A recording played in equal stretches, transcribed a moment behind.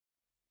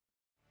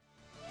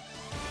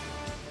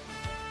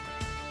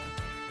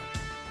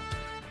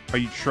Are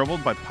you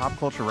troubled by pop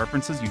culture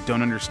references you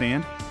don't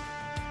understand?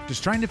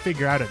 Just trying to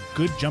figure out a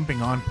good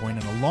jumping on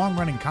point in a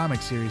long-running comic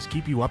series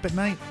keep you up at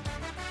night?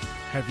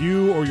 Have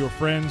you or your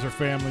friends or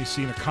family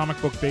seen a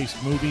comic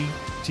book-based movie,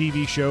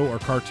 TV show, or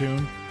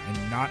cartoon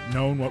and not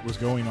known what was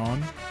going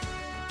on?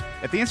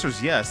 If the answer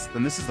is yes,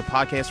 then this is the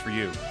podcast for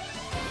you.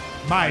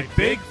 My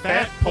Big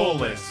Fat Pull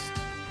List.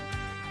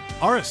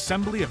 Our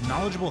assembly of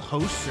knowledgeable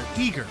hosts are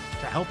eager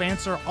to help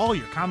answer all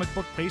your comic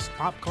book-based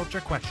pop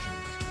culture questions.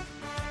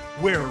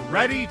 We're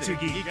ready to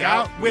geek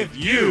out with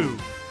you!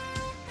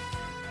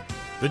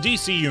 The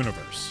DC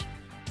Universe.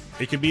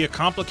 It can be a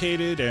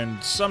complicated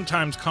and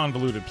sometimes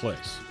convoluted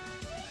place.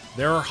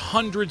 There are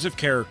hundreds of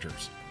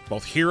characters,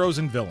 both heroes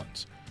and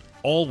villains,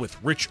 all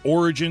with rich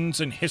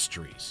origins and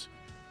histories.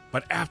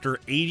 But after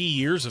 80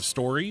 years of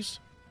stories,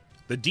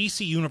 the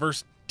DC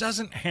Universe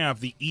doesn't have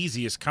the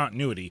easiest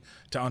continuity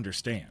to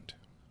understand.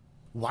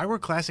 Why were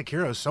classic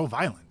heroes so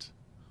violent?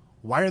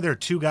 Why are there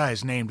two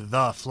guys named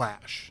The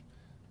Flash?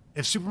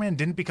 If Superman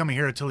didn't become a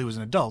hero till he was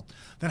an adult,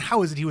 then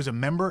how is it he was a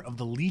member of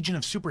the Legion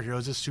of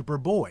Superheroes as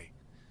Superboy?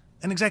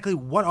 And exactly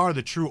what are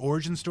the true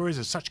origin stories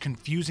of such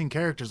confusing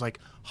characters like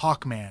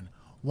Hawkman,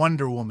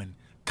 Wonder Woman,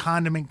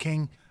 Condiment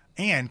King,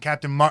 and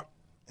Shazam?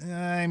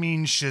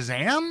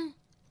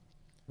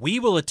 We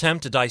will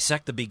attempt to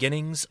dissect the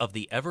beginnings of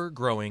the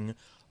ever-growing,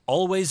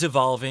 always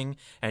evolving,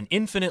 and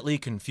infinitely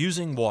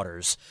confusing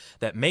waters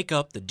that make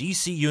up the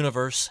DC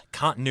Universe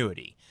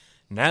continuity,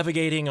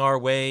 navigating our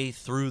way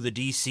through the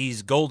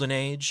DC's Golden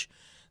Age,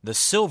 the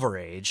Silver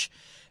Age,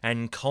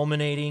 and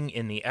culminating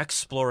in the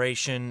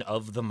exploration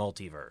of the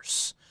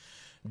multiverse.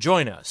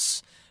 Join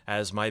us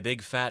as my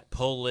Big Fat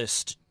Pull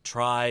List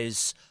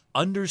tries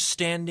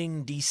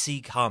Understanding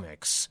DC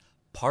Comics,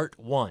 Part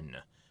 1,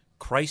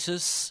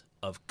 Crisis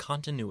of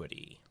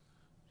Continuity.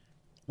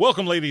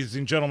 Welcome, ladies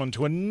and gentlemen,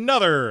 to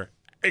another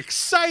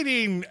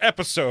exciting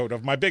episode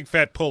of my Big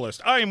Fat Pull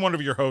List. I am one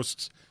of your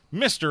hosts,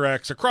 Mr.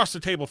 X. Across the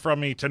table from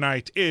me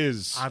tonight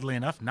is... Oddly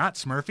enough, not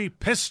Smurfy,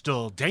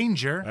 Pistol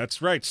Danger.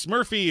 That's right.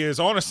 Smurfy is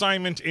on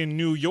assignment in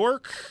New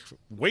York,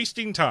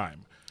 wasting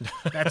time.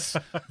 That's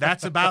right.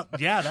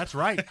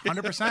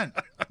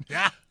 100%.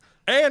 Yeah.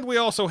 And we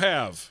also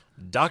have...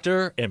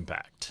 Dr.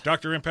 Impact.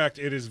 Dr. Impact,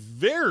 it is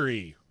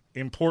very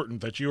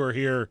important that you are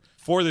here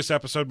for this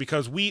episode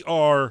because we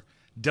are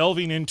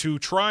delving into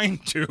trying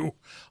to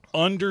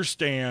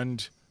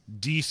understand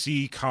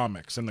DC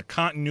Comics and the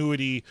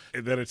continuity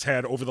that it's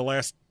had over the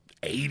last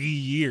 80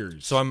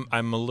 years. So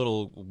I'm a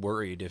little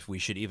worried if we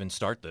should even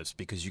start this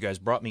because you guys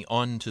brought me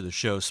on to the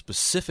show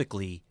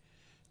specifically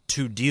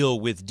to deal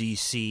with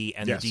DC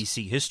and Yes. the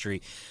DC history.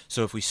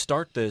 So if we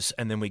start this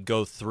and then we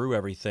go through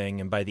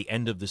everything, and by the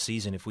end of the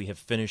season, if we have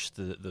finished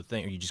the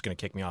thing, are you just going to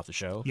kick me off the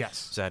show?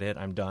 Yes. Is that it?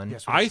 I'm done?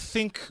 Yes. I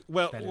think,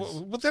 That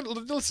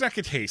let's not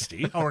get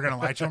hasty. Oh, we're going to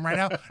lie to him right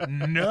now?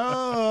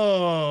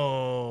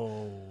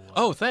 No.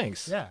 Oh,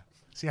 thanks. Yeah.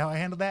 See how I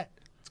handled that?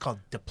 It's called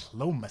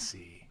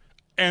diplomacy.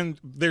 And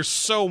there's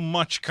so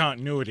much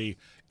continuity,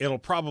 it'll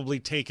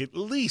probably take at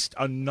least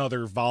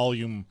another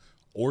volume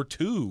or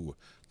two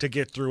to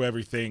get through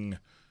everything.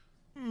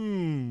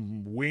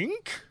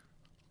 Wink?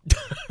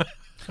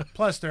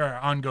 Plus, there are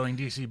ongoing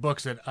DC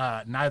books that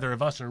neither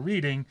of us are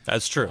reading.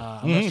 That's true.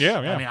 Yeah.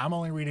 I mean, I'm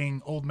only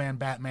reading Old Man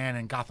Batman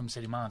and Gotham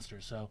City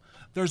Monsters, so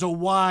there's a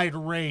wide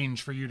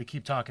range for you to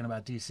keep talking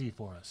about DC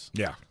for us.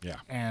 Yeah.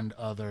 And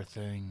other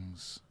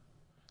things.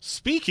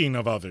 Speaking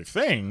of other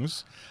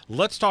things,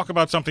 let's talk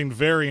about something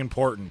very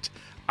important.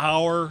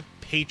 Our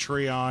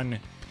Patreon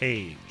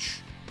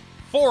page.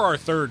 For our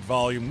third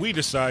volume, we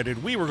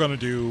decided we were going to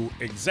do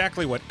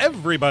exactly what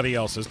everybody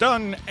else has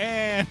done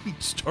and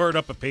start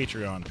up a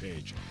Patreon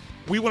page.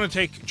 We want to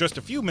take just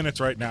a few minutes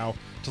right now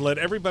to let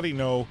everybody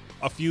know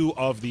a few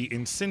of the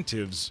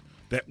incentives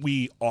that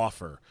we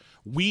offer.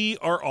 We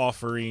are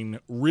offering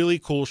really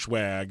cool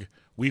swag.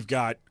 We've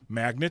got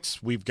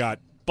magnets, we've got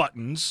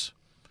buttons,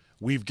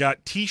 we've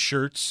got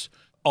t-shirts.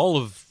 All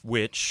of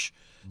which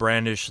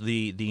brandish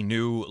the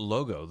new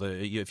logo.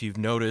 If you've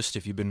noticed,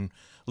 if you've been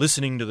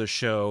listening to the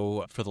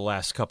show for the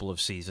last couple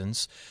of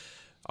seasons,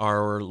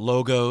 our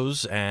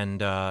logos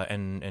and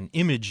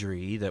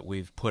imagery that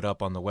we've put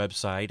up on the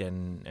website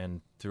and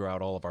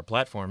throughout all of our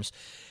platforms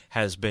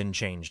has been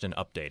changed and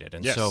updated.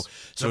 And Yes. so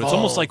it's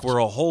almost like we're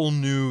a whole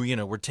new,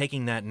 we're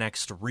taking that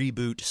next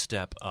reboot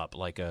step up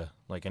like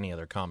any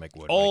other comic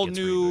would. All when it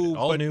gets new, rebooted.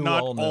 All but new,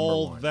 not all number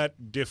all one.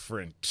 that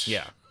different.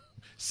 Yeah.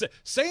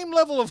 Same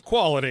level of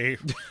quality,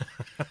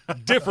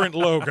 different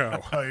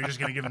logo. Oh, you're just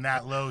going to give him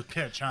that low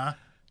pitch, huh?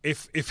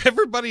 If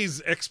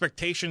everybody's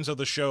expectations of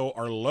the show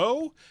are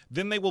low,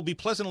 then they will be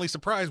pleasantly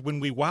surprised when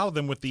we wow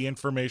them with the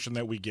information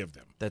that we give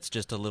them. That's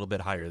just a little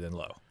bit higher than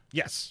low.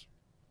 Yes.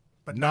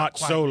 But Not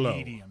quite so low.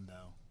 medium,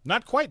 though.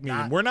 Not quite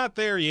medium. We're not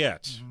there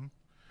yet. Mm-hmm.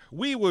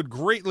 We would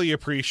greatly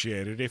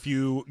appreciate it if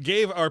you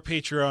gave our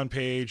Patreon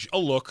page a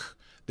look.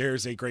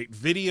 There's a great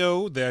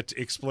video that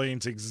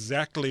explains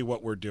exactly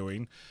what we're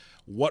doing,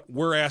 what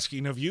we're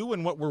asking of you,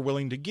 and what we're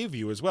willing to give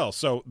you as well.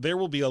 So there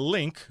will be a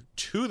link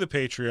to the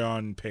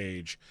Patreon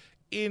page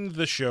in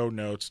the show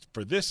notes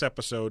for this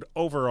episode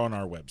over on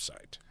our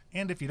website.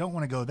 And if you don't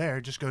want to go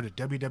there, just go to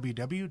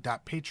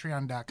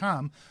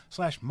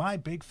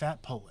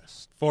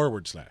www.patreon.com/mybigfatpolllist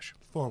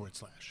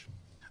 //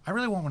 I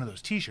really want one of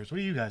those t-shirts. What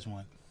do you guys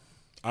want?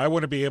 I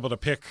want to be able to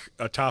pick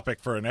a topic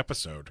for an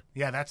episode.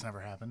 Yeah, that's never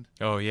happened.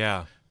 Oh,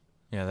 yeah.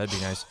 Yeah, that'd be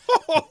nice.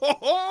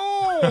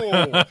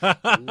 Oh,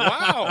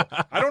 wow.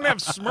 I don't have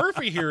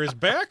Smurfy here as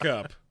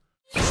backup.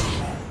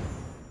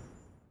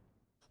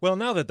 Well,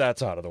 now that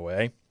that's out of the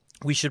way,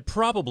 we should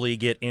probably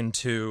get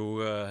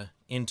into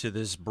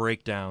this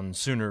breakdown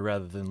sooner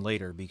rather than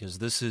later, because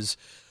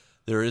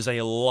there is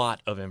a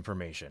lot of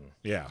information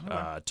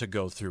to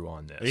go through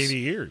on this. 80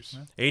 years.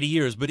 80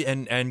 years, but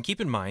and keep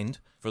in mind,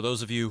 for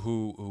those of you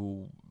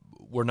who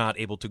were not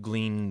able to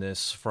glean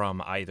this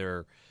from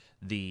either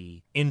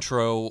the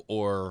intro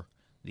or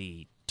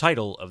the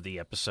title of the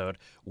episode,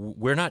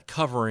 we're not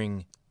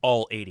covering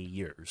all 80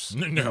 years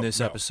in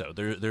this episode.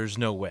 There's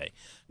no way.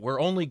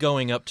 We're only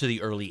going up to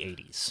the early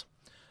 80s.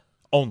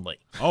 Only.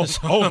 Oh,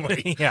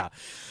 only. Yeah.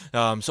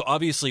 So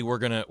obviously we're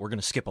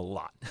gonna skip a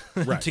lot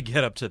to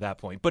get up to that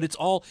point. But it's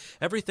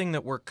everything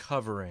that we're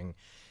covering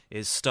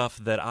is stuff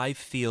that I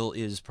feel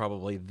is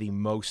probably the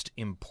most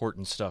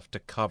important stuff to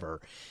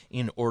cover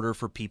in order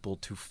for people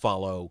to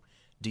follow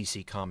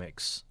DC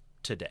Comics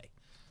today.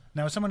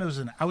 Now, as someone who's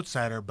an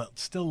outsider but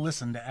still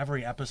listened to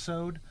every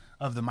episode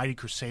of the Mighty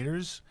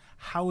Crusaders,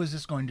 how is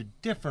this going to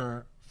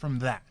differ from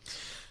that?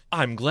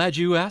 I'm glad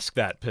you asked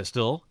that,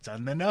 Pistol. It's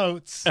on the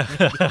notes.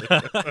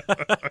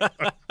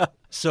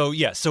 So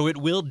it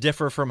will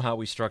differ from how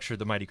we structured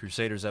the Mighty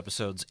Crusaders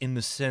episodes, in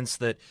the sense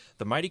that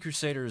the Mighty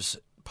Crusaders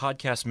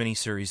podcast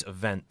miniseries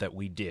event that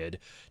we did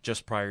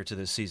just prior to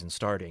this season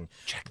starting.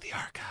 Check the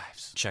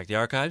archives. Check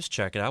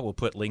it out. We'll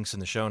put links in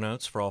the show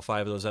notes for all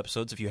 5 of those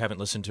episodes if you haven't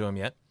listened to them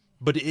yet.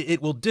 But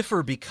it will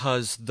differ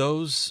because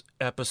those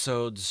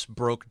episodes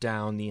broke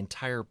down the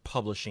entire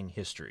publishing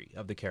history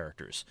of the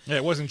characters. Yeah,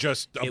 it wasn't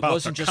just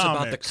about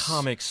about the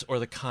comics or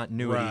the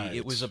continuity. Right.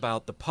 It was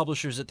about the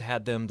publishers that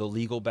had them, the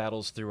legal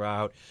battles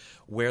throughout,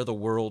 where the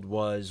world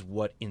was,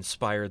 what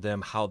inspired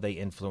them, how they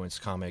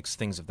influenced comics,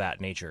 things of that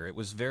nature. It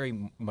was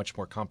very much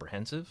more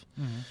comprehensive.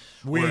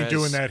 Mm-hmm. We ain't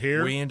doing that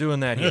here.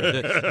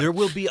 There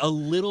will be a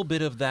little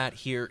bit of that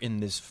here in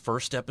this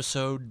first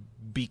episode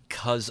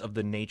because of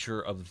the nature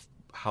of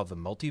how the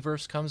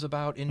multiverse comes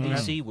about in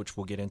DC, which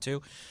we'll get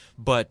into.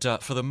 But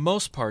for the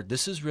most part,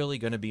 this is really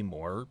going to be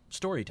more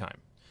story time,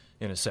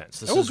 in a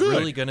sense. This is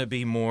really going to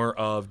be more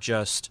of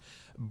just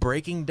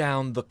breaking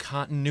down the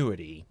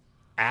continuity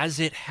as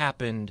it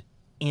happened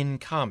in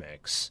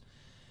comics,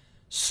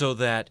 so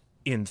that,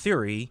 in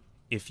theory,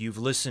 if you've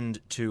listened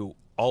to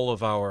all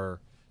of our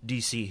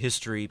DC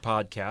history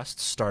podcasts,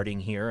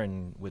 starting here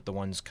and with the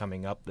ones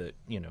coming up that,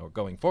 are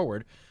going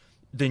forward,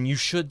 then you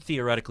should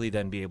theoretically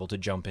then be able to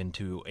jump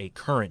into a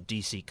current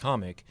DC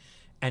comic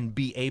and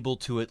be able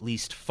to at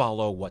least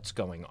follow what's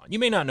going on. You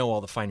may not know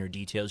all the finer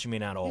details, you may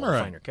not know all the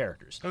finer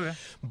characters. Okay.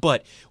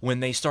 But when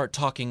they start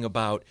talking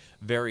about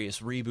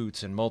various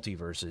reboots and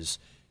multiverses,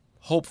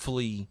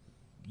 hopefully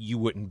you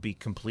wouldn't be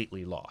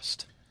completely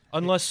lost.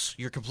 Unless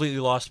you're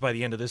completely lost by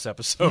the end of this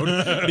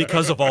episode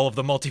because of all of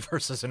the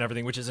multiverses and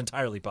everything, which is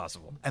entirely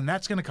possible. And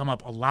that's going to come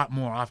up a lot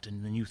more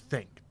often than you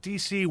think.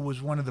 DC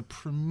was one of the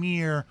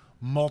premier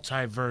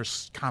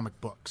multiverse comic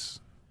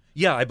books.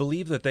 Yeah, I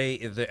believe that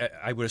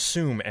I would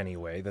assume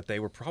anyway, that they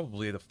were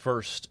probably the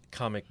first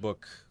comic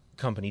book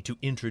company to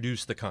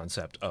introduce the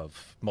concept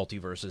of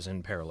multiverses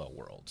and parallel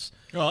worlds.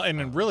 Well,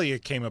 and really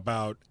it came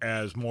about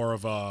as more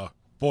of a,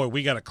 boy,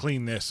 we got to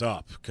clean this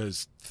up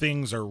because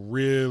things are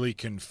really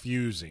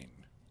confusing.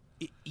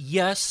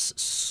 Yes,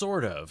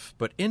 sort of.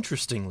 But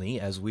interestingly,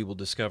 as we will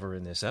discover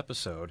in this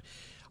episode,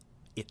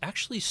 it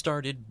actually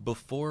started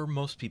before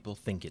most people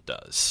think it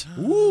does.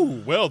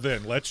 Ooh, well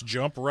then, let's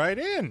jump right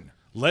in.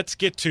 Let's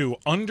get to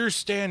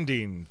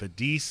understanding the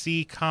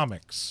DC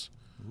Comics.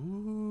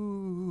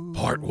 Ooh.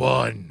 Part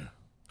 1,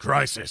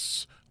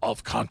 Crisis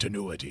of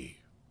Continuity.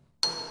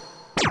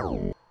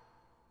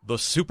 The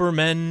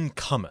Superman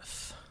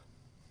Cometh.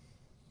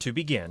 To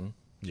begin,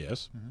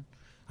 yes,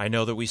 I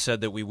know that we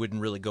said that we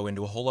wouldn't really go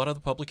into a whole lot of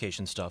the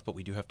publication stuff, but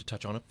we do have to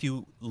touch on a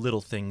few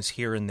little things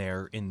here and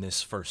there in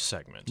this first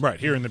segment. Right,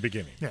 here in the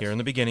beginning. Yes. Here in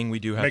the beginning, we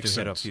do have to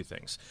hit a few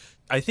things.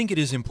 I think it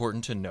is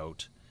important to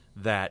note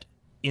that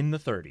in the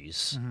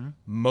 30s,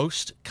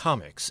 most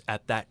comics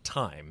at that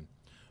time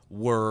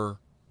were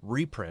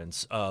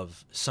reprints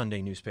of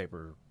Sunday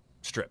newspaper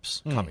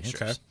strips, comic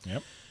strips.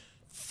 Yep.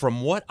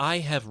 From what I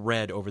have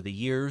read over the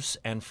years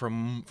and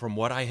from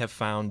what I have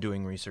found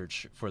doing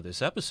research for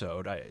this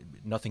episode,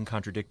 nothing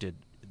contradicted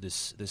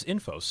this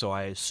info, so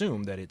I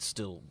assume that it's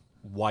still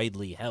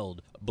widely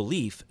held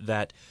belief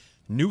that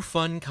New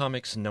Fun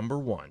Comics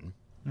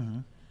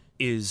 #1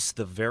 is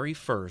the very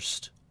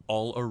first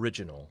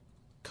all-original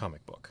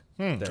comic book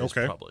that is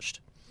published.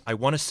 I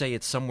want to say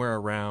it's somewhere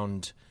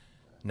around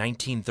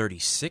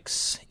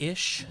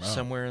 1936-ish,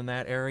 somewhere in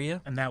that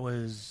area. And that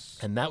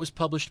was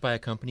published by a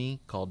company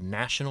called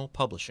National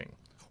Publishing.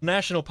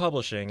 National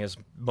Publishing, as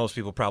most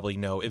people probably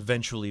know,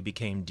 eventually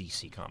became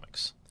DC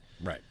Comics.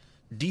 Right.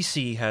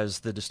 DC has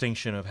the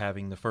distinction of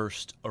having the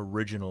first all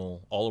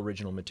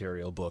original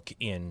material book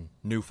in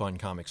New Fun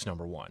Comics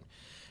 #1.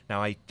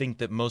 Now, I think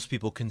that most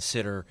people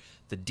consider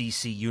the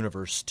DC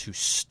universe to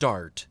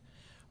start,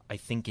 I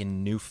think,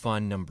 in New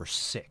Fun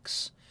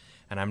 #6.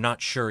 And I'm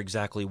not sure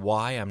exactly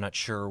why. I'm not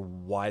sure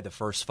why the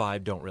first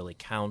 5 don't really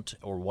count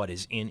or what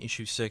is in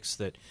issue 6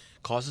 that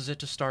causes it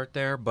to start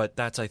there. But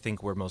that's, I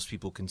think, where most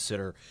people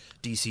consider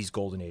DC's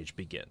golden age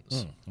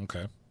begins.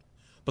 Okay.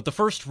 But the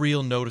first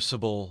real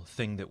noticeable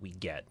thing that we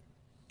get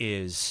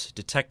is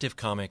Detective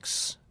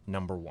Comics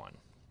 #1.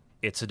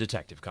 It's a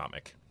detective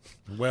comic.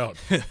 Well,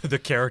 The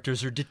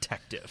characters are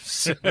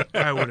detectives.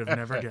 I would have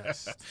never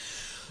guessed.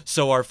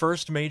 So our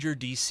first major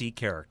DC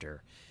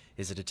character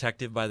is a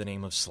detective by the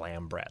name of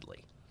Slam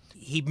Bradley.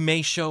 He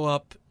may show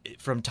up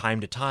from time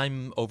to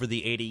time over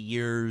the 80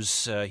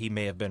 years. He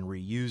may have been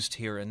reused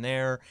here and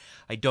there.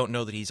 I don't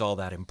know that he's all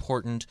that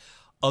important.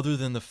 Other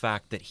than the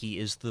fact that he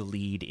is the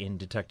lead in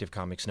Detective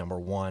Comics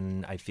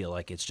 #1, I feel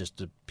like it's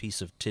just a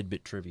piece of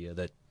tidbit trivia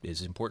that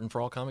is important for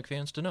all comic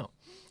fans to know.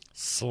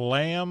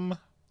 Slam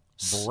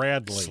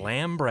Bradley.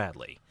 Slam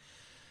Bradley.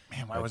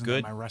 Man, why wasn't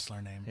that my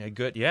wrestler name? Yeah,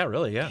 good. Yeah,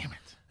 really, yeah. Damn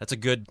it. That's a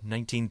good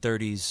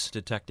 1930s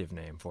detective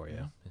name for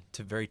you.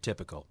 Very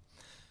typical.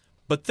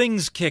 But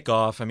things kick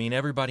off. I mean,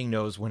 everybody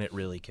knows when it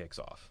really kicks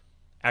off.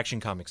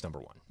 Action Comics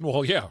 #1.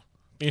 Well, yeah.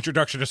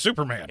 Introduction to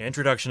Superman.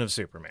 Introduction of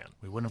Superman.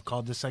 We wouldn't have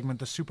called this segment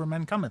The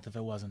Superman Cometh if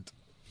it wasn't.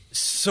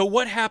 So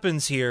what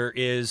happens here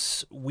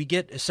is we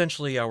get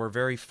essentially our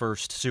very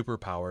first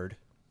superpowered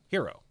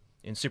hero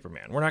in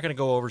Superman. We're not going to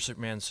go over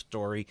Superman's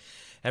story.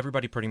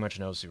 Everybody pretty much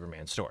knows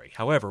Superman's story.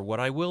 However,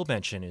 what I will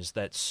mention is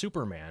that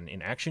Superman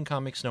in Action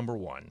Comics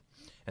 #1,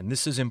 and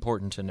this is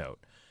important to note,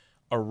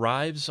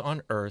 arrives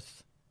on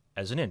Earth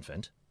as an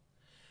infant,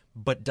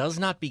 but does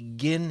not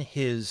begin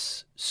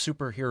his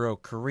superhero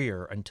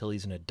career until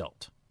he's an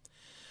adult.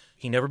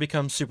 He never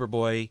becomes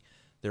Superboy.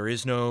 There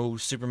is no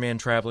Superman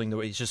traveling the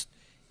way.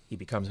 He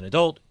becomes an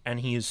adult,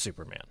 and he is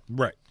Superman.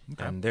 Right.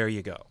 Okay. And there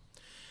you go.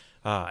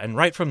 And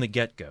right from the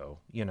get-go,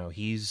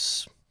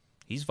 he's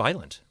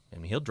violent. I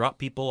mean, he'll drop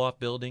people off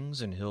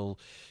buildings, and he'll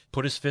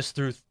put his fist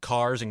through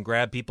cars and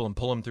grab people and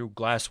pull them through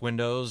glass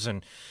windows.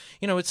 And,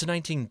 it's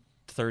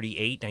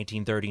 1938,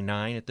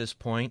 1939 at this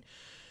point.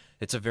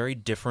 It's a very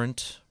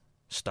different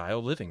style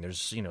of living.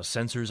 There's,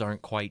 censors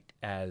aren't quite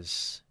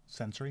as...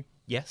 Sensory?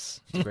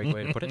 Yes, it's a great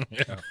way to put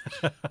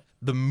it.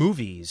 The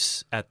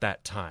movies at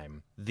that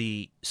time,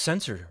 the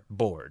censor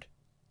board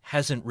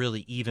hasn't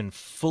really even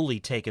fully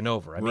taken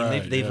over. I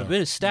mean, they've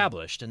been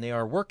established and they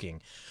are working.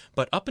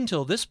 But up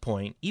until this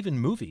point, even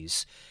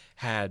movies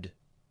had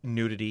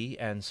nudity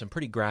and some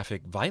pretty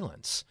graphic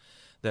violence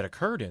that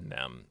occurred in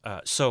them.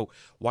 So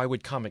why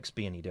would comics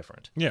be any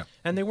different? Yeah.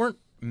 And they weren't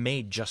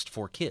made just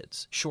for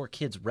kids. Sure,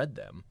 kids read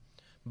them.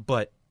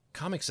 But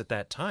comics at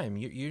that time,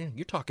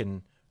 you're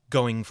talking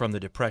going from the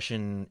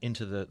Depression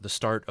into the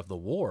start of the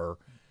war.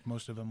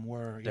 Most of them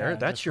were.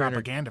 That's your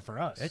propaganda for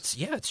us.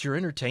 It's your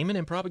entertainment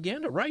and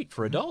propaganda, right,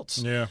 for adults.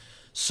 Yeah.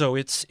 So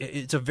it's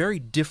a very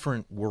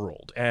different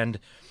world. And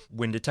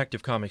when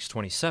Detective Comics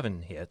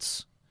 27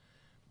 hits,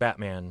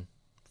 Batman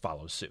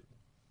follows suit,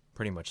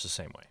 pretty much the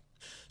same way.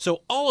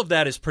 So all of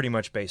that is pretty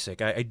much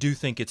basic. I do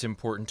think it's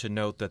important to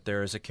note that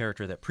there is a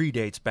character that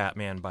predates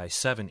Batman by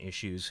 7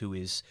 issues who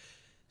is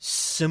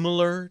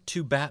similar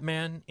to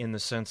Batman in the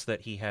sense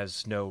that he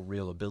has no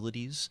real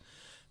abilities,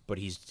 but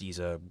he's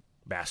a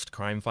vast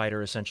crime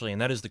fighter, essentially,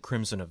 and that is the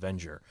Crimson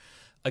Avenger.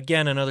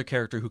 Again, another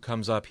character who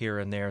comes up here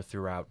and there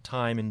throughout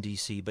time in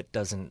DC, but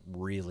doesn't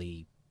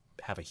really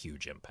have a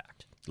huge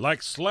impact.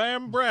 Like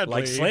Slam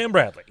Bradley.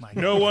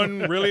 No one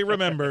really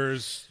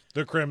remembers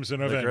the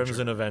Crimson Avenger. The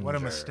Crimson Avenger. What a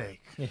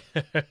mistake.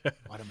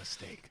 What a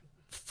mistake.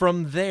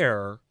 From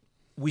there,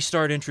 we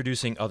start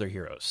introducing other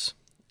heroes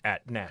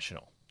at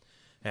National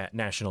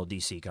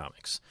DC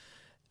Comics.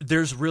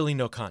 There's really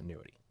no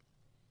continuity.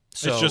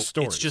 So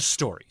it's just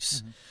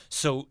stories. Mm-hmm.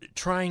 So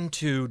trying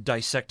to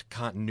dissect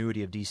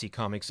continuity of DC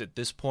Comics at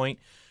this point,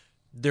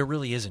 there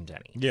really isn't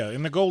any. Yeah,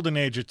 in the Golden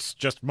Age, it's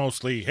just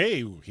mostly,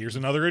 hey, here's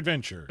another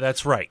adventure.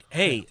 That's right.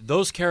 Hey,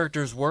 those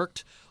characters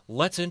worked.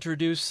 Let's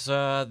introduce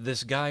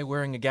this guy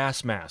wearing a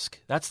gas mask.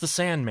 That's the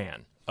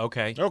Sandman.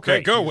 Okay,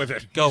 great. Go with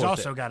it. He's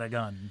also got a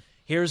gun.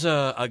 Here's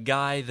a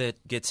guy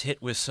that gets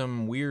hit with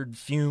some weird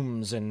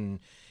fumes, and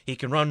he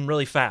can run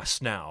really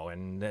fast now,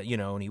 and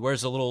and he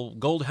wears a little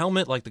gold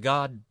helmet like the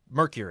god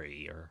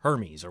Mercury or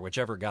Hermes or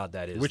whichever god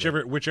that is.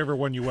 Whichever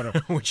one you want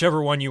to.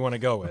 Whichever one you want to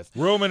go with.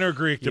 Roman or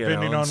Greek,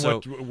 depending on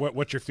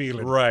what you're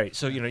feeling. Right.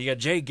 So you got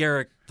Jay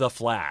Garrick, the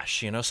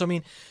Flash. So I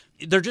mean,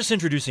 they're just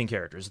introducing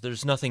characters.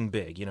 There's nothing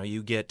big.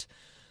 You get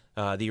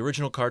the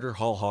original Carter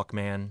Hall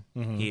Hawkman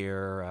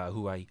here,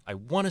 who I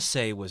want to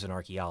say was an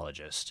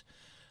archaeologist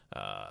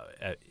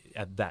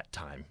at that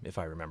time, if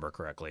I remember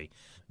correctly.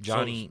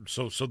 Johnny.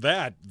 So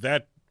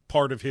that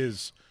part of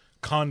his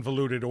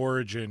convoluted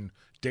origin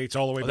dates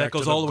all the way back to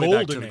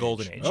the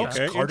Golden Age.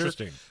 Okay, yes.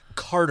 Interesting.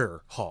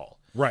 Carter Hall,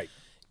 right,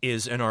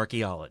 is an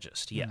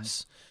archaeologist.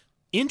 Yes.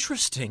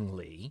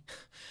 Interestingly,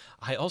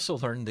 I also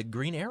learned that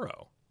Green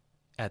Arrow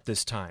at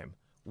this time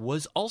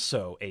was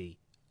also a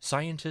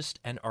scientist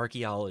and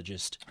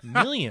archaeologist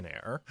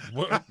millionaire.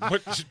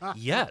 What?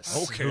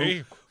 Yes.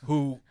 Okay.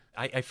 Who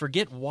I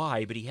forget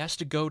why, but he has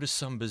to go to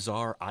some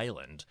bizarre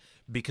island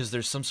because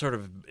there's some sort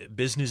of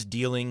business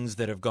dealings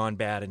that have gone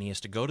bad, and he has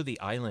to go to the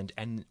island.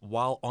 And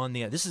while on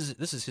the this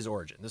is his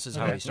origin. This is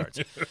how he starts.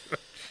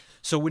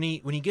 So when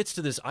he gets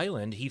to this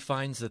island, he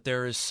finds that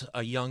there is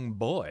a young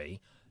boy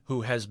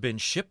who has been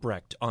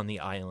shipwrecked on the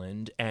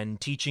island and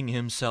teaching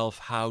himself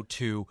how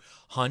to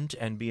hunt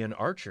and be an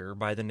archer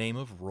by the name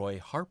of Roy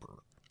Harper.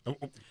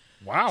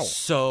 Wow.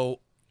 So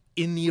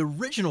in the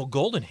original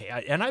Golden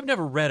Age, and I've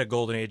never read a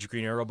Golden Age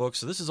Green Arrow book,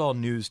 so this is all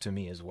news to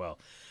me as well.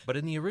 But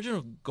in the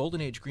original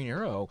Golden Age Green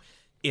Arrow,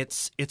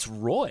 it's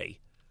Roy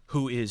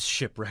who is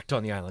shipwrecked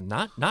on the island,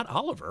 not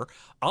Oliver.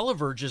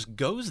 Oliver just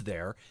goes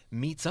there,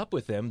 meets up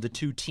with them, the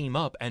two team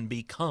up and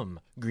become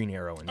Green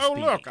Arrow and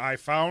Speedy. Oh, look, I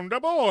found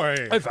a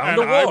boy. I found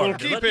and a I ward. will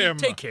keep Let me him.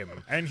 take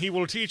him. And he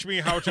will teach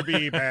me how to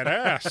be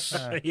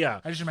badass. Yeah.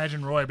 I just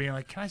imagine Roy being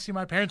like, "Can I see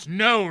my parents?"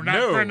 No, not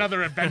No. for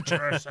another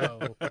adventure or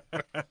so.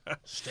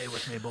 Stay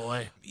with me,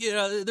 boy. You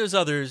know, there's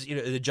others. You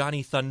know,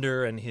 Johnny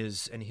Thunder and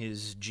his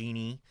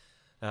genie.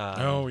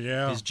 Oh,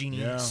 yeah. His genie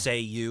Yeah. Say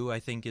You,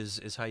 I think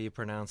is how you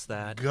pronounce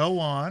that. Go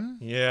on.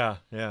 Yeah.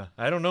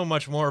 I don't know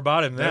much more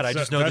about him than that. I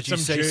That's just know that's that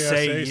you some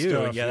say JSA You.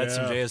 stuff, Yeah, that's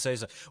some yeah. JSA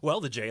stuff.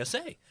 Well, the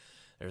JSA.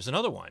 There's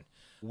another one,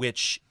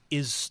 which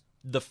is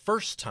the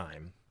first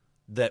time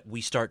that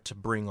we start to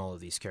bring all of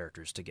these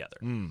characters together.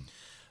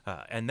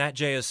 And that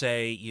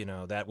JSA, you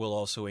know, that will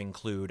also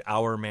include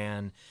Our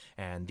Man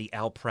and the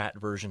Al Pratt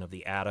version of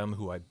the Atom,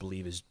 who I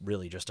believe is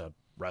really just a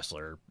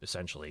wrestler,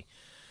 essentially.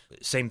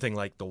 Same thing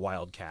like the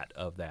Wildcat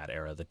of that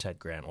era, the Ted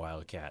Grant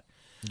Wildcat.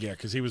 Yeah,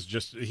 because he was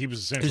essentially He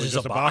was just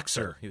a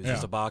boxer. He was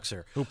just a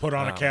boxer. Who put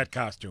on a cat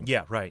costume.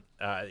 Yeah, right.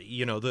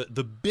 You know,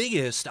 the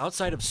biggest,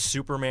 outside of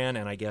Superman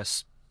and I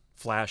guess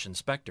Flash and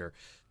Spectre,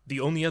 the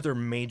only other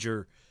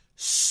major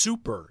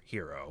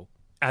superhero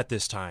at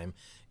this time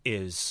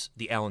is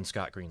the Alan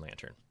Scott Green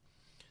Lantern,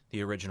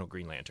 the original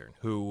Green Lantern,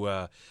 who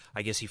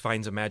I guess he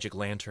finds a magic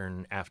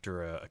lantern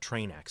after a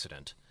train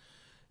accident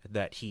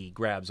that he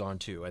grabs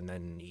onto, and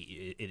then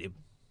it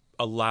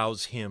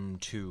allows him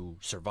to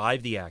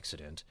survive the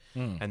accident,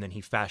 and then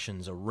he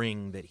fashions a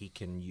ring that he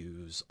can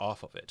use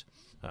off of it.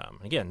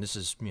 Again, this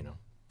is,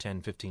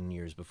 10, 15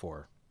 years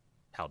before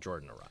Hal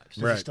Jordan arrives.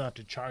 Does he still have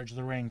to charge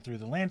the ring through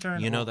the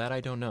lantern? You know that?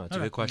 I don't know. It's a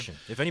good question.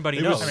 If anybody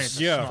It knows, was- I mean, it's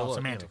a Yeah. small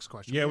semantics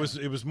question. Yeah, it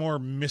was more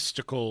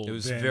mystical. It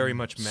was than very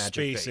much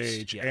magic space based,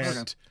 age,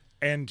 yes.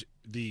 and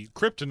the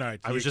kryptonite.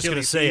 I the was just going to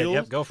Achilles say it. heel,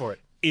 Yep, go for it.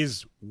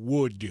 Is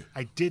wood.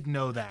 I did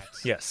know that.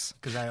 Yes.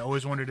 Because I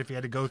always wondered if he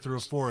had to go through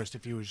a forest,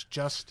 if he was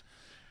just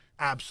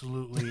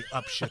absolutely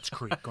up Schitt's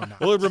Creek or not.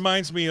 Well, it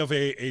reminds me of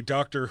a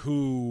Doctor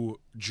Who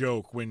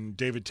joke when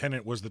David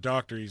Tennant was the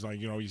Doctor. He's like,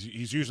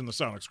 he's using the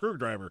sonic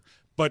screwdriver,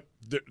 but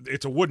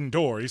it's a wooden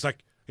door. He's like,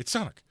 it's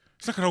sonic.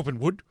 It's not going to open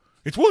wood.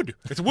 It's wood.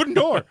 It's a wooden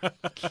door.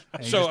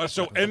 So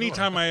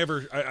anytime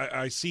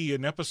I see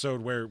an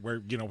episode where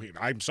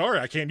I'm sorry,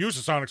 I can't use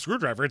a sonic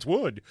screwdriver. It's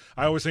wood.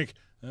 I always think,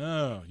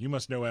 oh, you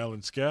must know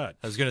Alan Scott.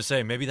 I was going to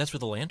say, maybe that's where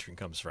the lantern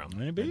comes from.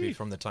 Maybe.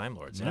 from the Time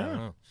Lords. I Yeah. don't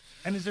know.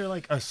 And is there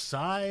like a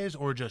size,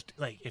 or just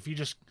like if he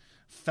just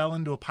fell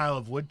into a pile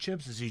of wood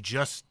chips, is he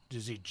just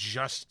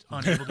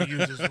unable to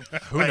use his?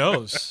 Who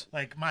knows?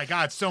 Like, my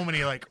God, so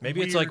many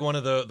Maybe it's like one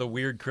of the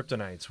weird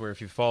kryptonites where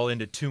if you fall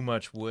into too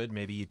much wood,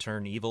 maybe you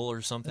turn evil or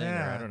something. Or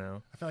I don't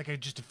know. I feel like I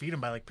just defeat him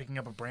by like picking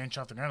up a branch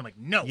off the ground. I'm like,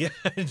 no. Yeah,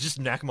 just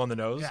knock him on the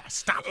nose. Yeah,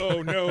 stop.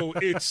 Oh no,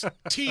 it's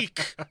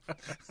teak.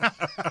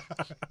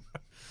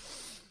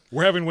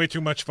 We're having way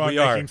too much fun We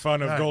are. making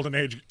fun of Golden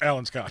Age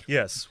Alan Scott.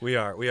 Yes, we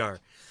are. We are.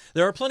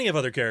 There are plenty of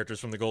other characters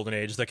from the Golden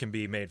Age that can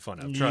be made fun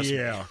of. Trust me.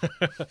 Yeah.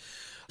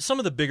 Some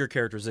of the bigger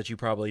characters that you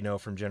probably know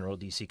from general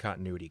DC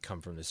continuity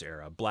come from this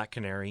era. Black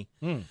Canary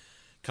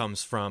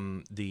comes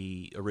from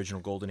the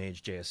original Golden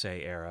Age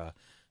JSA era.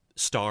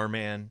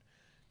 Starman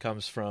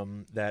comes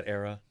from that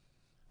era.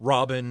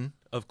 Robin,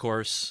 of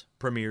course,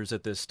 premieres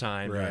at this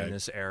time Right. in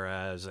this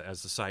era as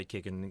the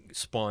sidekick and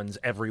spawns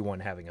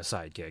everyone having a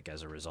sidekick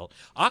as a result.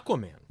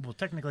 Aquaman. Well,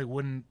 technically,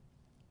 wouldn't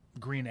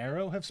Green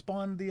Arrow have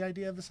spawned the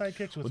idea of the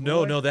sidekicks? With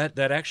No, Roy? that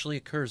actually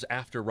occurs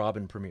after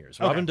Robin premieres.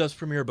 Robin does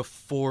premiere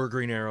before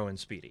Green Arrow and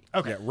Speedy.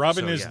 Okay. Yeah,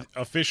 Robin So, is yeah.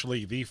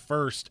 officially the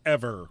first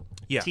ever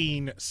Yeah.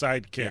 teen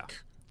sidekick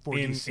For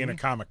in DC? a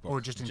comic book. Or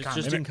just in Just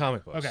comics? in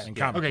comic books. Okay. in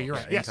comic Okay, books. you're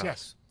right. in Yes,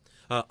 comics. yes.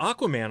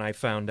 Aquaman, I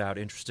found out,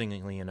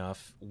 interestingly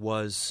enough,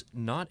 was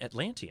not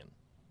Atlantean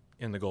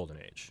in the Golden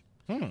Age,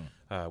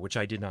 which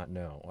I did not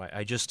know.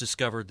 I just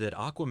discovered that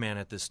Aquaman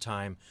at this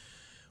time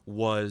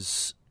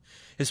was...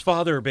 His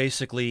father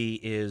basically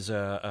is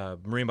a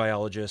marine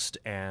biologist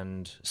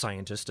and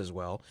scientist as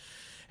well,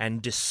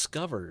 and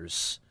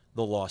discovers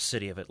the lost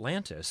city of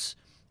Atlantis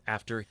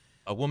after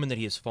a woman that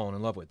he has fallen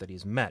in love with, that he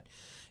has met.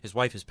 His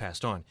wife has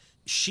passed on.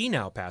 She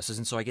now passes,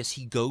 and so I guess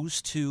he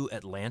goes to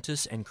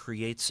Atlantis and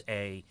creates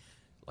an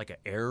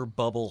air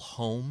bubble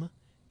home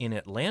in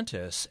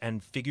Atlantis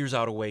and figures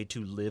out a way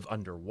to live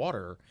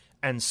underwater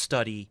and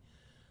study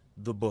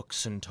the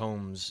books and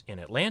tomes in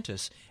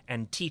Atlantis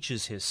and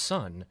teaches his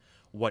son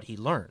what he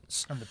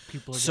learns. And the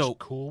people are So- just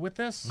cool with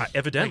this?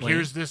 Evidently. Like,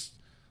 here's this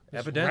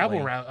Evidently.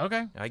 rabble route.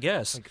 Okay. I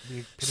guess. Like the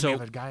epitome So-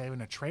 of a guy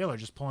in a trailer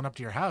just pulling up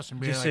to your house and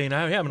being Just like, saying,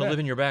 I'm going to live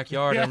in your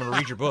backyard. I'm going to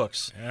read your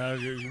books.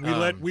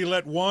 We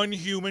let one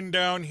human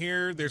down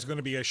here. There's going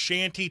to be a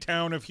shanty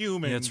town of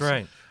humans. That's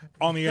right.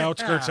 On the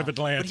outskirts of But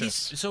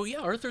Atlantis.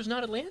 Arthur's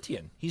not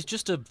Atlantean. He's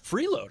just a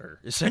freeloader,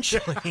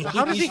 essentially.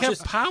 How does he He's have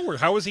just- power?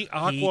 How is he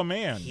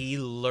Aquaman? He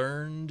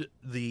learned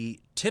the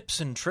tips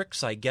and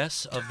tricks, I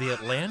guess, of the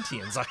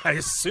Atlanteans. I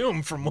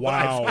assume from what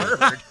Wow.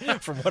 I've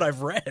heard, from what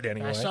I've read,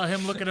 anyway. I saw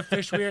him look at a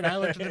fish weird. I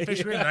looked at the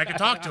fish weird, and I could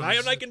talk to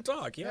him. I can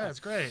talk. Yeah, it's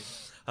great.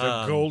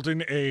 The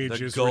golden age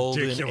The is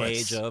golden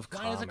ridiculous. age of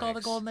Why is it called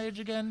the Golden Age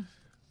again?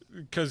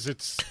 Because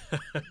it's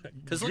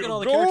Because look at all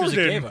the characters it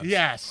golden. gave us.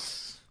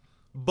 Yes.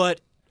 But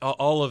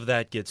all of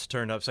that gets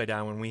turned upside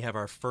down when we have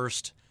our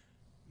first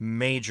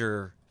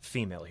major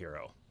female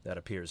hero that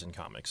appears in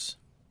comics.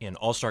 In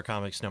All-Star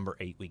Comics number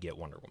 8, we get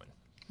Wonder Woman.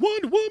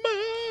 Wonder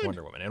Woman.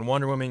 Wonder Woman. And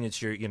Wonder Woman,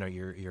 it's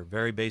your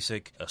very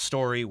basic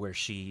story where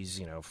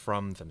she's,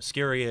 from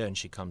Themyscira and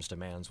she comes to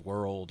man's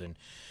world,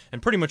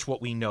 and pretty much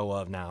what we know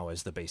of now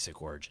as the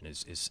basic origin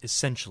is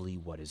essentially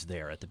what is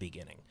there at the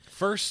beginning.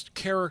 First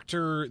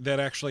character that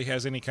actually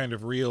has any kind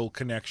of real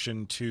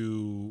connection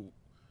to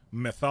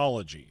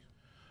mythology.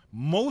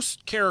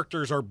 Most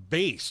characters are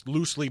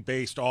loosely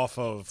based off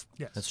of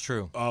That's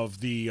true.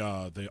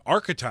 the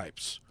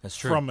archetypes That's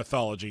true. from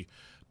mythology.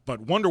 But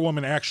Wonder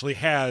Woman actually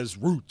has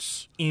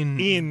roots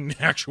in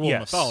actual Yes,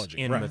 mythology.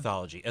 in right.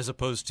 mythology, as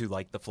opposed to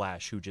like the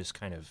Flash, who just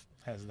kind of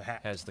Has the hat.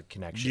 has the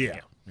connection.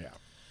 Yeah.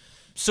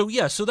 So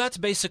that's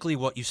basically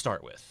what you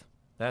start with.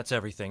 That's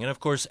everything. And of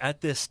course, at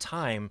this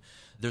time,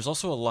 there's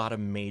also a lot of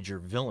major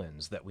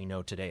villains that we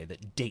know today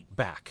that date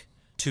back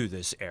to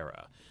this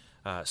era.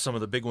 Some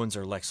of the big ones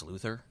are Lex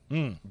Luthor,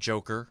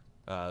 Joker.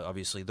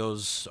 Obviously,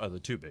 those are the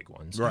two big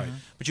ones. Right.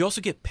 But you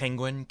also get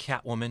Penguin,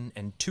 Catwoman,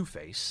 and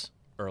Two-Face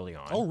early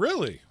on. Oh,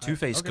 really?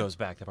 Two-Face goes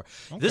back that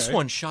far. This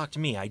one shocked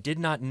me. I did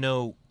not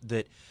know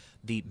that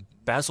the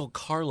Basil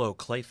Karlo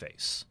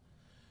Clayface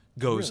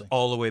goes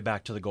all the way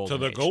back to the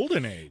Golden Age.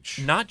 Golden Age.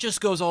 Not just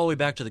goes all the way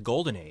back to the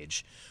Golden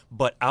Age,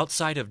 but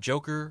outside of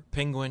Joker,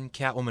 Penguin,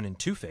 Catwoman, and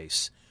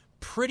Two-Face,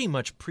 pretty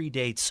much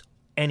predates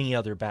any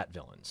other Bat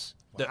villains.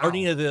 Or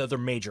any of the other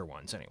major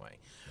ones, anyway.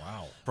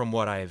 Wow. From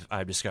what I've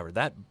discovered.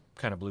 That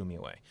kind of blew me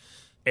away.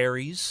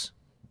 Ares,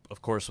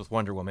 of course, with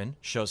Wonder Woman,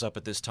 shows up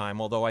at this time,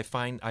 although I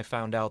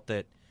found out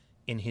that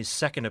in his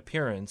second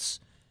appearance,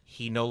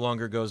 he no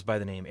longer goes by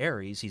the name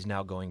Ares, he's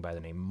now going by the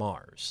name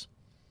Mars.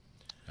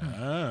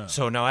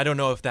 So now I don't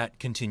know if that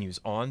continues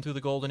on through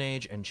the Golden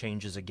Age and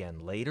changes again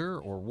later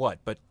or what,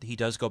 but he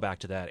does go back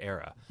to that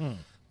era.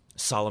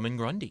 Solomon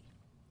Grundy,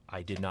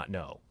 I did not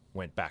know,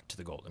 went back to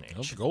the Golden Age.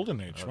 Oh, the Golden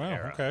Age. Wow.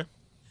 era. Okay.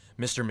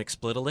 Mr.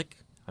 Mxyzptlk,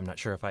 I'm not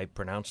sure if I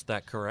pronounced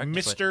that correct.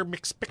 Mr.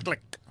 Mxyzptlk.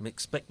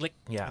 Mxyzptlk,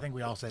 yeah. I think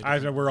we all say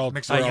We're all.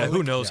 Mixed we're Yeah, all-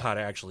 who knows how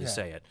to actually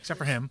say it. except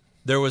for him.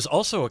 There was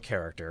also a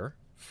character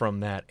from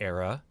that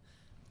era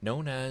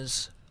known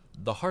as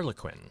the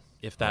Harlequin,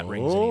 if that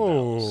rings any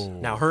bells.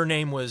 Now her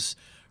name was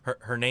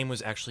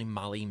actually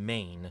Molly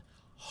Mayne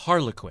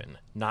Harlequin,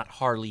 not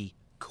Harley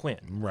Quinn.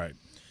 Right.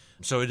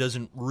 So it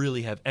doesn't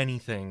really have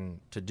anything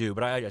to do.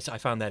 But I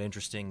found that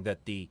interesting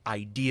that the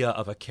idea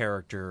of a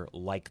character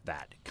like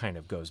that kind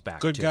of goes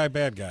back Good to guy,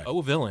 bad guy. Oh,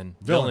 villain,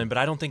 but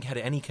I don't think had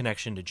any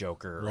connection to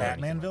Joker or Batman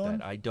anything like villain?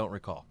 that. I don't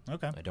recall.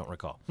 Okay. I don't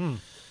recall.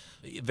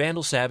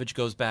 Vandal Savage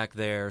goes back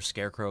there.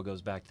 Scarecrow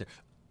goes back there.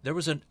 There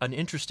was an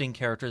interesting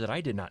character that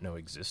I did not know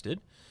existed.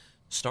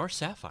 Star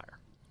Sapphire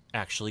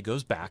actually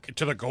goes back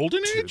To the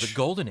Golden to Age? the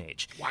Golden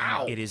Age.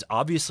 Wow. It is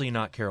obviously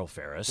not Carol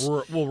Ferris.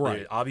 Well, right.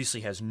 It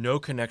obviously has no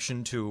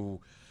connection to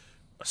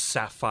a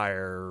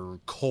sapphire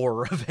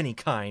core of any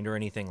kind or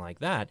anything like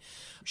that.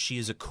 She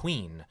is a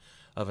queen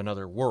of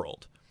another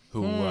world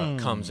who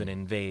comes and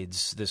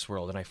invades this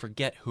world, and I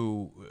forget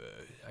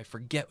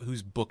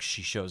whose book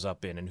she shows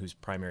up in and whose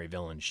primary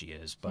villain she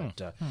is.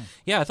 But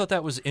yeah, I thought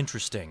that was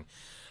interesting.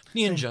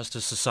 The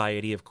Injustice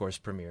Society, of course,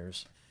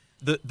 premieres.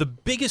 The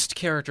biggest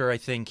character I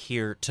think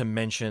here to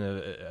mention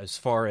as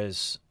far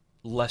as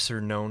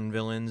lesser known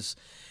villains,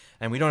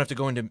 and we don't have to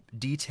go into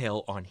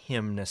detail on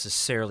him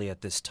necessarily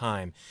at this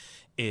time,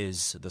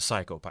 is the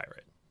Psycho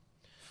Pirate.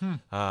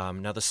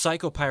 Now, the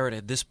Psycho Pirate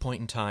at this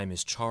point in time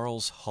is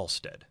Charles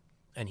Halstead,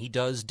 and he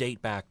does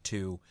date back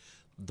to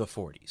the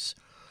 40s.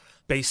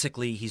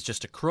 Basically, he's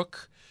just a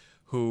crook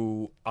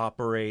who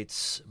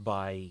operates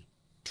by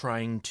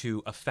trying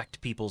to affect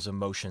people's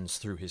emotions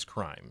through his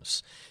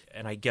crimes.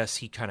 And I guess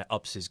he kind of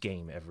ups his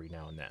game every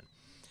now and then.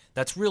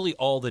 That's really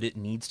all that it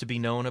needs to be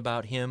known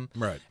about him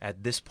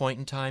at this point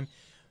in time.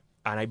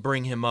 And I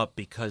bring him up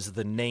because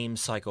the name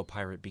Psycho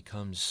Pirate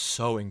becomes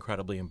so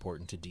incredibly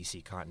important to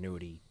DC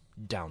continuity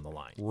down the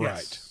line.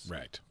 Right.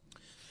 Right.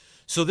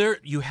 So there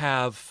you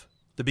have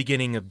the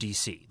beginning of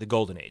DC, the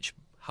Golden Age.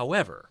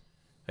 However,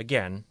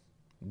 again,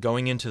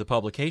 going into the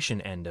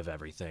publication end of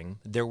everything,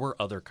 there were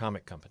other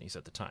comic companies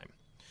at the time.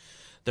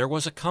 There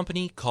was a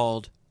company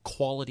called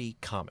Quality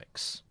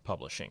Comics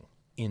publishing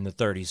in the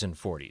 30s and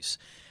 40s.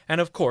 And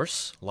of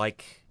course,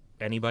 like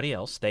anybody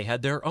else, they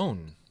had their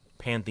own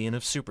pantheon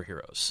of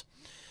superheroes.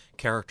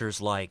 Characters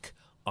like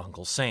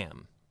Uncle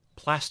Sam,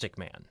 Plastic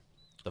Man,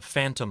 the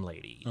Phantom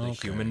Lady, the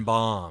Human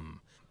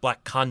Bomb,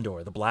 Black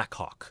Condor, the Black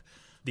Hawk,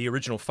 the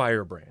original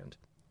Firebrand.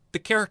 The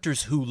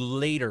characters who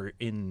later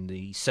in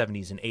the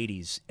 70s and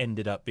 80s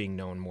ended up being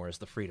known more as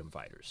the Freedom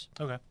Fighters.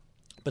 Okay.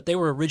 But they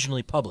were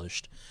originally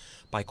published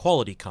by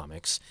Quality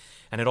Comics,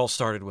 and it all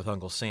started with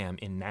Uncle Sam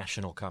in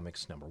National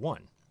Comics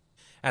 #1.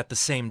 At the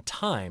same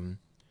time,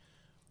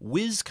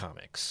 Whiz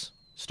Comics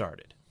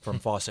started from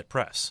Fawcett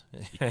Press.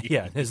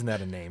 Yeah, isn't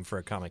that a name for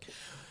a comic?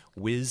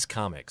 Whiz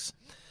Comics.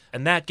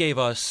 And that gave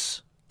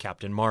us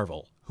Captain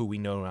Marvel, who we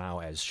know now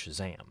as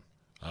Shazam.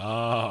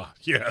 Ah,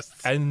 yes.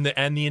 And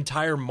the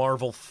entire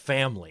Marvel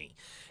family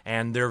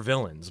and their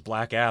villains,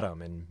 Black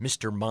Adam and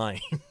Mr.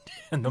 Mind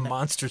and the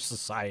Monster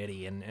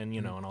Society and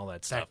you know, and all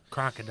that stuff. That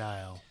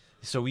crocodile.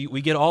 So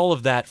we get all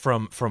of that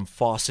from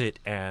Fawcett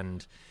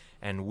and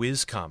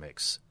Whiz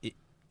Comics.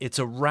 It's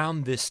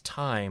around this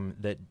time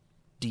that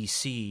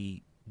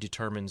DC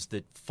determines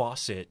that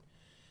Fawcett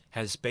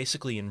has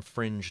basically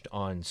infringed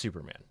on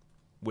Superman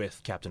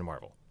with Captain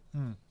Marvel.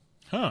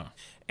 Huh.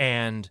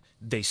 And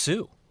they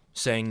sue,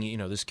 saying, you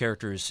know, this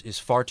character is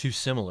far too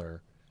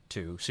similar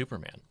to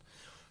Superman.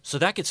 So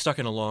that gets stuck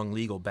in a long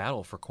legal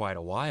battle for quite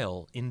a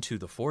while into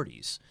the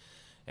 40s.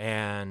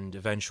 And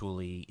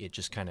eventually it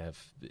just kind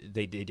of,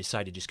 they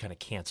decide to just kind of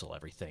cancel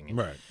everything.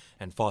 Right.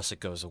 And Fawcett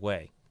goes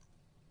away.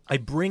 I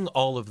bring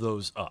all of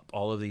those up,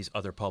 all of these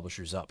other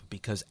publishers up,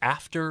 because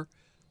after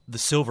the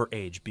Silver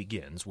Age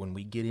begins, when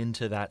we get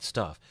into that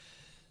stuff,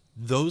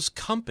 those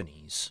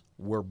companies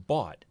were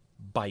bought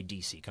by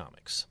DC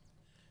Comics.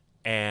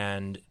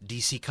 And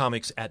DC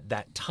Comics at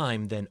that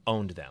time then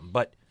owned them.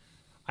 But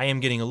I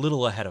am getting a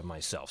little ahead of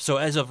myself. So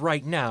as of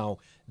right now,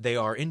 they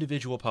are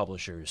individual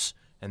publishers,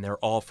 and they're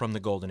all from the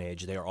Golden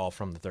Age. They are all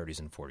from the 30s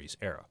and 40s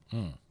era.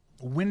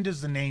 When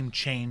does the name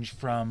change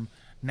from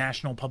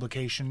National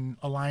Publication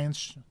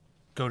Alliance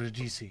go to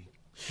DC?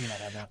 Do you not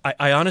have that?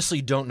 I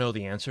honestly don't know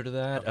the answer to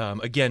that.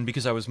 Again,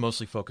 because I was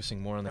mostly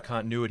focusing more on the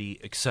continuity,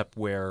 except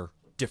where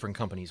different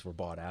companies were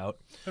bought out.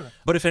 Okay.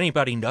 But if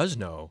anybody does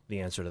know the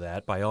answer to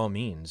that, by all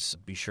means,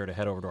 be sure to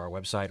head over to our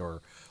website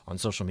or on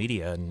social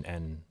media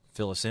and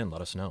fill us in,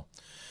 let us know.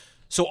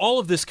 So all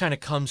of this kind of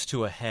comes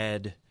to a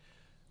head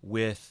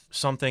with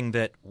something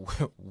that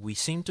we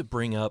seem to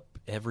bring up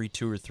every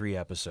 2 or 3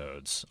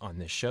 episodes on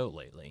this show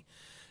lately.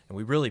 And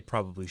we really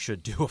probably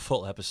should do a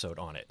full episode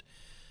on it.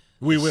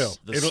 We will.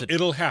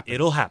 It'll happen.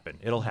 It'll happen.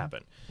 It'll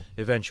happen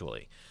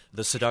eventually.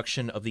 The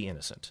seduction of the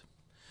innocent.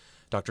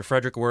 Dr.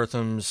 Frederick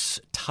Wortham's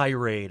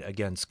tirade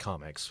against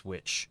comics,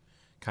 which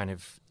kind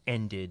of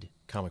ended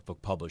comic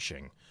book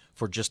publishing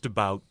for just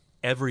about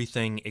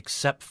everything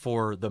except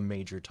for the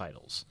major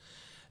titles.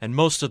 And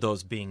most of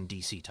those being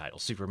DC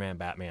titles, Superman,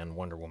 Batman,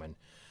 Wonder Woman.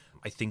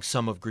 I think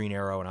some of Green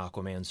Arrow and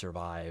Aquaman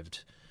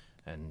survived,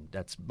 and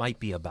that might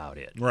be about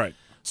it. Right.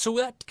 So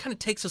that kind of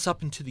takes us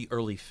up into the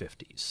early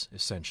 50s,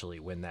 essentially,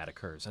 when that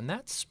occurs. And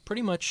that's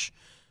pretty much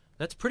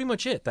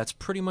it. That's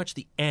pretty much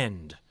the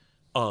end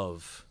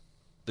of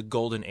the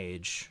golden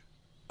age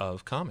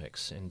of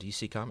comics and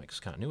DC Comics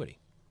continuity.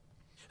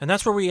 And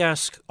that's where we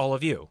ask all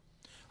of you,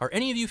 are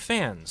any of you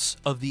fans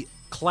of the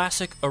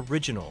classic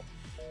original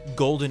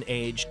Golden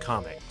Age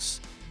comics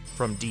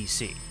from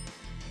DC?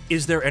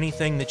 Is there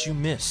anything that you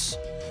miss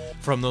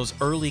from those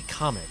early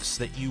comics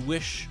that you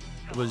wish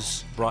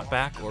was brought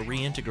back or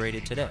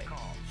reintegrated today?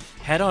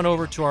 Head on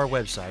over to our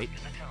website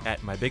at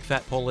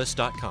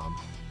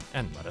mybigfatpolllist.com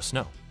and let us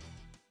know.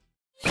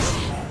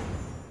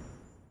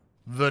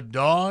 The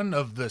dawn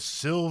of the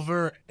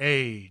Silver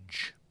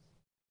Age.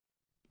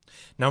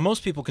 Now,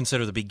 most people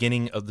consider the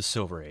beginning of the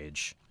Silver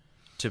Age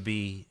to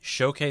be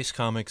Showcase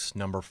Comics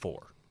 #4,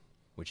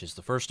 which is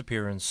the first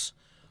appearance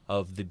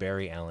of the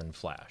Barry Allen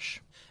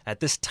Flash. At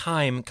this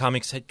time,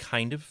 comics had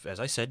kind of, as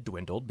I said,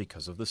 dwindled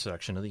because of the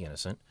seduction of the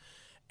innocent,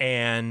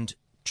 and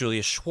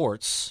Julius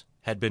Schwartz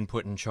had been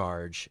put in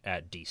charge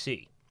at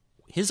DC.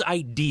 His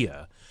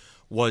idea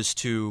was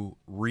to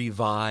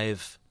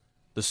revive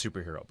the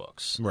superhero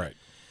books. Right.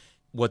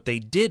 What they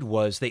did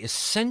was they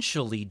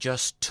essentially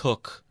just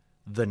took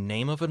the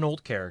name of an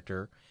old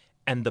character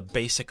and the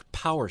basic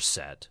power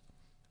set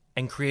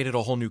and created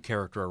a whole new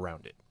character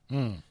around it,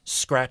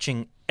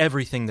 scratching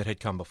everything that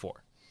had come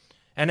before.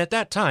 And at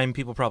that time,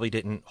 people probably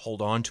didn't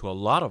hold on to a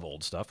lot of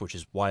old stuff, which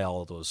is why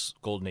all of those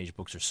Golden Age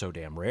books are so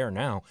damn rare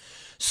now.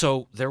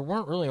 So there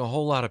weren't really a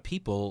whole lot of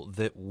people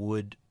that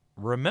would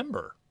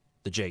remember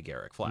the Jay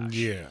Garrick Flash.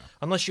 Yeah.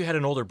 Unless you had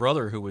an older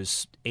brother who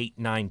was 8,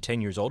 9,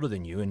 10 years older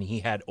than you, and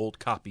he had old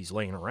copies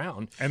laying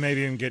around. And they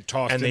didn't get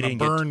tossed And in they a didn't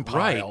burn get,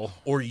 pile. right,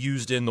 or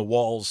used in the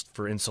walls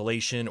for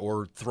insulation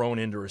or thrown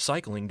into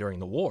recycling during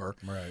the war.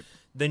 Right.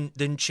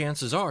 Then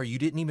chances are you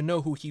didn't even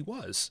know who he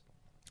was.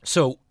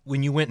 So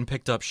when you went and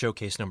picked up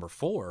Showcase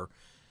 #4,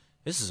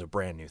 this is a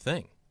brand new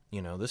thing.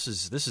 You know, this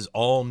is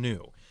all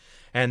new.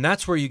 And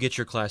that's where you get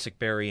your classic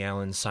Barry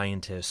Allen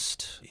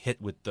scientist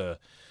hit with the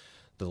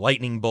the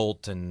lightning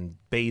bolt and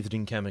bathed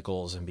in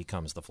chemicals and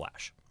becomes the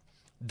Flash.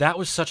 That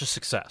was such a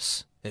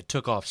success. It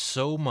took off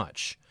so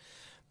much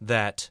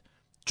that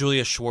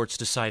Julius Schwartz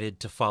decided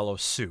to follow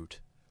suit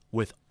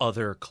with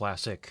other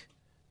classic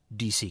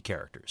DC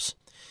characters.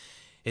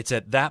 It's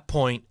at that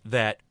point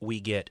that we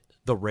get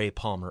the Ray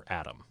Palmer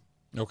Atom.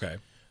 Okay.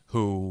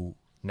 Who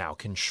now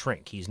can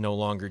shrink. He's no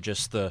longer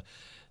just the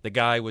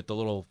guy with the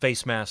little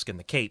face mask and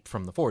the cape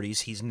from the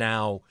 40s. He's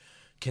now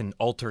can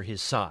alter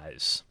his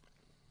size.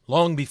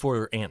 Long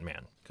before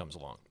Ant-Man comes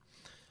along.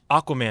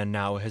 Aquaman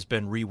now has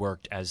been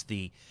reworked as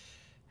the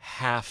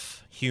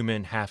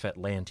half-human,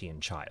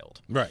 half-Atlantean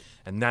child. Right.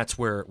 And that's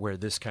where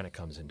this kind of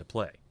comes into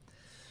play.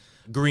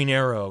 Green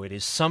Arrow, it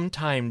is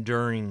sometime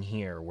during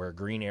here where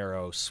Green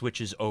Arrow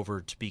switches over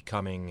to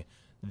becoming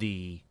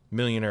the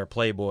millionaire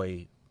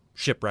playboy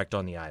shipwrecked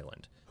on the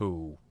island,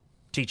 who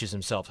teaches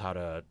himself how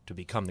to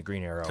become the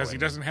Green Arrow. Because he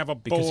doesn't have a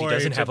boy because he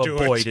doesn't have a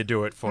boy to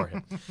do it for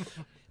him.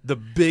 The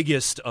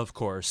biggest, of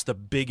course, the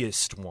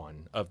biggest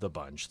one of the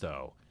bunch,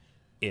 though,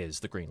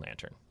 is the Green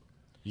Lantern.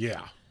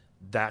 Yeah.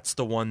 That's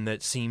the one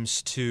that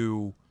seems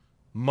to,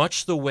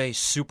 much the way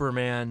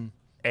Superman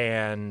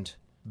and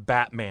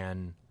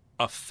Batman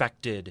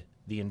affected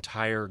the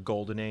entire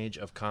golden age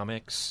of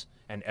comics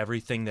and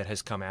everything that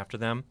has come after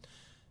them,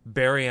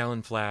 Barry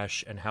Allen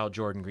Flash and Hal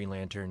Jordan Green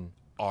Lantern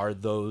are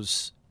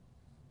those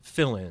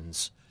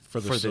fill-ins for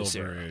the this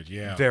Silver era. Age.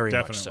 Yeah, very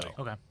definitely. much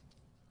so. Okay.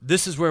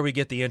 This is where we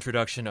get the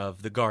introduction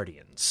of the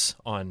Guardians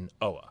on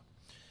Oa.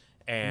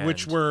 And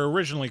Which were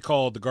originally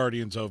called the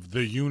Guardians of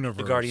the Universe.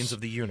 the Guardians of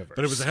the Universe.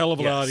 But it was a hell of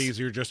a lot Yes.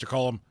 easier just to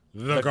call them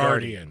the The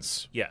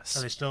Guardians. Yes.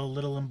 Are they still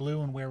little and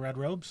blue and wear red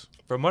robes?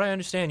 From what I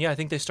understand, yeah, I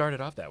think they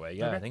started off that way.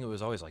 Yeah, Okay. I think it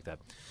was always like that.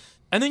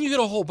 And then you get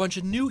a whole bunch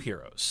of new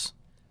heroes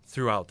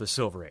throughout the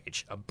Silver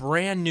Age. A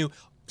brand new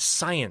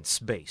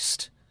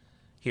science-based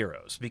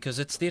heroes, because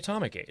it's the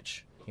atomic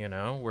age. You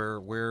know,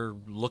 we're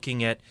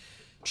looking at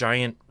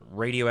giant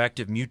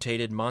radioactive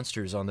mutated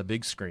monsters on the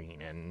big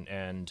screen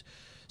and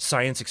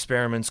science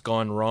experiments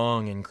gone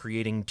wrong and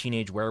creating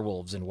teenage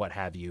werewolves and what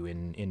have you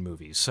in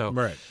movies. So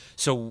Right.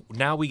 So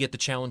now we get the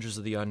challengers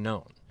of the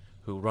unknown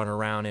who run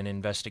around and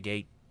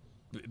investigate,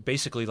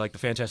 basically like the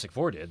Fantastic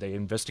Four did. They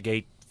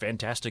investigate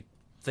fantastic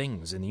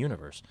things in the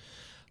universe.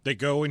 They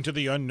go into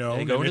the unknown.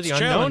 They go and into it's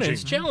the unknown and challenging.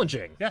 it's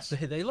challenging. Yes.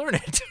 They learn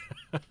it.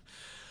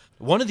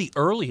 One of the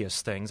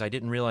earliest things, I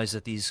didn't realize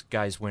that these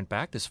guys went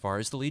back this far,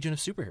 is the Legion of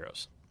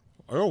Superheroes.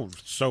 Oh,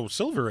 so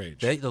Silver Age.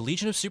 The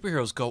Legion of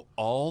Superheroes go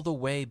all the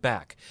way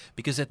back,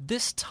 because at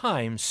this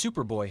time,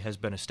 Superboy has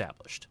been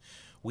established.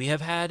 We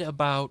have had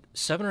about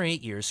 7 or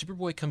 8 years.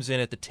 Superboy comes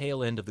in at the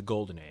tail end of the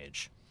Golden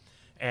Age.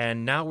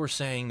 And now we're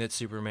saying that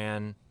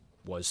Superman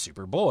was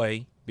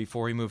Superboy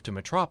before he moved to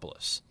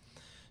Metropolis.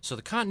 So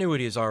the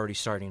continuity is already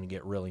starting to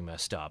get really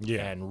messed up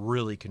and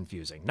really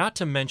confusing. Not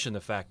to mention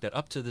the fact that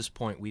up to this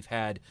point, we've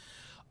had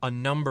a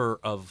number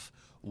of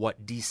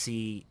what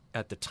DC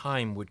at the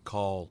time would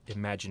call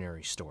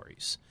imaginary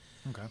stories,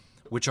 Okay.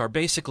 which are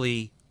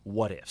basically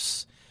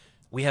what-ifs.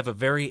 We have a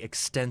very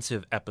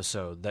extensive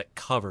episode that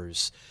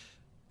covers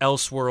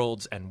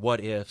Elseworlds and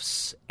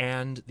what-ifs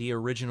and the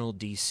original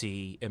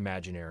DC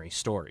imaginary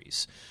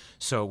stories.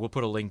 So we'll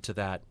put a link to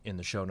that in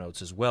the show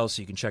notes as well,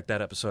 so you can check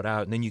that episode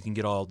out, and then you can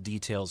get all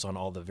details on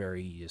all the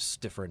various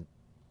different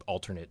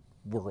alternate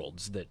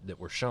worlds that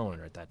were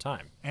shown at that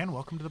time. And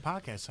welcome to the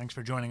podcast. Thanks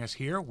for joining us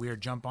here. We're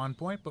Jump On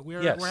Point, but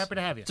we're Yes. happy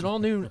to have you. It's all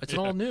new. It's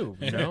all new.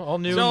 You know, all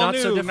new, It's all not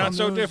new, so different. not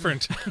so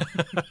different.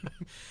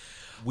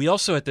 We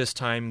also at this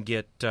time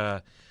get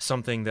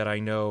something that I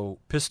know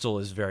Pistol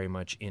is very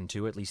much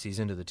into. At least he's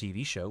into the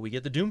TV show. We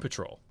get the Doom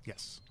Patrol.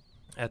 Yes.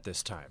 At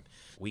this time,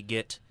 we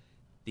get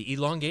the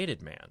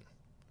Elongated Man.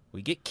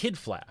 We get Kid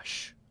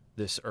Flash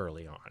this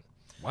early on.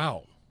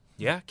 Wow.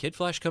 Yeah, Kid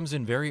Flash comes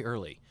in very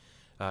early.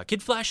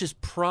 Kid Flash is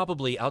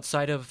probably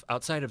outside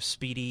of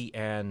Speedy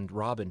and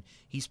Robin.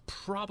 He's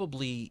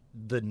probably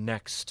the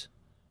next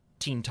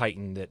Teen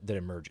Titan that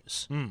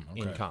emerges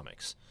in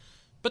comics.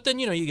 But then,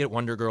 you get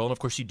Wonder Girl, and of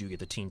course you do get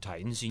the Teen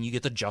Titans, and you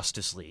get the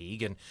Justice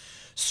League, and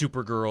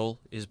Supergirl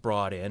is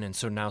brought in, and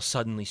so now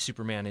suddenly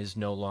Superman is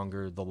no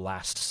longer the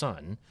last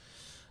son.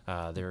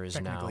 There is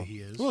now... Technically, he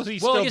is. Well,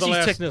 he's Well, still I guess the he's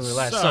last technically the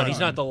last son. He's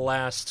not the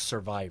last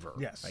survivor.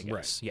 Yes. I guess.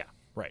 Right. Yeah,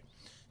 right.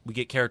 We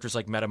get characters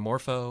like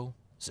Metamorpho,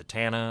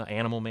 Zatanna,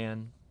 Animal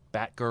Man,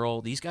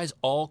 Batgirl. These guys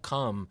all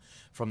come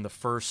from the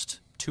first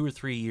 2 or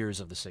 3 years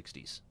of the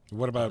 60s.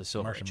 What about the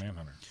Silver Martian Age.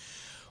 Manhunter?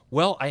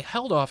 Well, I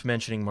held off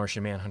mentioning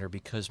Martian Manhunter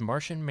because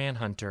Martian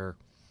Manhunter,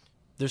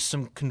 there's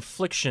some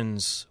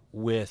conflictions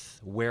with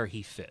where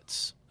he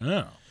fits.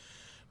 Oh,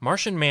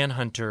 Martian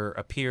Manhunter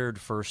appeared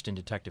first in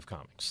Detective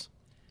Comics.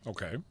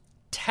 okay.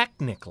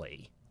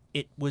 Technically,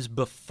 it was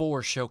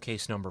before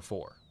Showcase number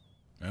 4.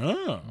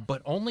 Oh,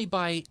 But only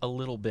by a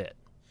little bit.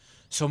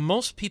 So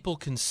most people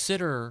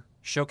consider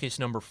Showcase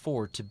number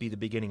 4 to be the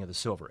beginning of the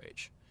Silver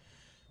Age.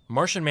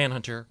 Martian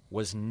Manhunter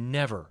was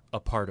never a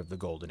part of the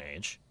Golden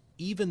Age,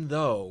 even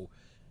though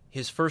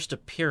his first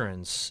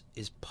appearance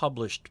is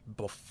published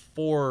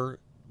before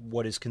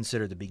what is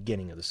considered the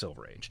beginning of the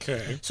Silver Age.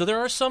 okay. So there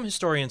are some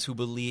historians who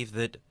believe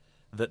that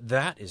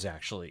that is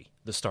actually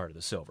the start of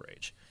the Silver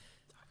Age.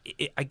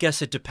 I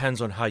guess it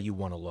depends on how you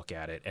want to look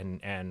at it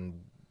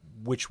and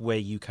which way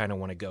you kind of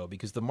want to go,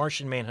 because the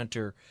Martian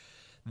Manhunter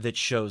that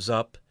shows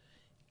up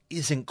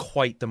isn't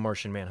quite the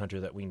Martian Manhunter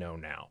that we know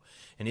now,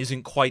 and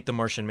isn't quite the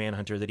Martian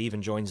Manhunter that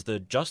even joins the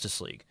Justice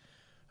League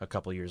a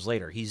couple years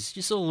later. He's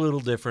just a little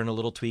different, a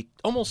little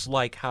tweaked, almost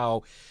like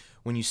how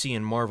when you see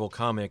in Marvel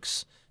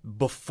Comics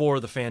before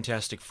the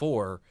Fantastic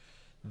Four,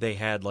 they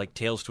had like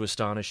Tales to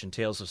Astonish and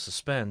Tales of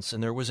Suspense,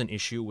 and there was an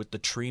issue with the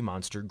tree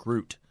monster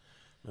Groot.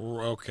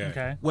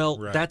 Okay. Well,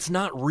 Right. that's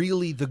not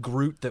really the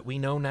Groot that we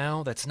know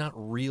now. That's not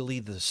really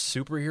the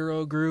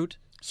superhero Groot.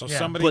 So Yeah.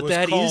 somebody But was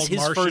that called is his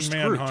Martian first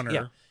Manhunter, Groot.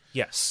 Yeah.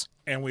 Yes.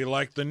 and we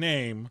like the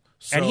name.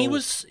 So And he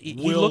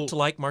looked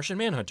like Martian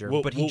Manhunter,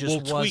 but he just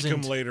we'll tweak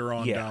wasn't. him later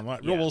on Yeah, down the line.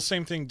 yeah. Well,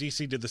 same thing.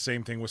 DC did the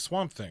same thing with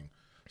Swamp Thing.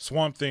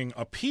 Swamp Thing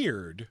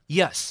appeared,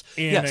 Yes.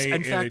 in yes. a- In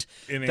in a- fact,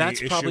 in a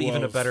that's probably issue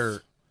even a of-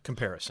 better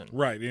comparison.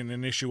 right, in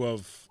an issue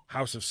of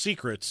House of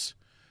Secrets.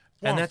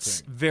 And Swamp that's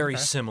Thing. very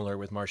similar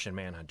with Martian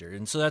Manhunter,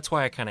 and so that's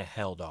why I kind of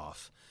held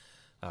off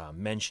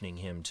mentioning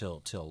him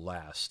till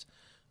last.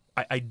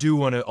 I do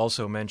want to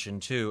also mention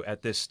too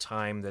at this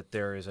time that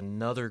there is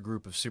another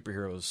group of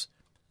superheroes,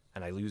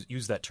 and I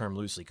use that term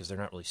loosely because they're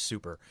not really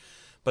super,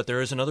 but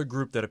there is another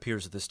group that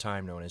appears at this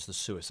time known as the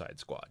Suicide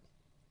Squad.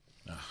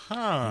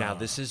 Huh. Now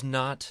this is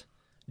not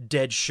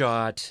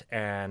Deadshot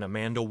and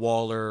Amanda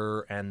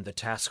Waller and the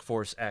Task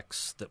Force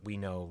X that we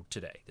know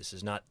today. This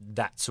is not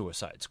that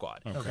Suicide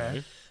Squad.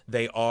 Okay.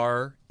 They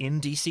are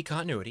in DC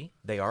continuity.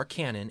 They are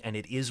canon, and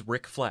it is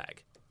Rick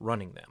Flag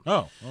running them.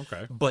 Oh,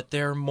 okay. But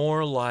they're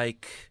more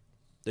like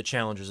the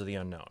Challengers of the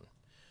Unknown,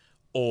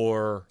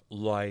 or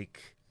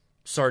like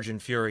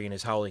Sergeant Fury and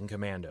his Howling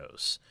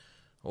Commandos,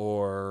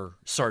 or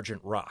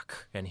Sergeant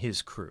Rock and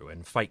his crew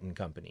and Fightin'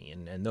 Company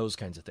and those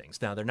kinds of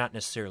things. Now, they're not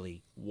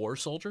necessarily war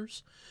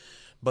soldiers,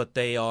 but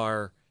they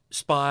are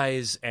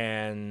spies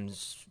and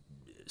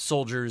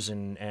soldiers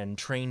and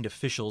trained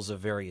officials of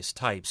various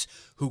types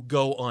who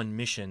go on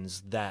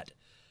missions that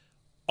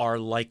are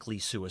likely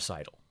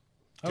suicidal.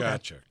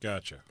 Gotcha.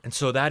 And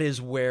so that is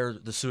where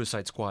the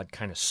Suicide Squad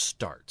kind of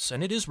starts.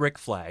 And it is Rick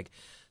Flag,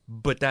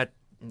 but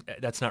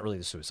that's not really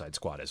the Suicide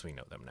Squad as we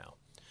know them now.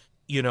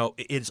 You know,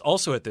 it's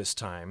also at this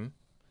time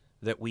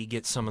that we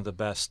get some of the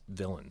best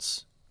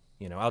villains.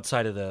 You know,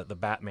 outside of the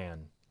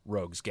Batman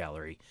rogues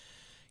gallery,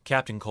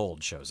 Captain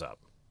Cold shows up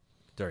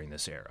during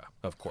this era,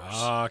 of course.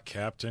 Ah,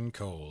 Captain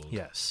Cold.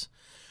 Yes.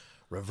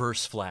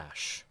 Reverse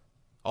Flash.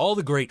 All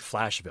the great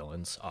Flash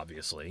villains,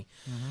 obviously.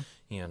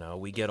 You know,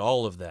 we get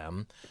all of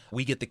them.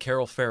 We get the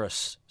Carol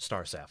Ferris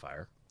Star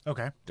Sapphire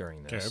Okay.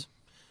 during this.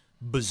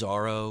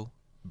 Bizarro,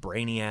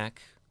 Brainiac,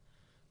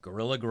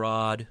 Gorilla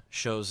Grodd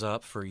shows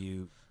up for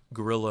you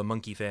Gorilla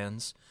Monkey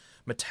fans.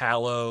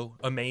 Metallo,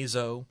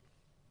 Amazo.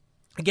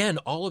 Again,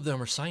 all of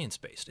them are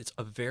science-based. It's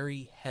a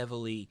very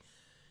heavily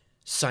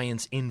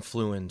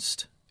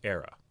science-influenced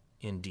era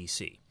in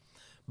DC.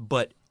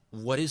 But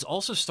what is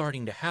also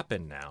starting to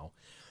happen now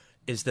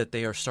is that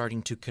they are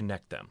starting to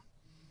connect them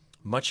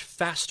much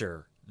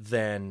faster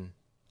than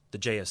the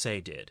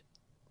JSA did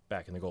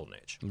back in the Golden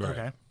Age. Right.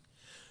 Okay.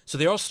 So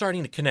they're all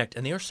starting to connect,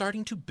 and they are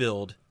starting to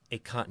build a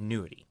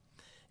continuity.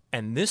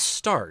 And this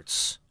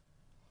starts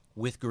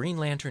with Green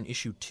Lantern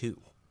issue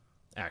 2,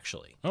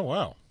 actually. Oh,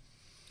 wow.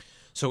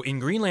 So in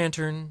Green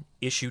Lantern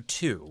issue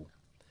 2,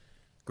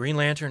 Green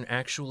Lantern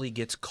actually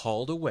gets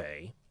called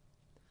away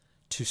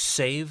to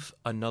save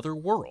another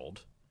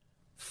world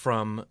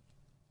from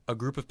a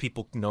group of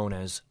people known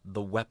as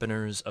the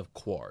Weaponers of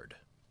Quard.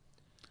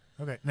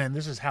 Okay. And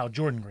this is Hal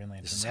Jordan Green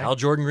Lantern. This is right? Hal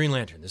Jordan Green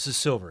Lantern. This is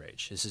Silver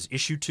Age. This is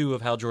issue 2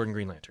 of Hal Jordan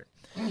Green Lantern.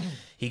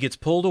 He gets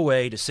pulled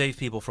away to save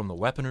people from the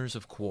Weaponers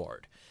of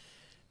Quard.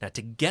 Now,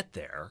 to get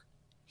there,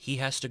 he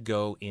has to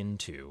go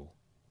into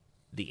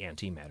the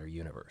antimatter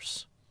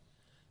universe.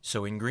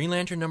 So in Green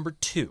Lantern number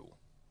 2,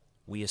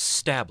 we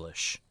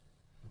establish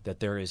that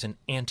there is an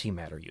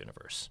antimatter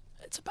universe.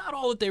 It's about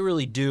all that they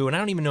really do, and I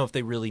don't even know if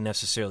they really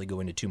necessarily go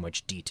into too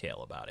much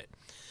detail about it.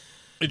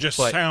 It just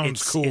But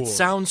sounds cool. It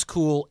sounds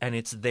cool, and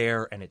it's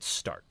there, and it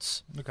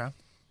starts. Okay.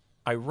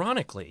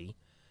 Ironically,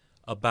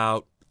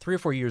 about 3 or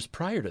 4 years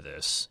prior to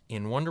this,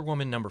 in Wonder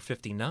Woman number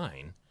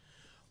 59,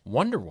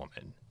 Wonder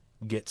Woman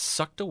gets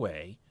sucked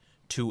away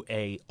to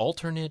a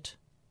alternate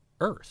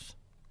Earth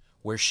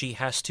where she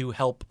has to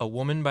help a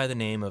woman by the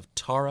name of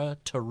Tara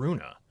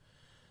Taruna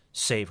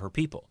save her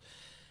people.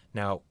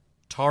 Now,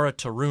 Tara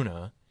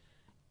Taruna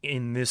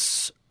in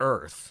this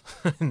Earth,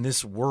 in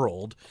this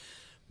world,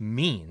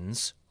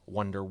 means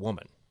Wonder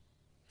Woman.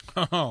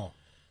 Oh.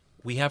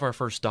 We have our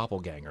first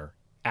doppelganger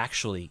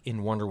actually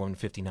in Wonder Woman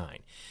 59.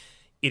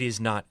 It is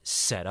not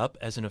set up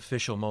as an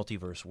official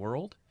multiverse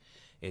world.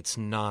 It's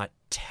not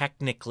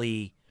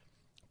technically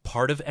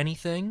part of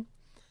anything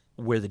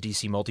where the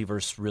DC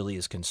multiverse really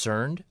is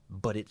concerned,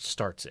 but it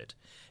starts it.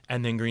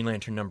 And then Green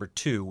Lantern number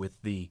 2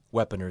 with the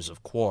Weaponers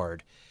of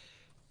Quard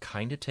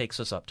kind of takes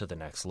us up to the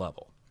next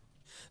level.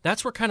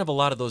 That's where kind of a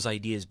lot of those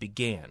ideas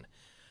began.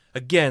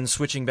 Again,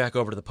 switching back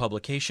over to the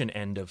publication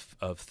end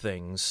of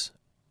things,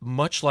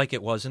 much like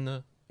it was in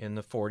the in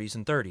the 40s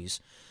and 30s,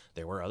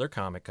 there were other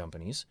comic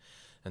companies,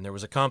 and there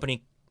was a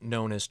company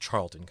known as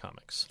Charlton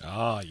Comics.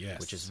 Ah, yes.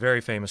 Which is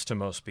very famous to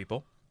most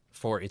people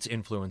for its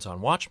influence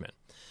on Watchmen.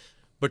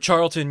 But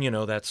Charlton,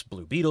 that's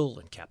Blue Beetle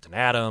and Captain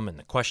Atom and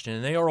The Question,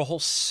 and they are a whole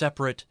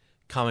separate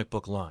comic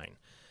book line.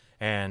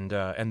 And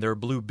their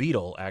Blue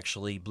Beetle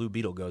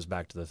goes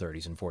back to the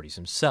 30s and 40s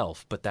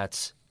himself, but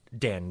that's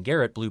Dan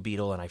Garrett Blue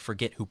Beetle, and I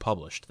forget who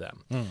published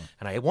them.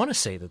 And I want to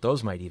say that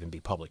those might even be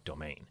public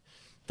domain,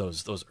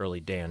 those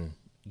early Dan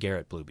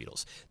Garrett Blue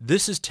Beetles.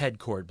 This is Ted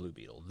Kord Blue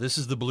Beetle. This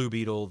is the Blue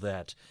Beetle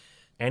that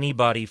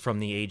anybody from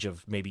the age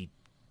of maybe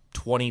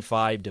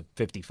 25 to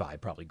 55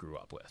 probably grew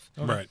up with.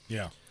 Okay. Right,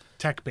 yeah.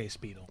 Tech-based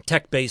beetle.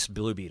 Tech-based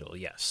Blue Beetle,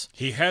 yes.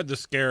 He had the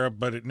scarab,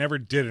 but it never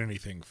did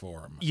anything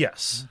for him.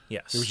 Yes.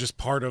 It was just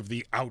part of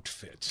the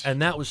outfit.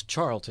 And that was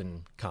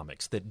Charlton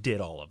Comics that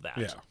did all of that.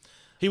 Yeah.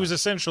 He was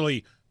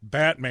essentially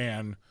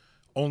Batman,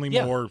 only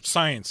more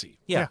science-y.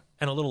 Yeah,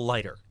 and a little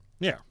lighter.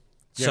 Yeah.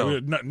 So,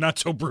 not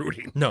so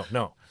brooding.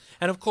 No.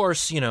 And of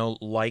course,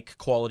 like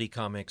Quality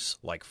Comics,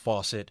 like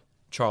Fawcett,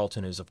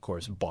 Charlton is, of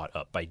course, bought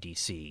up by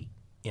DC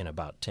in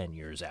about 10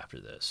 years after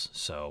this.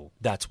 So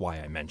that's why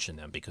I mention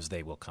them, because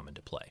they will come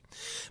into play.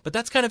 But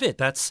that's kind of it.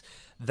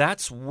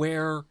 That's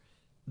where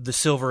the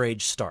Silver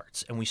Age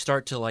starts. And we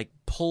start to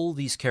pull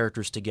these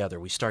characters together.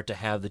 We start to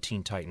have the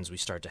Teen Titans. We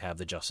start to have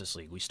the Justice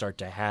League. We start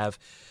to have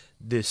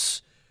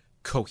this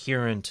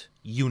coherent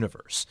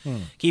universe.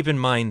 Keep in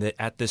mind that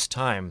at this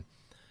time,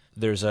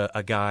 there's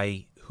a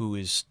guy who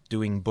is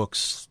doing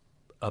books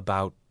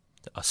about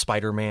a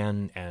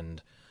Spider-Man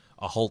and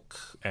a Hulk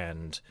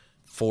and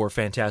 4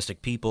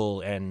 Fantastic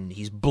People, and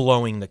he's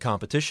blowing the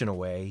competition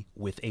away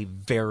with a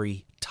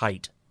very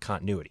tight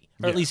continuity,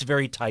 or at least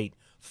very tight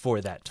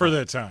for that time. For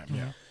that time,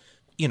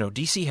 yeah.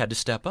 DC had to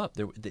step up.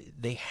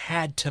 They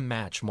had to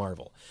match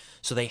Marvel,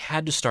 so they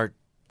had to start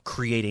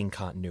creating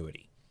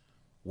continuity.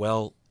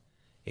 Well,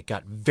 it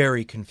got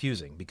very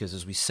confusing because,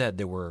 as we said,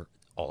 there were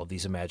all of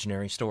these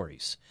imaginary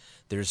stories.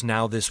 There's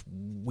now this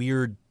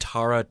weird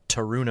Tara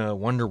Taruna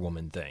Wonder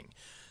Woman thing,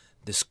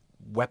 this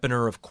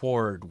Weaponer of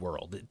Quord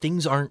world.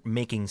 Things aren't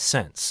making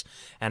sense.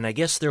 And I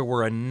guess there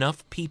were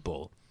enough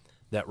people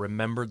that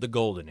remembered the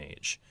Golden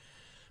Age,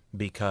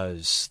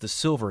 because the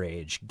Silver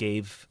Age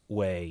gave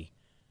way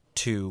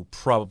to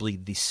probably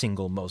the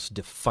single most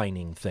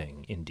defining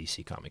thing in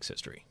DC Comics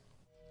history.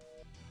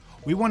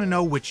 We want to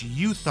know which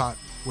you thought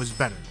was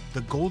better,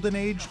 the Golden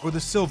Age or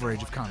the Silver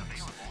Age of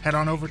comics. Head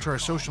on over to our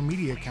social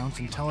media accounts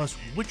and tell us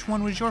which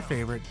one was your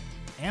favorite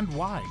and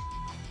why.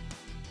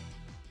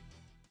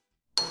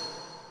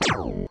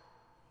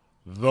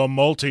 The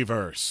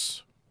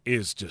multiverse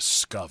is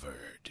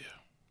discovered.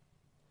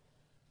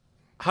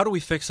 How do we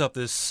fix up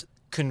this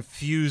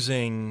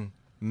confusing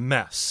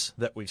mess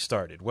that we've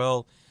started?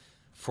 Well,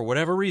 for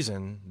whatever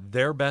reason,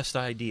 their best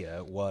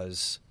idea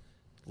was,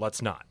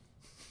 let's not.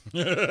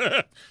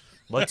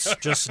 Let's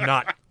just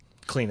not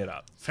clean it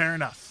up. Fair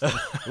enough.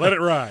 Let it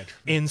ride.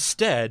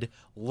 Instead,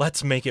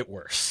 let's make it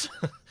worse.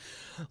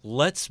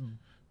 Let's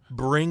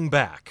bring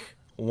back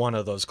one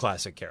of those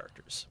classic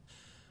characters.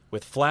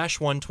 With Flash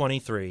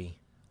 123,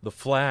 the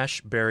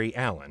Flash, Barry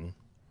Allen,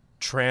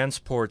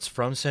 transports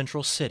from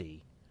Central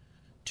City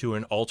to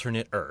an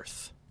alternate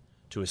Earth,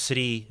 to a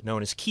city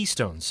known as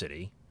Keystone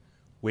City,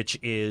 which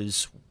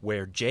is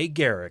where Jay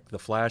Garrick, the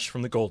Flash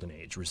from the Golden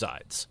Age,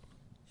 resides.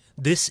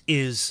 This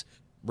is,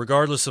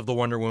 regardless of the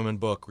Wonder Woman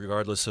book,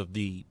 regardless of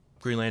the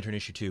Green Lantern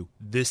issue 2,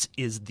 this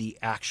is the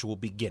actual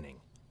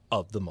beginning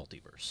of the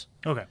multiverse.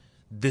 Okay.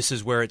 This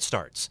is where it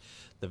starts.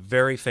 The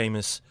very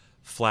famous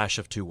Flash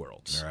of Two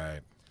Worlds. Right.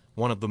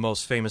 One of the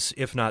most famous,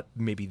 if not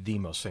maybe the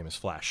most famous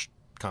Flash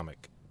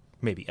comic,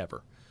 maybe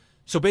ever.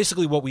 So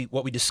basically what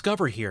we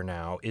discover here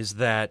now is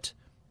that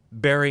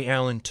Barry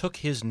Allen took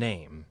his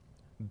name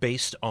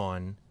based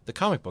on the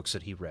comic books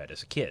that he read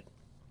as a kid,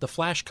 the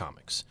Flash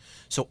comics.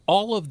 So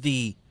all of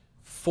the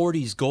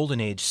 40s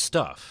Golden Age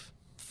stuff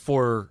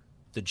for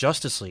the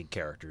Justice League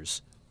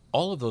characters,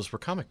 all of those were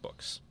comic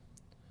books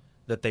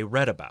that they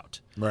read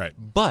about. Right.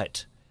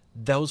 But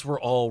those were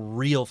all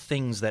real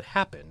things that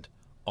happened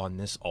on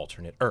this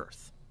alternate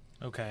Earth.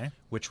 Okay.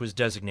 Which was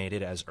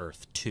designated as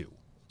Earth 2.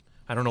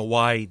 I don't know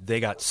why they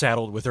got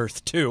saddled with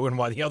Earth 2 and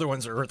why the other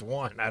ones are Earth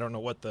 1. I don't know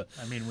what the...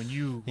 I mean, when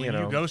you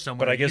go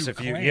somewhere, but I guess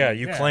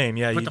claim,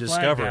 you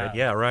discover it.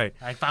 Yeah, right.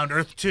 I found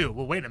Earth 2.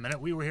 Well, wait a minute.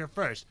 We were here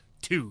first.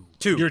 2.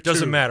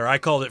 Doesn't matter. I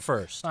called it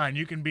first. Fine,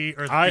 you can be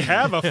Earth B. I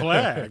have a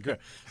flag.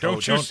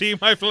 Don't you see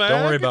my flag?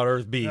 Don't worry about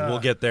Earth B. We'll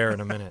get there in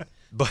a minute.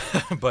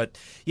 But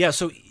yeah,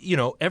 so,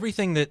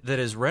 everything that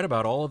is read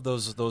about all of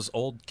those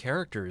old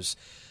characters,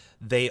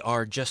 they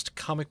are just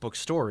comic book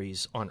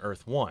stories on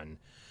Earth 1.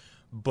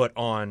 But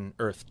on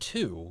Earth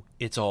 2,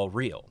 it's all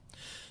real.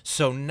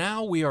 So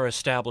now we are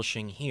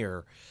establishing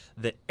here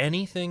that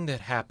anything that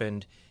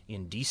happened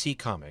in DC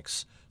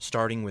Comics,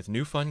 starting with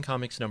New Fun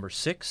Comics number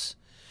 6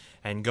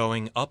 and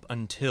going up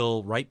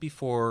until right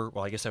before,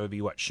 well, I guess that would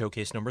be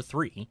Showcase number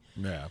 3.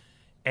 Yeah.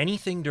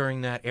 Anything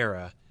during that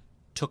era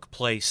took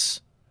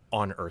place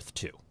on Earth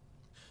 2.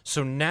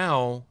 So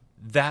now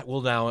that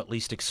will now at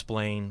least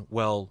explain,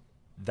 well,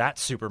 that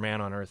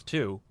Superman on Earth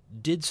 2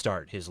 did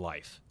start his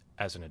life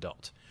as an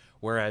adult,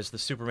 whereas the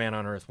Superman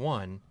on Earth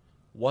 1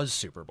 was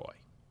Superboy.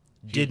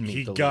 Did meet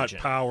he the got Legion.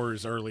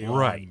 powers early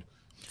Right. on.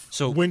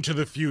 So Went to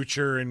the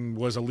future and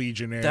was a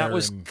legionnaire. that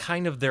was and,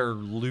 kind of their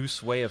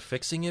loose way of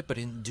fixing it, but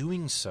in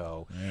doing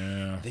so,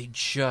 they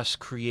just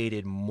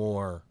created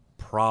more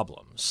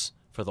problems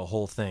for the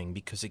whole thing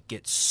because it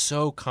gets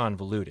so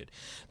convoluted.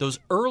 Those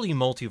early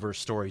multiverse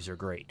stories are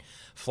great.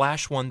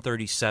 Flash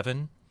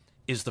 137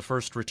 is the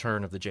first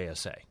return of the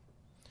JSA.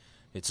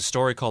 It's a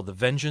story called The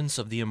Vengeance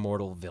of the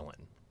Immortal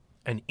Villain.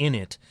 And in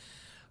it,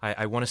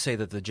 I want to say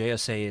that the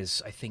JSA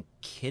is, I think,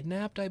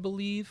 kidnapped, I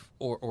believe,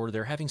 or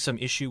they're having some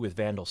issue with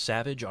Vandal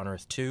Savage on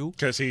Earth 2.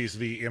 Because he's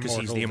the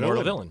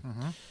immortal Villain.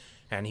 Mm-hmm.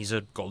 And he's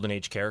a Golden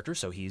Age character,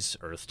 so he's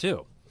Earth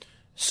 2.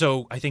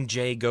 So I think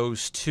Jay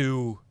goes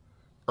to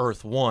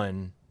Earth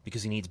 1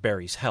 because he needs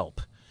Barry's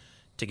help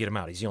to get him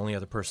out. He's the only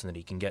other person that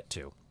he can get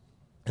to.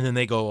 And then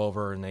they go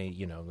over and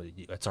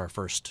that's our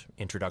first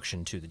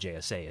introduction to the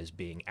JSA as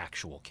being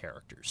actual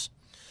characters.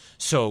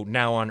 So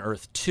now on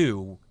Earth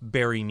 2,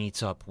 Barry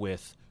meets up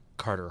with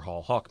Carter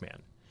Hall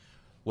Hawkman.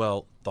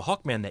 Well, the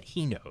Hawkman that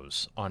he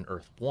knows on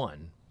Earth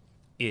 1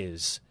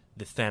 is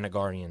the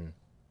Thanagarian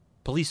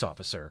police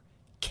officer,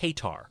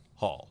 Katar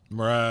Hall.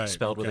 Right.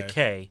 Spelled with a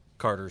K,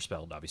 Carter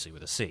spelled obviously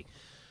with a C.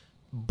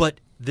 But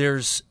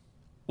there's,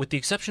 with the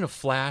exception of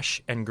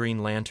Flash and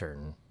Green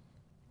Lantern,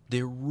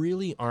 there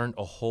really aren't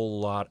a whole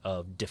lot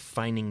of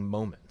defining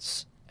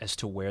moments as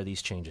to where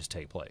these changes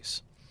take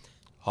place.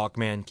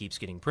 Hawkman keeps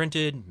getting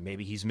printed.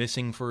 Maybe he's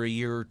missing for a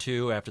year or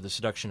two after the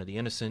Seduction of the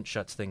Innocent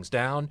shuts things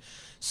down.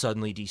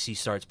 Suddenly DC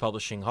starts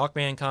publishing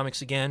Hawkman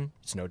comics again.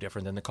 It's no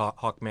different than the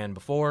Hawkman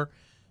before.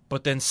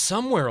 But then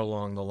somewhere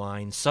along the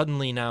line,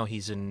 suddenly now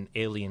he's an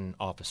alien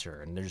officer,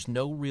 and there's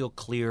no real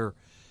clear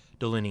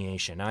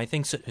delineation. Now, I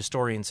think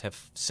historians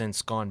have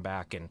since gone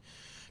back and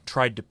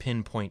tried to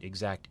pinpoint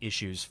exact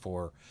issues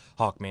for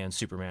Hawkman,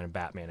 Superman, and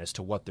Batman as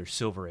to what their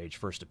Silver Age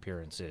first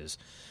appearance is.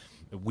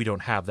 We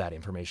don't have that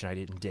information. I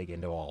didn't dig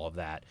into all of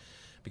that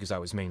because I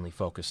was mainly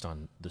focused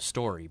on the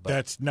story. But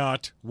that's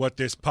not what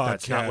this podcast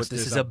that's not what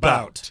this is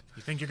about.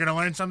 You think you're going to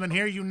learn something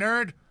here, you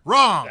nerd?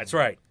 Wrong! That's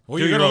right. Well,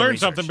 you're going to learn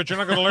something, but you're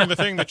not going to learn the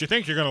thing that you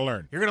think you're going to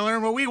learn. You're going to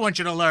learn what we want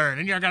you to learn,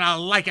 and you're going to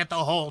like it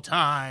the whole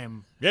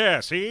time.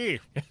 Yeah, see?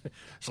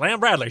 Slam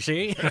Bradley,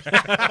 see?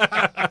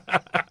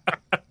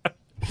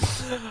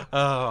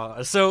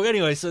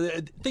 So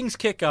things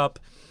kick up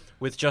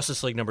with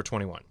Justice League number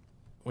 21.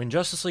 When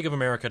Justice League of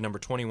America number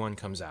 21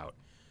 comes out,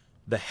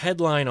 the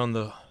headline on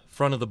the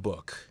front of the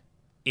book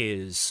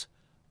is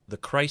The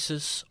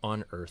Crisis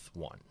on Earth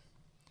 1.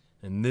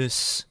 And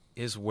this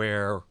is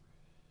where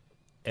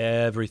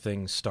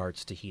everything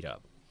starts to heat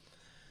up.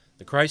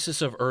 The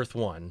Crisis of Earth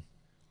 1,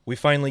 we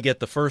finally get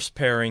the first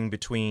pairing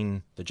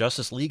between the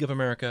Justice League of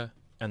America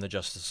and the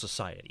Justice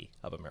Society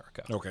of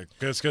America. Okay,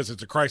 because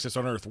it's a crisis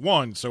on Earth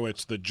 1, so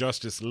it's the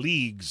Justice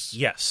League's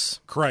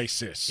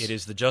crisis. It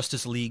is the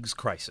Justice League's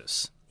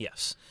crisis,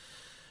 yes.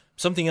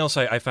 Something else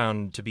I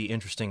found to be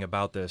interesting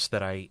about this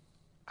that I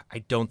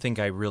don't think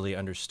I really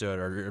understood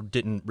or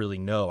didn't really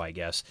know, I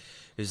guess,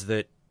 is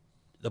that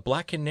the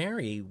Black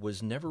Canary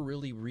was never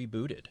really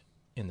rebooted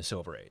in the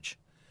Silver Age.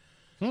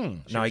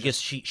 Now, I guess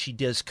she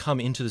does come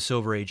into the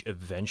Silver Age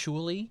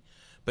eventually,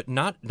 but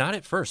not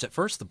at first. At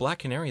first, the Black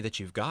Canary that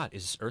you've got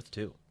is Earth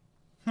 2.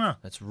 Huh.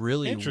 That's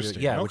really interesting.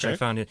 Weird. Yeah, Okay. which I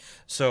found it.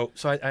 So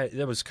I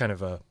that was kind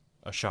of a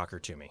shocker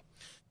to me.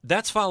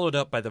 That's followed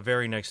up by the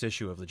very next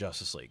issue of the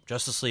Justice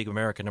League of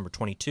America number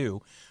 22,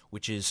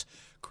 which is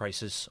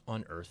Crisis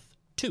on Earth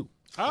 2.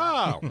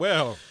 Ah,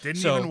 well.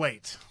 Didn't even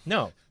wait.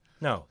 No.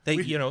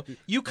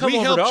 You come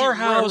over to our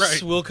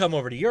house, we'll come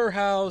over to your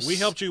house. We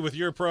helped you with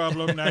your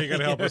problem, now you got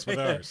to help us with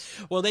ours.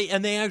 Well, they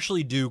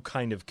actually do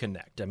kind of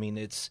connect. I mean,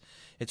 it's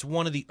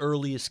one of the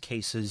earliest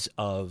cases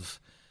of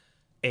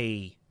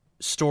a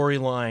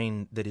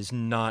storyline that is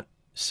not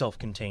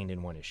self-contained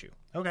in one issue.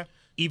 Okay.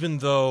 Even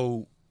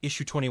though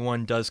issue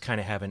 21 does kind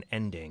of have an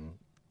ending,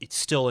 it's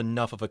still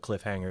enough of a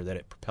cliffhanger that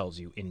it propels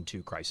you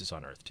into Crisis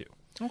on Earth 2.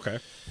 Okay.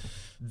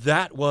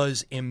 That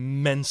was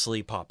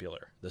immensely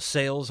popular. The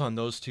sales on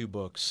those two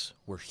books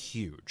were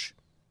huge.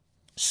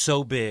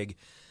 So big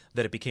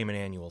that it became an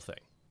annual thing.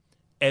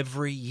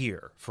 Every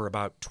year for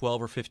about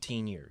 12 or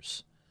 15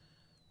 years,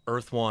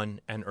 Earth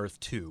 1 and Earth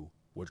 2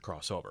 would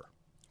cross over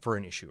for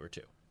an issue or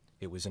two.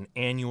 It was an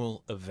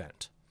annual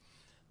event.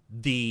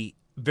 The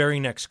very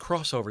next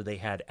crossover they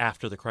had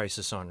after the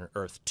Crisis on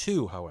Earth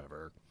 2,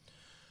 however,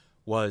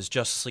 was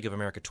Justice League of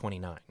America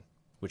 29,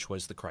 which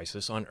was the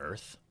Crisis on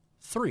Earth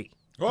 3.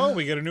 Oh,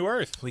 we get a new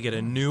Earth. We get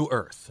a new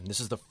Earth. And this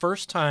is the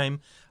first time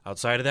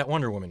outside of that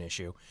Wonder Woman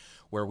issue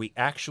where we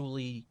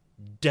actually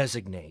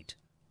designate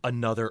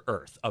another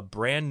Earth, a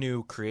brand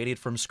new, created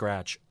from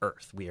scratch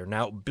Earth. We are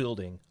now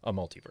building a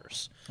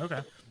multiverse.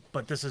 Okay.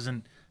 But this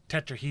isn't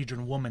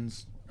Tetrahedron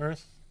Woman's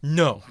Earth?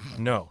 No.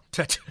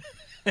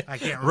 I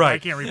can't Right. I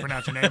can't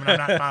repronounce her name, and I'm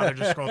not bothered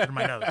to scroll through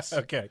my notes.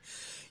 Okay.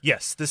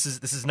 Yes, this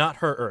is not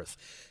her Earth.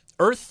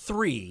 Earth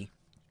 3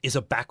 is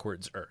a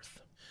backwards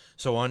Earth.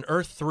 So on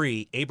Earth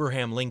 3,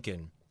 Abraham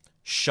Lincoln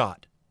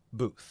shot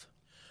Booth.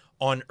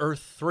 On Earth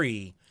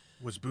 3,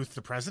 Was Booth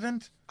the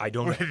president? I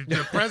don't Or know. did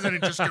the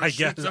president just go I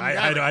shoot guess some I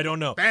guy? don't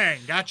know. Bang,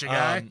 gotcha,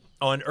 guy.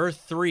 On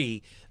Earth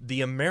 3,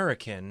 the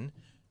American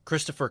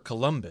Christopher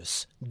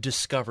Columbus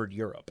discovered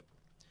Europe.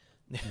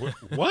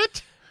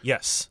 What?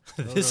 Yes,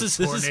 Those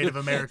poor Native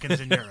Americans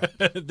in Europe.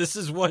 this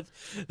is what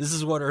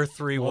Earth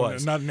 3 Well,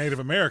 was. not Native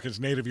Americans,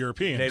 Native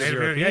Europeans. Native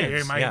Yeah,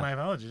 Europeans, my yeah.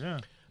 apologies, yeah.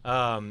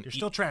 You're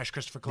still trash,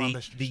 Christopher the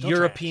Columbus. You're the still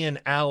European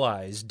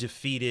allies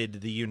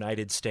defeated the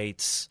United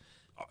States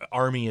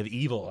army of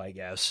evil, I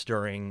guess,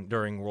 during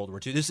World War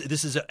II. This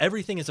is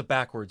everything is a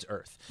backwards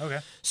Earth. trash. Okay.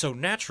 So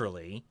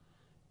naturally,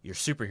 your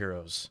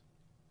superheroes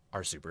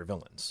are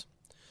supervillains.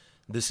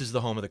 This is the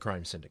home of the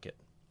crime syndicate.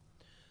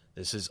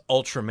 This is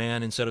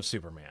Ultraman instead of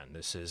Superman.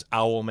 This is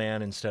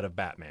Owlman instead of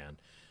Batman.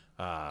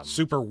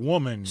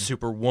 Superwoman.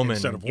 Superwoman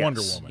Instead of yes,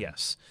 Wonder Woman.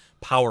 Yes.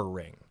 Power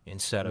Ring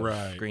instead of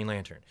Right. Green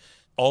Lantern.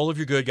 All of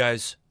your good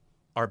guys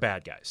are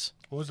bad guys.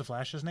 What was the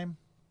Flash's name?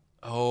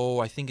 Oh,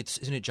 I think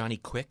isn't it Johnny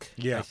Quick?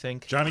 Yeah. I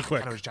think Johnny I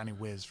Quick. thought it was Johnny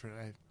Whiz.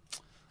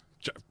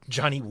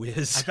 Johnny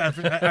Whiz.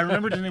 I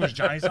remembered his name was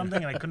Johnny something,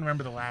 and I couldn't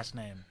remember the last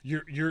name.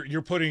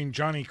 You're putting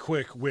Johnny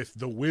Quick with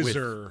the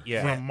Wizard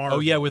from Marvel.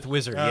 Oh yeah, with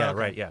Wizard. Yeah, okay.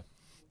 right. Yeah,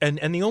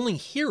 and the only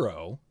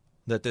hero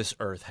that this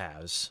Earth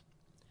has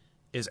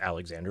is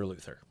Alexander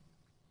Luthor.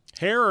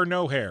 Hair or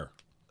no hair?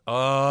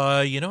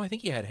 I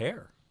think he had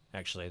hair.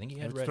 Actually, I think he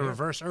had It's red the hair.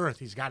 reverse Earth.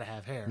 He's got to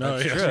have hair. No,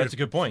 That's yeah. true. That's a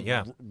good point.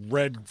 Yeah,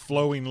 Red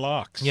flowing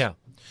locks. yeah.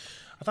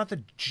 I thought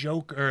the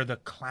joke or the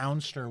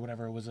clownster or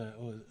whatever was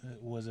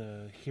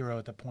a hero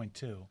at the point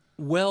too.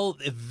 Well,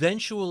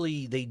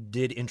 eventually they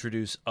did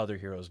introduce other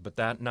heroes, but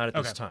not at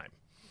this Okay. time.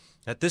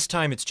 At this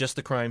time, it's just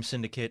the crime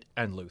syndicate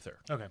and Luthor.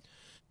 Okay.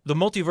 The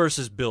multiverse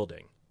is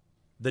building.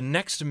 The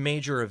next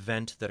major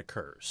event that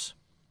occurs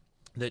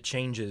that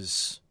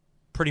changes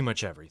pretty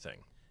much everything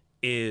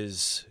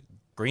is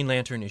Green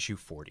Lantern issue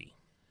 40.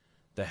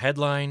 The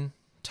headline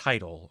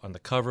title on the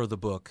cover of the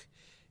book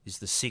is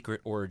The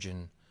Secret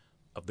Origin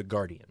of the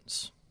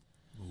Guardians.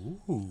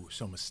 Ooh,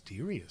 so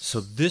mysterious. So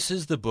this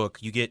is the book.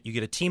 You get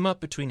a team up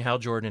between Hal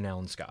Jordan and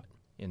Alan Scott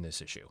in this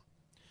issue.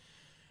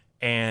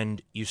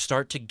 And you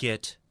start to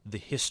get the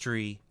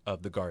history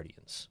of the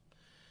Guardians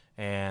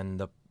and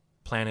the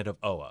planet of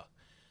Oa.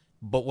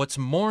 But what's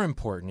more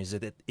important is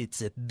that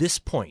it's at this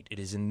point, it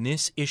is in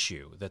this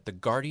issue, that the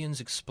Guardians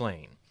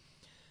explain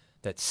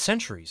that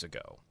centuries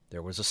ago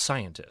there was a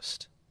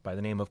scientist by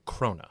the name of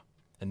Krona.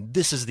 And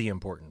this is the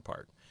important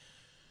part.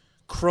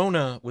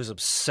 Krona was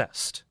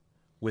obsessed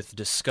with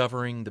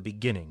discovering the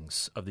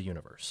beginnings of the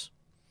universe.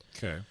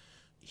 Okay.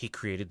 He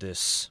created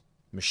this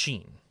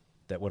machine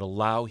that would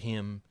allow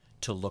him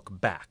to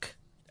look back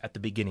at the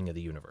beginning of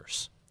the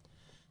universe.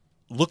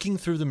 Looking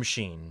through the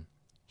machine,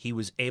 he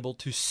was able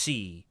to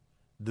see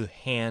the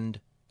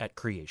hand at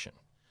creation,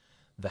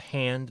 the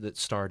hand that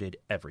started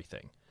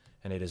everything.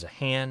 And it is a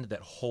hand that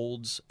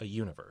holds a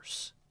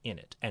universe in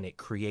it, and it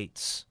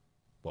creates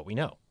what we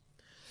know.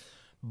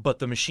 But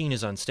the machine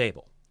is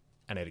unstable,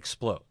 and it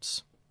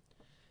explodes.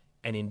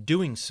 And in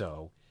doing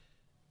so,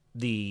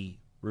 the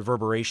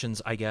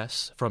reverberations, I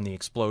guess, from the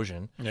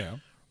explosion Yeah.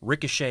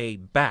 ricochet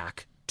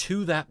back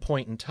to that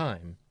point in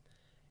time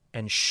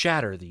and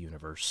shatter the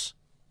universe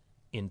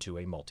into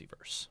a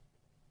multiverse.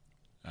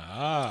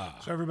 Ah.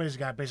 So everybody's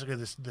got basically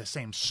the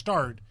same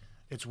start.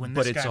 It's when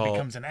But this it's guy all-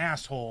 becomes an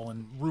asshole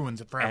and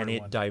ruins it for And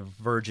everyone. it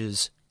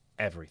diverges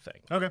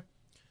everything. Okay.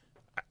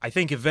 I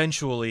think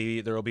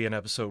eventually there will be an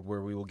episode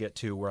where we will get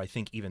to where I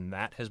think even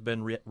that has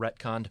been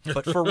retconned.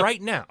 But for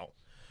right now,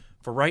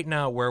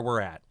 where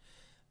we're at,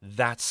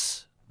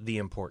 that's the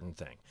important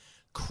thing.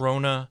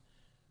 Krona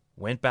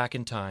went back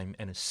in time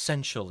and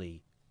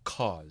essentially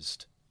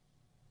caused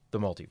the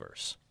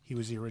multiverse. He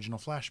was the original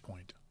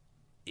Flashpoint.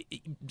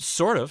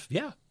 Sort of,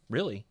 yeah,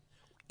 really.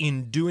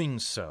 In doing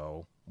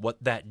so,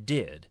 what that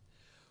did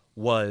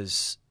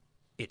was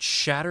it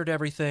shattered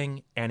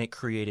everything and it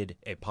created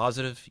a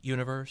positive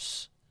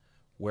universe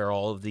where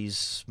all of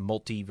these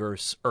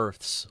multiverse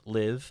Earths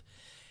live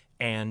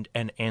and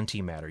an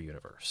antimatter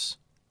universe,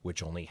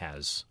 which only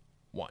has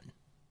one.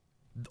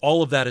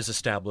 All of that is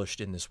established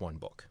in this one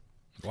book.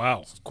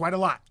 Wow. Quite a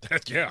lot.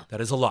 Yeah.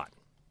 That is a lot.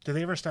 Did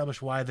they ever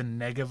establish why the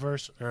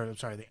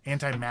the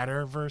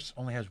antimatter verse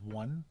only has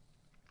one?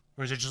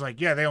 Or is it just like,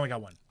 yeah, they only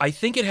got one? I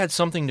think it had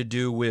something to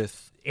do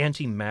with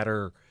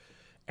antimatter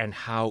and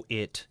how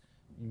it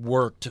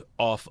worked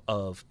off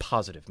of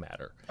positive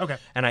matter. Okay.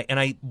 And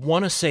I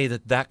want to say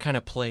that kind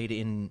of played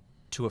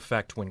into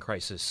effect when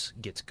Crisis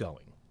gets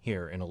going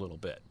here in a little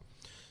bit.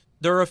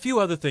 There are a few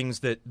other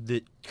things that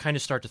kind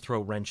of start to throw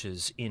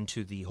wrenches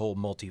into the whole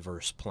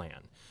multiverse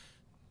plan.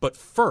 But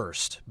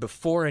first,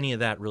 before any of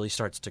that really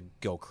starts to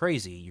go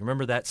crazy, you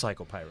remember that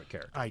Psycho-Pirate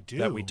character I do.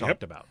 that we Yep.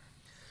 talked about?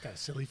 Got a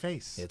silly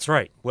face. It's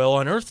right. Well,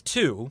 on Earth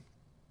 2,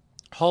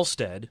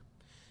 Halstead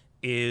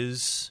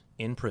is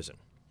in prison.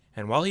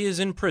 And while he is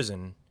in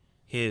prison,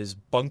 his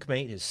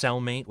bunkmate, his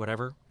cellmate,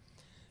 whatever,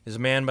 is a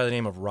man by the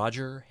name of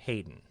Roger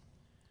Hayden.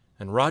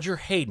 And Roger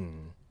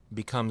Hayden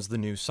becomes the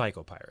new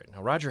Psycho-Pirate.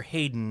 Now, Roger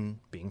Hayden,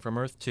 being from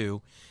Earth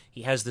 2,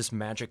 he has this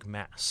magic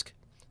mask,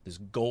 this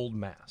gold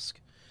mask.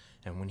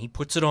 And when he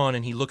puts it on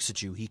and he looks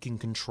at you, he can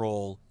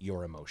control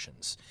your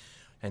emotions.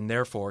 And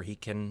therefore, he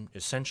can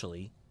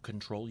essentially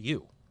control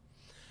you.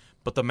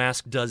 But the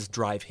mask does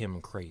drive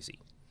him crazy.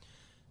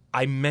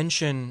 I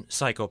mention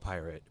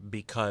Psychopirate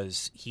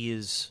because he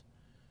is,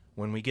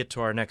 when we get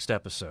to our next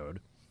episode,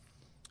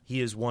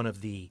 he is one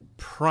of the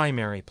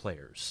primary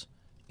players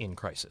in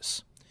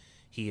Crisis.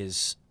 He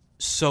is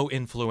so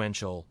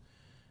influential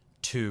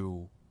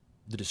to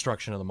the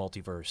destruction of the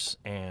multiverse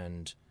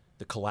and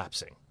the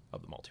collapsing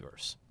of the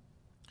multiverse.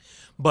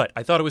 But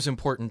I thought it was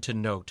important to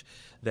note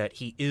that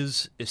he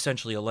is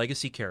essentially a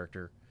legacy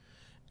character,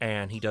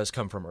 and he does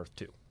come from Earth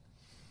 2.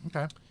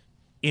 Okay.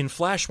 In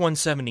Flash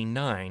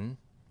 179,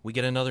 we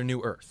get another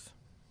new Earth.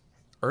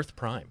 Earth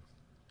Prime.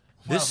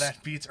 Well,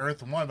 that beats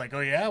Earth 1. Like, oh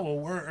yeah, well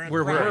we're Earth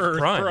We're Prime. Earth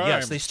Prime. Prime.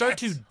 Yes, they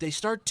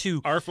start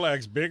to Our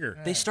flag's bigger.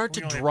 they start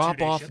we to only have drop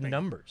 2-day off shipping.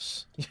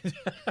 numbers.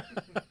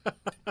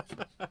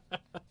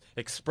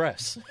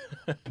 Express.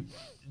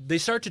 They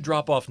start to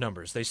drop off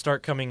numbers. They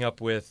start coming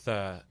up with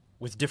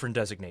different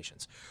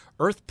designations.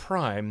 Earth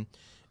Prime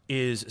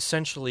is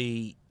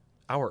essentially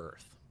our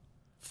Earth,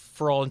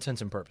 for all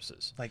intents and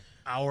purposes. Like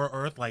our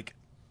Earth, like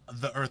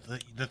the Earth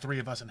the three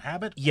of us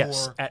inhabit?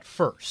 Yes, Or... at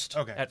first.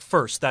 Okay. At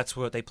first, that's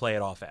what they play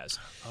it off as.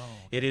 Oh.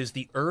 It is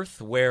the Earth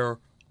where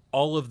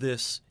all of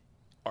this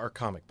are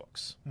comic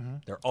books.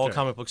 They're all Okay.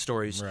 comic book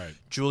stories. Right.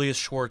 Julius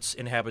Schwartz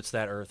inhabits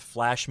that Earth.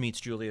 Flash meets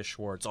Julius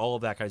Schwartz. All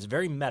of that kind. It's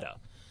very meta,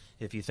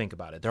 if you think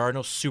about it. There are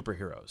no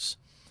superheroes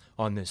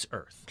on this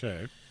Earth.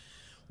 Okay.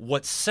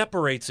 What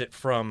separates it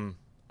from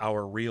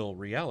our real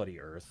reality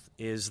Earth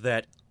is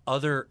that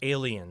other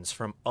aliens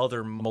from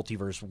other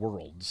multiverse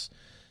worlds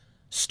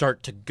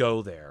start to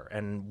go there,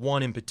 and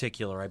one in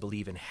particular, I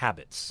believe,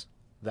 inhabits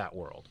that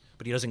world,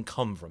 but he doesn't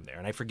come from there,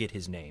 and I forget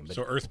his name. But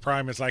So Earth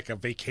Prime is like a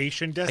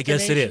vacation I destination?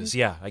 guess it is.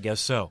 Yeah, I guess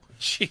so.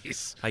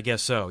 Jeez. I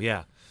guess so.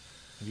 Yeah.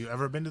 Have you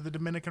ever been to the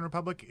Dominican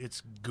Republic?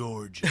 It's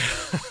gorgeous.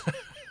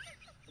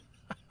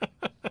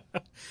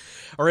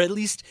 Or at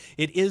least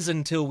it is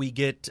until we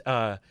get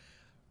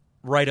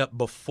right up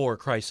before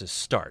Crisis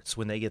starts,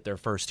 when they get their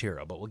first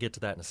hero. But we'll get to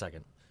that in a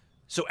second.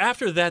 So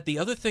after that, the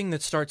other thing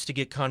that starts to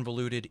get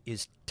convoluted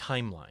is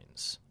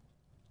timelines.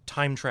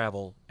 Time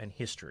travel and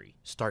history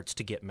starts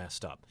to get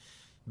messed up.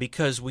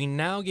 Because we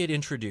now get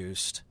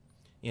introduced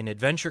in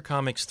Adventure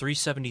Comics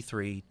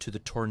 373 to the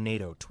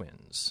Tornado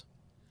Twins.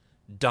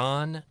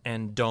 Don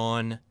and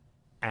Dawn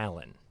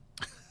Allen.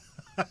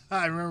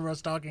 I remember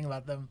us talking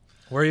about them.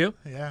 Were you?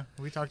 Yeah,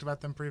 we talked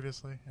about them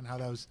previously and how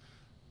that was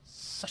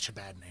such a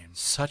bad name.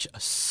 Such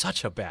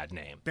a bad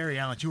name. Barry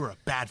Allen, you were a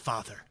bad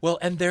father. Well,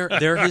 and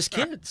they're his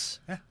kids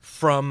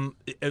from,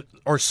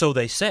 or so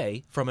they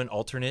say, from an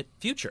alternate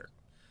future,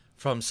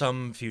 from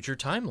some future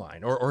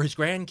timeline, or his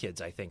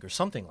grandkids, I think, or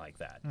something like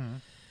that. Mm-hmm.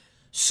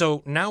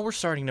 So now we're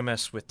starting to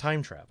mess with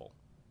time travel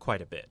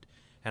quite a bit,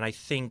 and I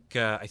think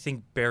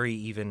Barry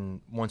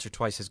even once or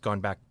twice has gone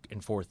back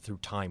and forth through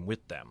time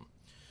with them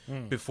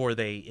before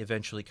they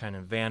eventually kind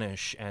of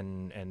vanish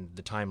and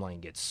the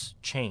timeline gets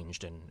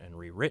changed and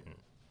rewritten.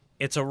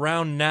 It's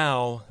around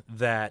now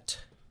that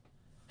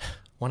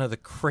one of the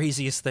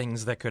craziest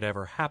things that could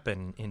ever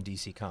happen in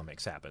DC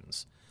Comics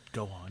happens.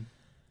 Go on.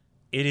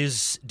 It It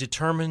is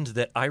determined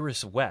that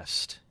Iris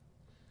West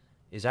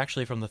is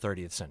actually from the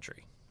 30th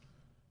century.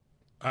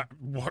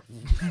 What?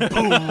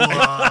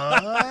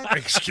 What?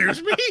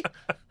 Excuse me?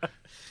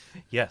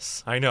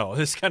 Yes, I know.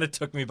 This kind of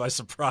took me by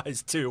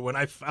surprise, too, when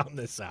I found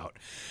this out.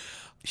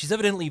 She's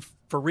evidently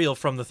for real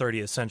from the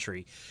 30th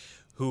century,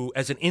 who,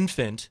 as an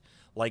infant,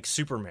 like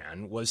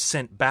Superman, was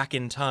sent back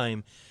in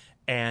time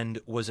and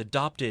was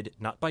adopted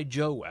not by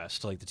Joe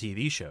West, like the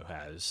TV show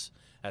has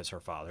as her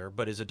father,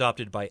 but is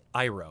adopted by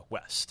Ira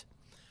West.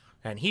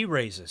 And he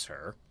raises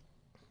her.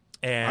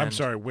 And I'm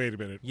sorry, wait a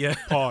minute. Yeah.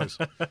 Pause.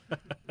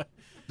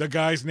 The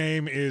guy's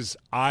name is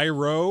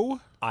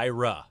Iro.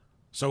 Ira.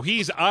 So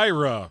he's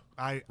Ira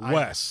I-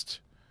 West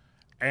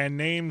and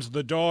names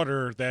the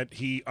daughter that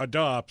he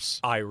adopts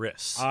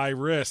Iris.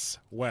 Iris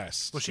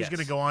West. Well, she's Yes. going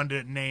to go on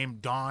to name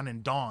Dawn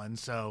and Dawn,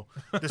 so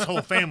this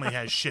whole family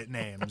has shit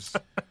names.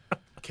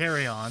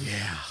 Carry on.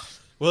 Yeah.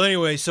 Well,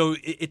 anyway, so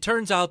it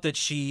turns out that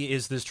she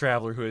is this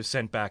traveler who is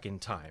sent back in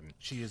time.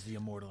 She is the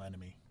immortal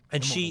enemy.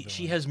 And Immortal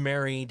she villain. has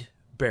married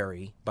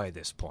Barry by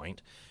this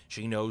point.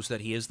 She knows that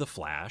he is the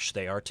Flash.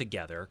 They are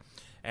together.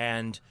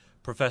 And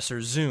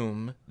Professor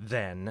Zoom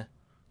then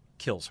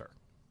kills her.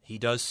 He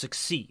does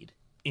succeed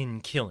in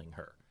killing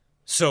her.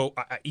 So,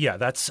 yeah,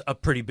 that's a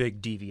pretty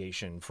big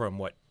deviation from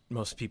what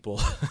most people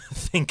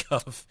think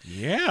of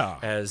Yeah.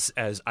 as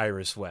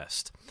Iris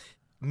West.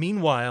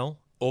 Meanwhile,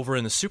 over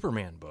in the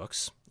Superman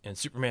books, in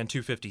Superman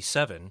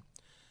 257,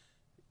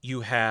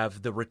 you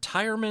have the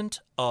retirement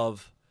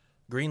of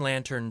Green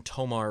Lantern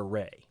Tomar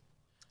Ray.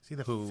 See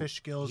the Who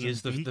fish gills he and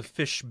is beak? the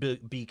fish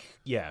beak.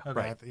 Yeah, Okay,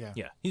 right.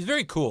 yeah. He's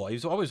very cool.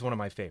 He's always one of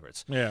my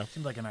favorites. Yeah.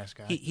 Seems like a nice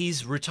guy.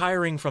 He's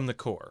retiring from the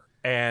Corps,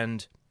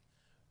 and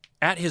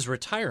at his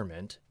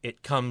retirement,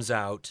 it comes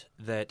out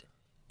that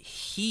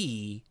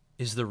he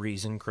is the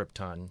reason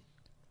Krypton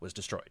was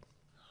destroyed.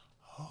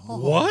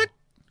 What?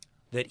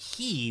 That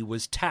he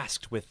was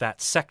tasked with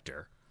that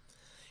sector.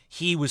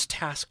 He was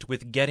tasked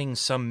with getting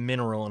some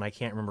mineral, and I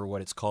can't remember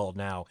what it's called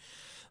now,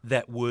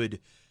 that would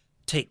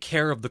take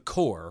care of the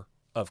core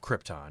of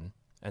Krypton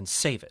and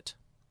save it.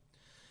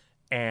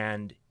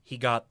 And he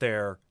got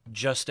there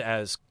just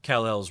as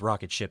Kal-El's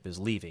rocket ship is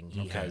leaving.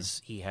 He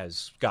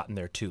has gotten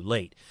there too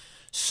late.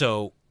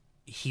 So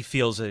he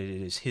feels that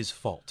it is his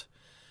fault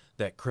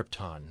that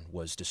Krypton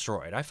was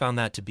destroyed. I found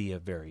that to be a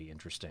very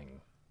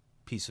interesting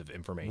piece of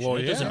information. Well,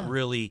 it doesn't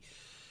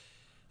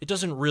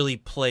really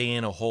play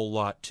in a whole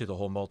lot to the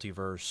whole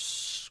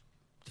multiverse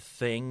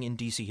thing in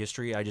DC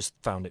history. I just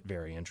found it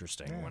very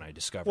interesting when I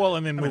discovered it. Well,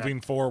 and then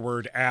moving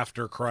forward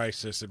after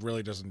Crisis, it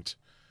really doesn't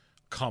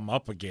come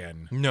up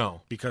again.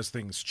 No. Because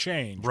things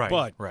change. Right,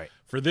 But right.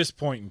 for this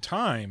point in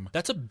time,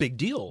 That's a big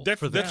deal That's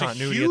for the a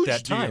continuity huge at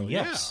that time. deal,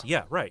 Yes.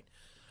 Yeah, right.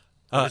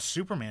 What does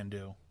Superman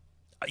do?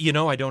 You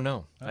know, I don't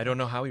know. I don't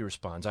know how he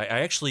responds. I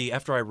actually,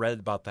 after I read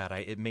about that,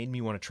 it made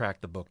me want to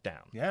track the book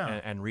down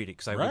and read it,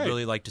 because I would Right.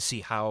 really like to see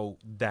how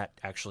that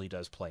actually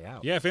does play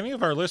out. yeah, if any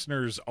of our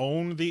listeners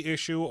own the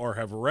issue or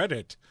have read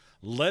it,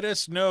 let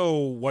us know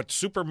what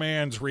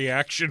Superman's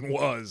reaction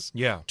was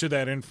to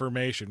that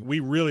information. We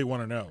really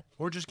want to know.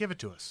 Or just give it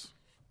to us.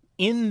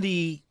 In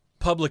the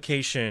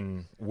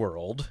publication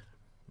world,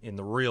 in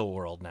the real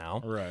world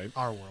now, Right.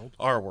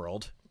 Our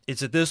world.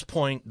 it's at this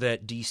point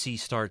that DC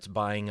starts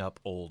buying up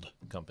old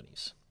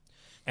companies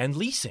and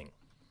leasing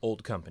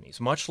old companies,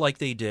 much like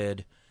they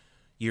did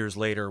years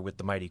later with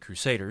the Mighty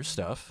Crusaders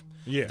stuff.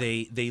 Yeah.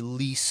 They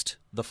leased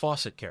the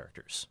Fawcett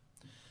characters.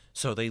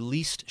 So they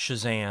leased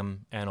Shazam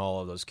and all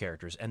of those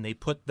characters, and they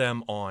put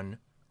them on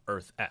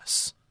Earth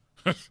S.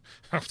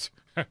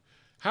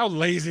 How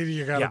lazy do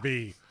you got to Yeah.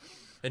 be?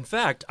 In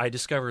fact, I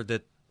discovered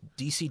that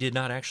DC did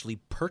not actually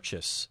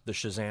purchase the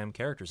Shazam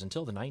characters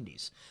until the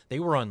 90s. They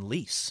were on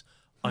lease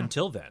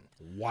until then.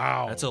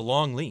 Wow. That's a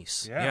long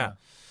lease. Yeah.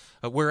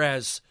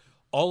 Whereas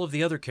all of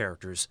the other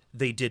characters,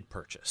 they did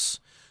purchase.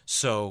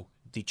 So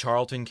the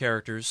Charlton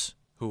characters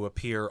who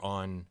appear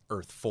on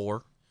Earth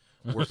 4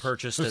 were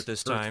purchased at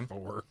this time.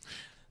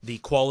 The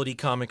Quality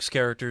Comics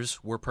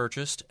characters were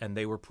purchased, and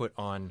they were put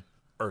on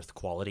Earth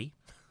Quality.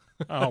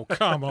 Oh,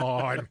 come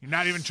on. You're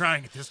not even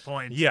trying at this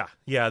point.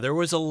 Yeah, there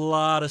was a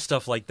lot of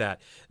stuff like that.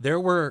 There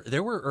were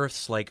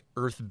Earths like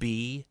Earth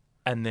B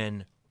and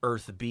then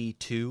Earth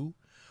B2,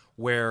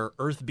 where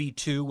Earth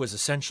B2 was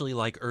essentially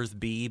like Earth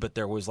B, but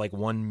there was like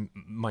one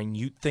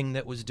minute thing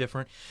that was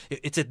different.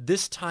 It's at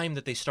this time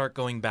that they start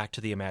going back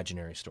to the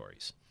imaginary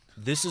stories.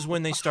 This is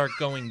when they start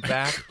going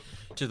back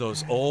to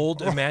those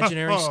old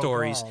imaginary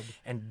stories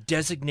and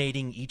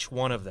designating each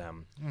one of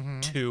them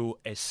to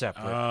a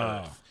separate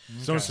Earth.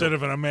 So instead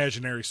of an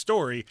imaginary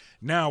story,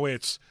 now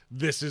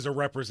this is a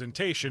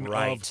representation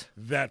of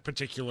that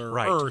particular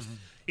Earth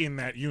in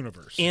that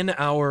universe. In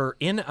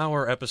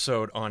our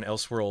episode on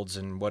Elseworlds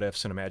and What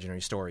Ifs and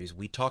Imaginary Stories,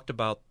 we talked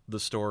about the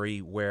story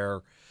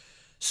where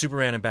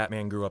Superman and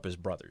Batman grew up as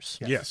brothers.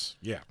 Yes.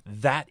 Yeah.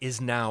 That is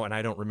now, and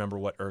I don't remember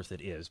what Earth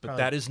it is, but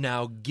that is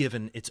now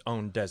given its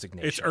own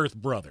designation. It's Earth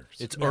Brothers.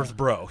 It's Earth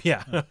Bro.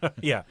 Yeah.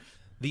 Yeah.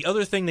 The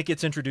other thing that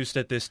gets introduced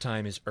at this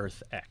time is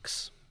Earth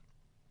X.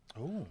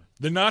 Oh.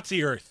 The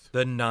Nazi Earth.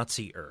 The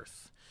Nazi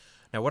Earth.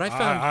 Now, what I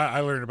found...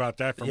 I learned about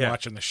that from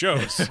watching the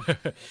shows.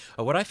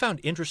 What I found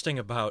interesting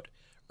about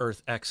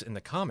Earth X in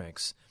the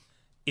comics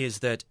is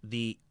that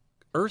the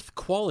Earth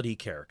quality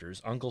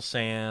characters, Uncle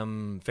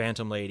Sam,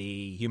 Phantom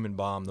Lady, Human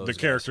Bomb, those the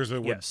guys, characters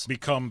that would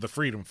become the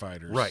Freedom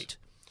Fighters. Right.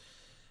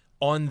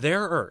 On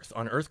their Earth,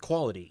 on Earth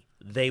quality,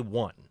 they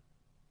won.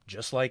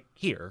 Just like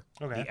here,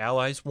 the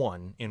Allies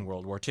won in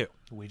World War II.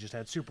 We just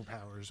had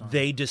superpowers.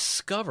 They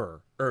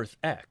discover Earth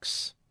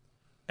X,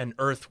 an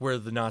Earth where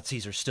the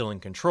Nazis are still in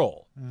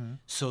control. Mm-hmm.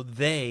 So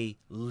they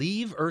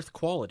leave Earth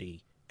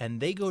quality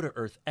and they go to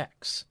Earth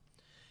X,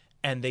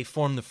 and they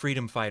form the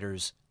Freedom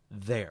Fighters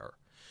there.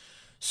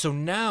 So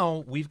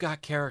now we've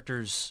got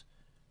characters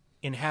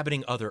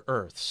inhabiting other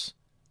Earths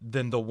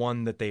than the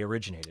one that they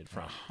originated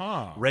from.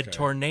 Red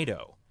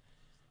Tornado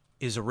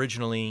is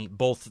originally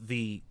both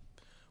the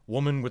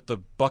woman with the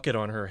bucket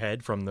on her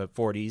head from the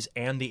 40s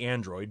and the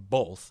android,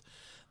 both.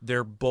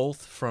 They're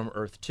both from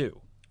Earth 2.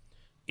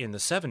 In the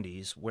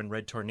 70s, when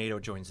Red Tornado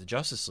joins the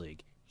Justice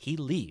League, he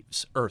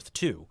leaves Earth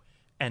 2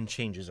 and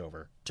changes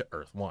over to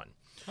Earth 1.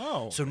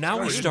 Oh, so now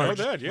we I start.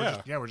 didn't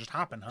know that, We're just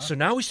hopping, huh? So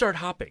now we start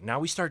hopping. Now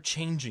we start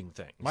changing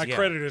things. My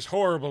credit is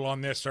horrible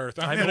on this Earth.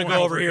 I'm going to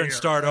go over here and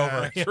start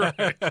over. That's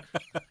right.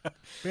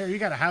 Bear, you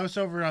got a house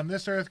over on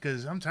this Earth?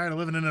 Because I'm tired of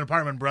living in an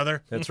apartment,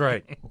 brother. That's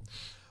right.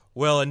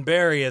 Well, and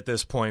Barry at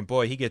this point,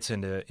 boy, he gets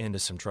into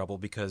some trouble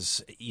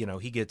because, you know,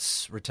 he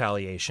gets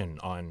retaliation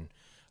on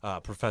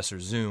Professor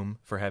Zoom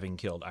for having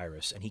killed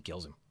Iris, and he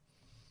kills him.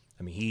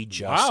 I mean, he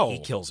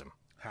kills him.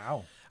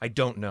 How? I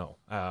don't know.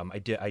 I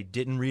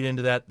didn't read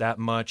into that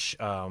much.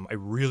 I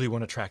really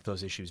want to track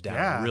those issues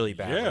down really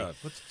badly. Yeah.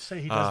 Let's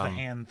say he does the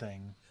hand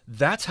thing.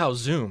 That's how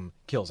Zoom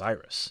kills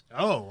Iris.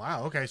 Oh,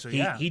 wow. Okay, so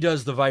He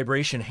does the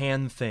vibration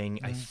hand thing,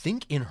 I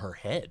think, in her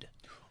head.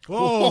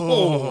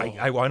 Whoa!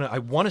 I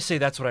want to say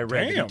that's what I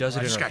read. He Damn, does it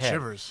I in just her got head.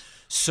 shivers.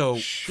 So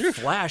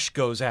Flash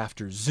goes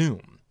after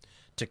Zoom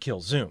to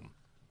kill Zoom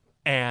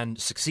and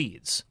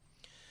succeeds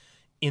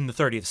in the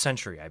 30th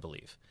century, I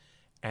believe.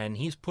 And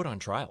he's put on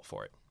trial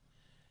for it.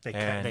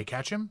 They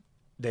catch him?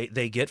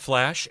 They get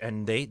Flash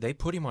and they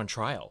put him on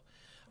trial.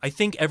 I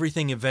think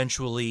everything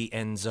eventually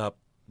ends up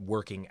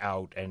working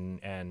out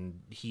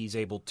and he's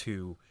able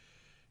to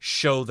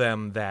show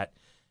them that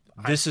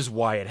this is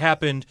why it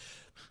happened.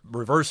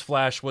 Reverse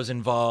Flash was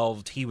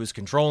involved. He was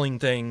controlling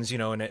things,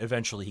 and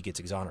eventually he gets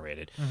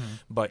exonerated. Mm-hmm.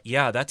 But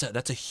yeah,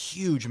 that's a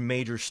huge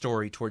major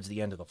story towards the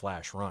end of the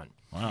Flash run.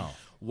 Wow.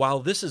 While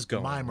this is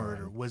going My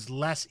murder was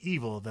less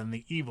evil than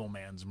the evil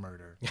man's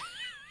murder.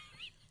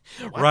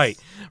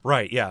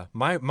 Right, yeah.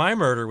 My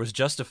murder was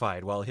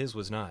justified while his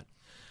was not.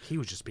 He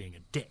was just being a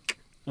dick.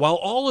 While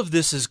all of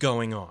this is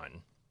going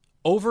on,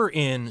 over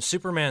in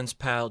Superman's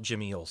pal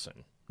Jimmy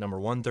Olsen, number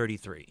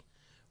 133,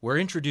 we're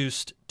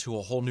introduced to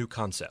a whole new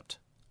concept,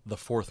 the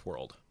Fourth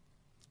World.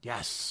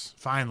 Yes,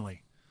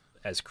 finally.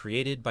 As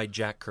created by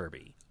Jack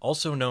Kirby,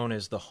 also known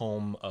as the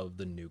home of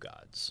the New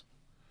Gods.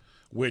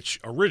 Which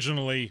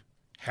originally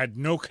had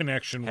no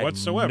connection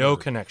whatsoever. No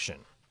connection.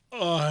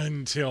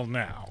 Until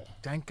now.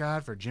 Thank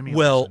God for Jimmy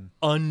Well, Olsen.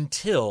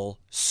 until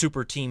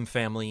Super Team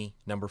Family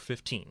number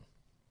 15.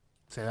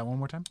 Say that one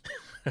more time.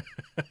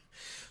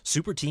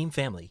 Super Team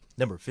Family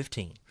number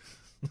 15.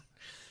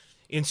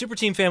 In Super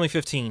Team Family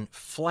 15,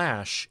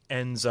 Flash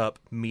ends up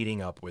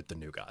meeting up with the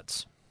New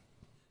Gods.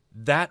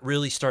 That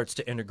really starts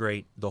to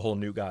integrate the whole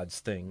New Gods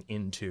thing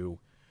into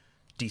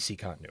DC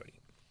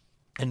continuity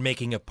and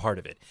making a part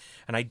of it.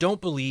 And I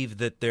don't believe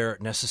that they're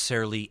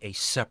necessarily a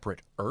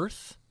separate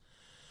Earth,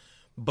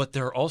 but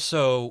they're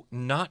also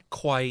not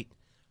quite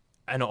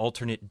an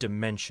alternate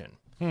dimension.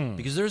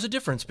 Because there's a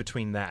difference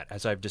between that,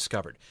 as I've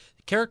discovered.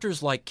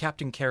 Characters like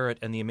Captain Carrot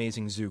and the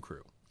Amazing Zoo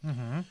Crew,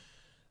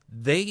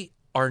 they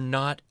are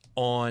not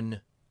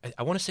on...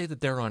 I want to say that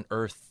they're on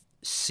Earth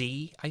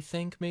C, I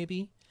think,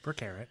 maybe? For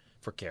Carrot.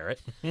 For Carrot.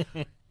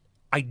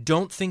 I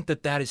don't think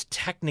that that is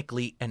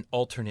technically an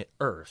alternate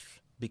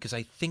Earth, because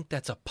I think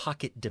that's a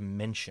pocket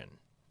dimension.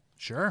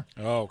 Sure.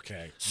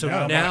 Okay. So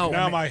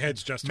now my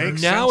head's just hurt.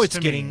 Makes now sense it's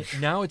to getting me.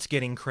 now it's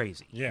getting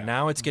crazy. Yeah.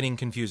 Now it's getting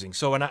confusing.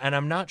 So and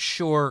I'm not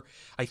sure.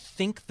 I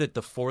think that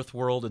the Fourth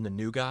World and the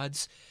New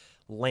Gods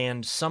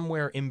land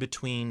somewhere in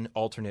between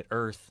alternate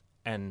Earth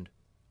and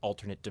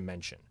alternate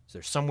dimension. So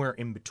they're somewhere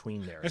in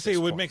between there. I say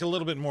it would make a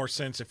little bit more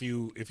sense if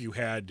you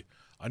had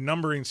a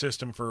numbering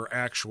system for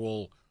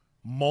actual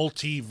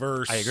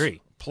multiverse I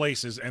agree.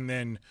 places, and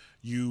then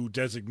you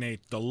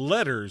designate the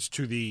letters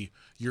to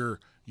your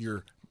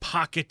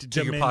pocket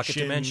To your dimensions, pocket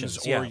dimensions,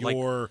 or yeah, like-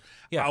 your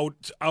yeah.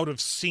 out of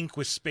sync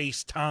with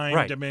space time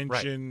Right,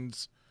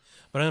 dimensions.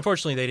 But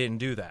unfortunately, they didn't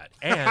do that.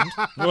 And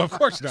Well, of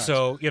course not.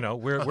 so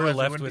we're Otherwise, we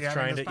left wouldn't with be having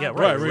trying this to podcast.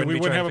 right, we we be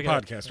wouldn't have trying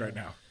a to figure it out. podcast right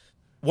now.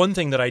 One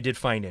thing that I did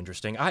find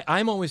interesting,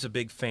 I'm always a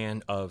big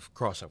fan of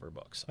crossover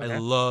books. Okay. I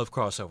love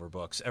crossover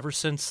books. Ever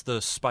since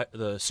the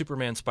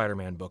Superman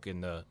Spider-Man book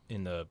in the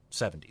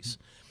 70s,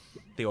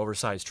 the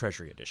oversized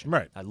Treasury edition.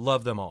 Right. I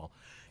love them all.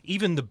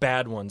 Even the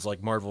bad ones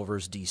like Marvel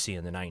vs. DC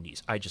in the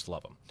 90s. I just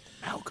love them.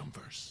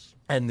 Malcolmverse.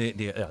 And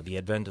the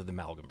advent of the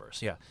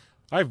Amalgamverse. Yeah.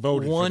 I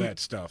voted One- for that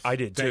stuff. I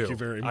did too. Thank you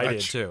very much. I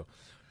did too.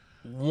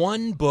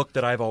 One book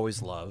that I've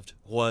always loved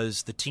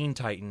was the Teen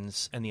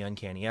Titans and the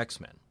Uncanny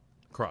X-Men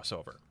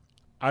crossover.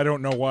 I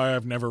don't know why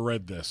I've never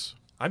read this.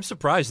 I'm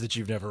surprised that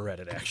you've never read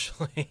it,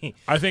 actually.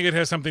 I think it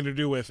has something to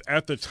do with,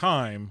 at the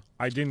time,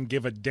 I didn't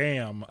give a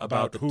damn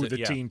about who the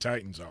yeah. Teen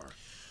Titans are.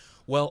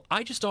 Well,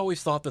 I just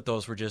always thought that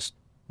those were just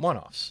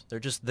one-offs. They're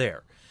just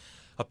there.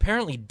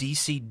 Apparently,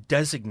 DC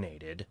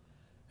designated,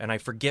 and I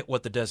forget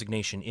what the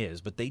designation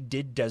is, but they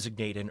did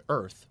designate an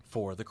Earth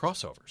for the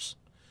crossovers.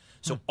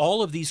 So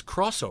all of these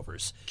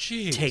crossovers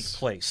Jeez. take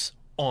place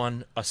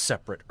on a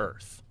separate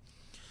Earth.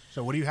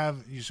 So what do you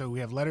have? So we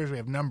have letters, we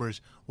have numbers.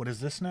 What is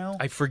this now?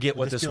 I forget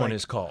what Would this be one like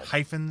is called.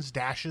 Hyphens,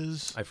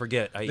 dashes. I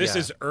forget. This yeah.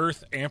 is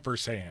Earth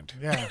ampersand.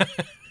 Yeah.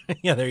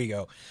 Yeah, there you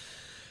go.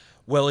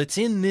 Well, it's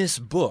in this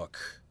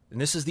book, and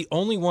this is the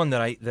only one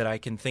that I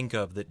can think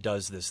of that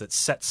does this, that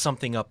sets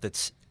something up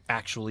that's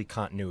actually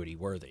continuity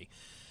worthy.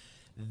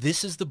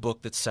 This is the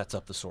book that sets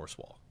up the source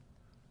wall.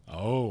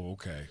 Oh,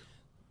 okay.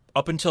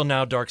 Up until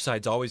now,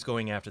 Darkseid's always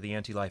going after the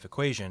anti-life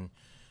equation,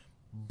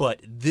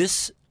 but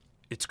it's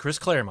Chris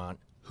Claremont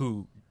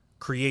who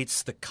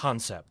creates the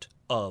concept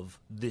of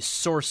this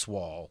source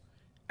wall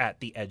at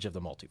the edge of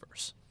the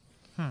multiverse.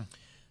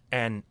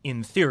 And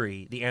in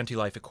theory, the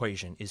anti-life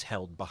equation is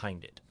held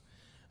behind it.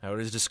 Now, it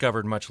is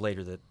discovered much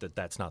later that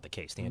that's not the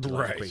case. The anti-life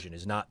Right. equation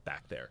is not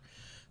back there.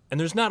 And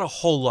there's not a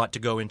whole lot to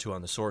go into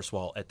on the source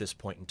wall at this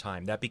point in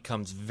time. That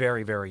becomes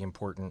very, very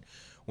important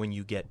when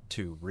you get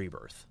to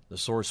Rebirth. The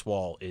source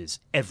wall is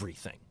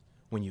everything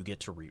when you get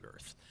to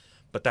Rebirth.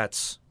 But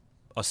that's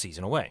a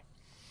season away.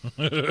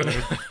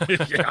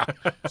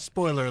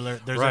 Spoiler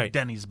alert, there's a Right.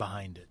 Denny's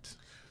behind it.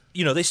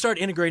 You know, they start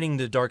integrating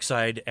the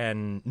Darkseid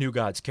and New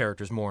Gods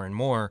characters more and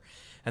more,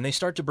 and they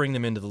start to bring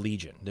them into the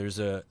Legion. There's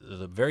the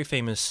very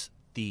famous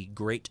the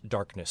Great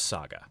Darkness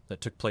saga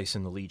that took place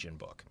in the Legion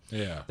book.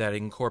 Yeah. That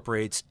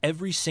incorporates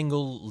every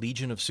single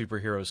Legion of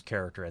Superheroes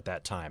character at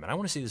that time. And I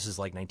want to say this is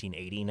like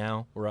 1980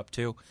 now we're up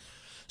to.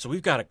 So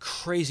we've got a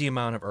crazy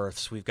amount of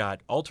Earths. We've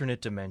got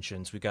alternate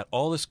dimensions. We've got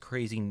all this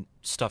crazy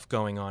stuff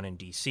going on in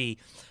DC.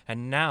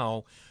 And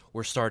now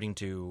we're starting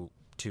to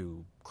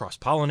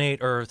cross-pollinate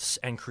Earths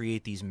and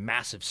create these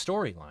massive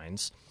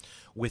storylines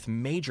with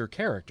major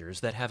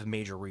characters that have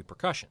major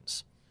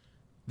repercussions.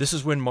 This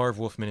is when Marv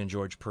Wolfman and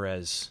George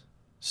Perez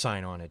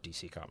sign on at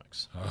DC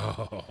Comics.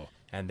 Oh.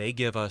 And they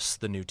give us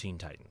the new Teen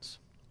Titans.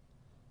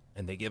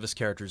 And they give us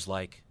characters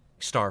like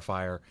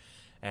Starfire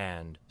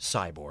and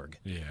Cyborg.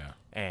 Yeah.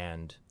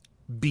 And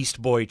Beast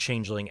Boy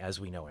Changeling as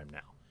we know him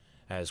now,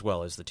 as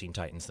well as the Teen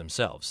Titans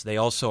themselves. They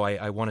also,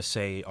 I want to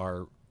say,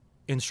 are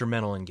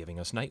instrumental in giving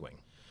us Nightwing.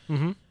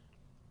 Mm-hmm.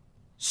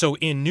 So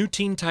in New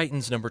Teen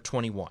Titans number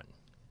 21,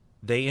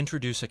 they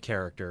introduce a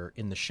character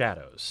in the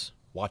shadows,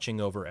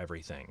 watching over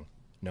everything,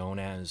 known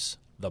as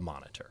the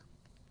Monitor.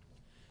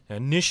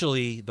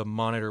 Initially, the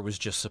Monitor was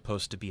just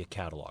supposed to be a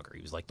cataloger.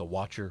 He was like the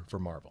Watcher for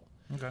Marvel.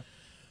 Okay.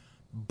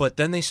 But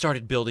then they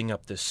started building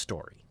up this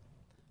story.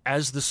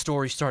 As the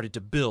story started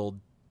to build,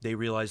 they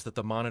realized that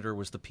the Monitor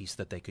was the piece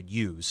that they could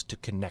use to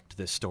connect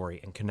this story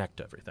and connect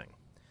everything.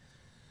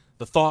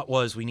 The thought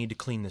was, we need to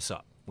clean this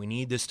up. We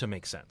need this to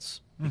make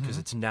sense, because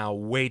it's now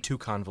way too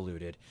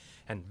convoluted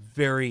and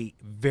very,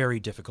 very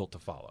difficult to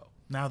follow.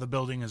 Now the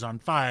building is on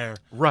fire.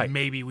 Right.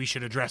 Maybe we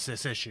should address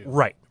this issue.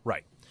 Right.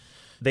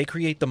 They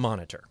create the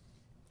Monitor.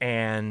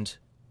 And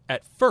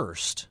at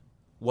first,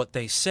 what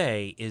they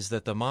say is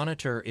that the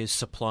Monitor is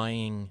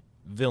supplying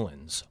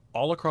villains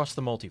all across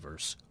the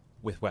multiverse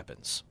with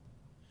weapons.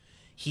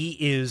 He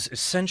is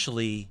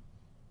essentially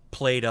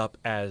played up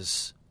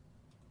as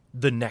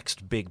the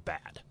next big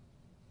bad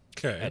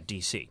at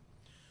DC.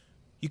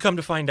 You come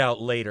to find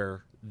out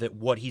later that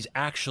what he's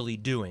actually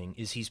doing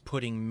is he's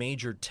putting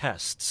major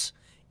tests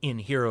in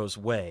Heroes'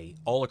 way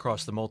all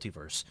across the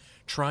multiverse,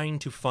 trying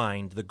to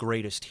find the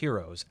greatest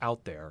heroes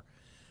out there,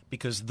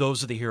 because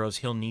those are the heroes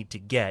he'll need to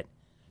get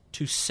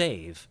to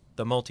save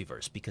the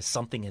multiverse, because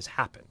something has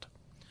happened.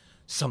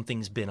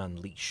 Something's been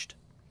unleashed.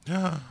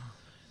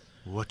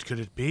 What could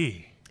it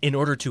be? In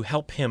order to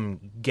help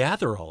him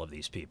gather all of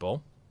these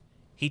people,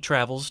 he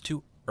travels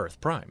to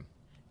Earth Prime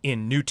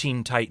in New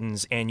Teen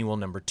Titans Annual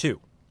number 2.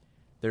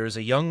 There is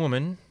a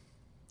young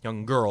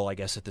girl, I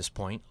guess at this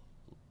point,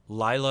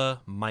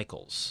 Lila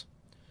Michaels,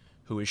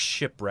 who is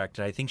shipwrecked.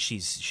 I think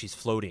she's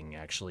floating,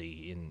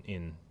 actually,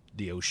 in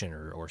the ocean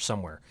or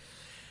somewhere.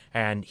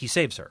 And he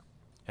saves her,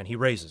 and he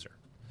raises her,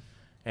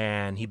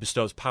 and he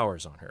bestows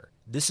powers on her.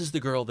 This is the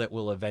girl that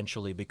will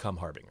eventually become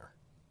Harbinger.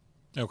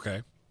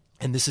 Okay.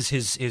 And this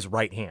is his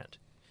right hand,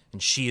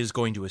 and she is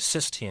going to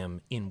assist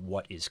him in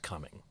what is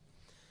coming.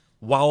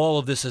 While all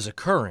of this is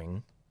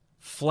occurring,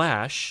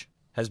 Flash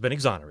has been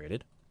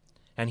exonerated,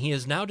 and he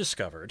has now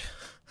discovered,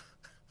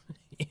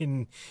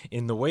 in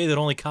the way that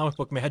only comic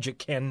book magic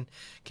can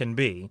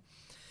be,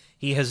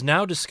 he has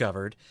now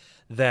discovered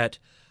that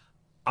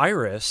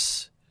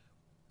Iris,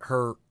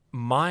 her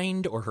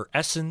mind or her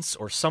essence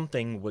or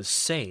something, was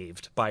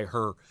saved by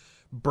her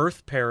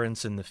birth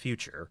parents in the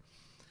future,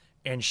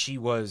 and she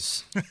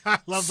was I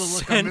love the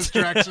look on Miss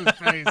Drax's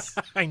face.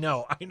 I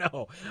know.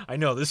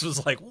 This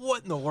was like,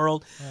 what in the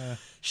world?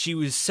 She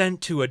was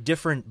sent to a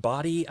different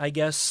body, I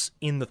guess,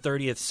 in the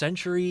 30th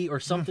century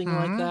or something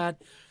like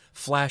that.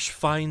 Flash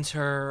finds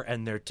her,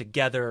 and they're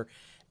together,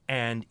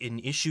 and in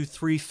issue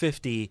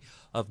 350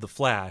 of The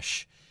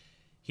Flash,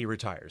 he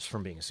retires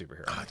from being a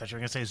superhero. I thought you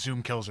were going to say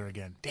Zoom kills her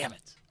again. Damn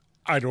it.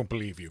 I don't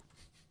believe you.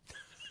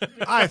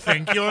 I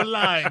think you're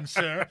lying,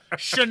 sir.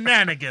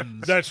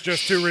 Shenanigans. That's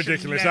just too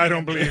ridiculous. I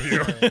don't believe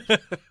you.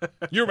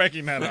 You're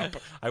making that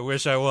up. I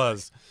wish I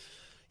was.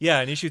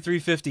 Yeah, in issue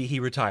 350, he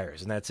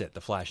retires, and that's it.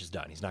 The Flash is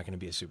done. He's not going to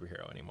be a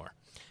superhero anymore.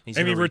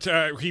 And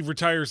he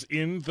retires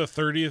in the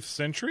 30th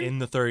century? In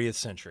the 30th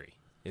century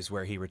is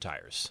where he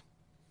retires.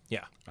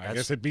 Yeah. I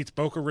guess it beats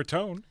Boca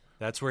Raton.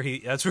 That's where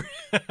he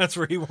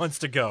wants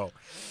to go.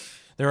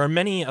 There are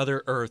many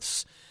other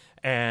Earths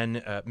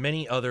and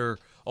many other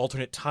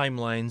alternate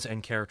timelines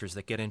and characters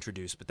that get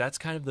introduced, but that's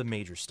kind of the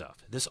major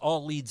stuff. This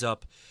all leads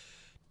up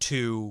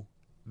to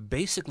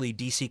basically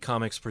DC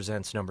Comics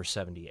Presents number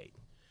 78.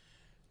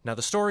 Now,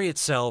 the story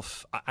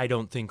itself, I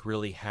don't think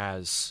really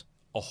has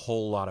a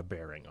whole lot of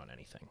bearing on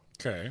anything.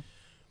 Okay.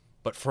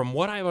 But from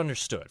what I've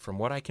understood, from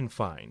what I can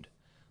find,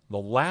 the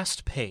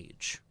last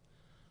page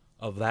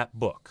of that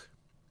book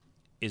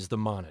is the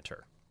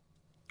Monitor,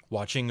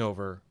 watching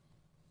over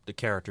the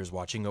characters,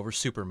 watching over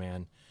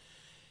Superman,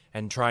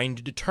 and trying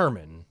to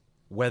determine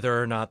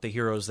whether or not the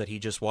heroes that he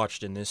just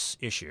watched in this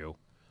issue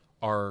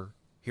are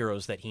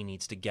heroes that he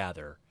needs to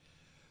gather,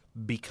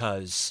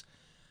 because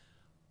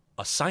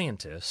a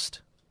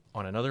scientist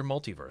on another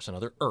multiverse,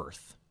 another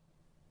Earth,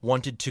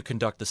 wanted to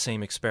conduct the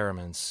same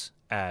experiments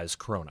as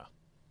Krona.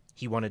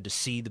 He wanted to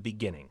see the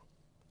beginning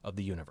of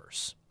the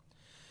universe.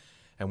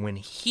 And when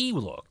he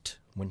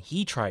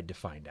tried to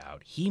find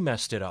out, he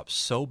messed it up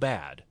so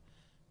bad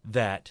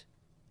that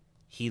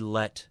he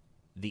let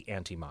the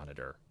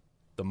Anti-Monitor,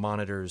 the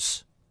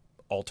Monitor's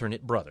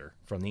alternate brother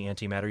from the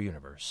antimatter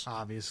universe.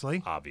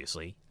 Obviously,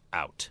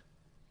 out.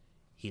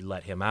 He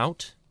let him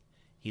out.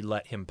 He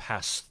let him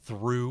pass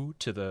through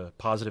to the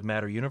positive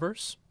matter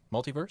universe,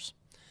 multiverse.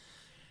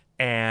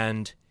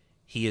 And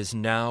he is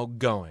now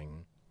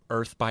going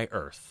Earth by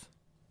Earth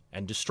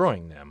and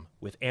destroying them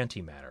with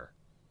antimatter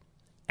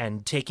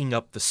and taking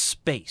up the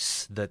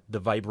space, the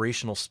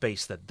vibrational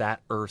space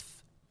that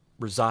Earth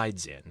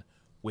resides in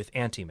with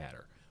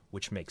antimatter,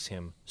 which makes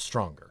him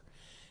stronger.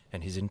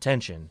 And his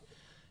intention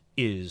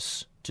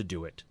is to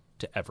do it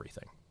to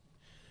everything.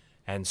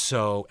 And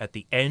so at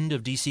the end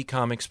of DC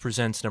Comics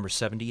Presents number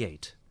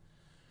 78,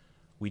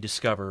 we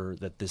discover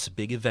that this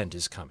big event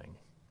is coming.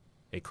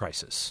 A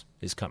crisis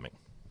is coming.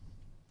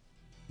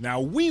 Now,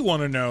 we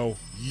want to know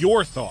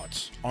your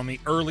thoughts on the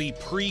early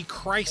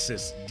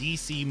pre-crisis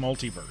DC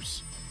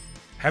multiverse.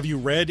 Have you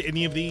read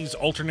any of these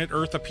alternate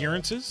Earth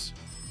appearances?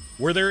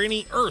 Were there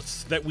any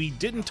Earths that we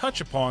didn't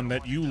touch upon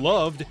that you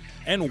loved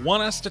and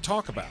want us to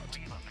talk about?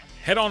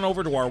 Head on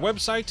over to our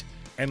website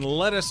and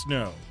let us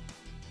know.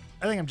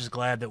 I think I'm just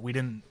glad that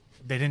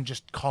they didn't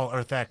just call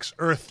Earth X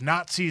Earth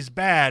Nazis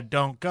bad,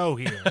 don't go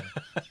here.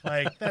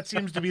 Like, that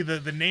seems to be the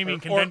naming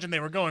convention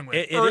they were going with.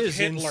 It Earth is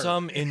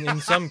Hitler.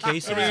 in some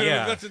cases. I mean,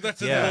 yeah,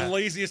 that's yeah. the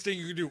laziest thing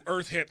you can do.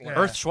 Earth Hitler.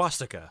 Earth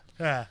swastika.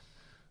 Yeah.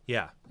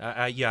 Yeah,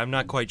 I'm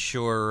not quite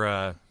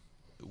sure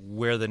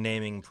where the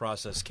naming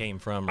process came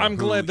from. I'm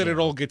glad that it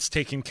all gets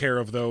taken care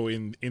of, though,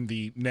 in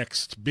the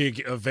next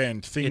big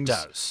event. It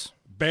does.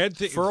 For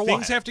a while.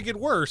 things have to get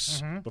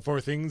worse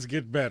before things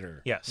get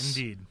better. Yes.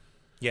 Indeed.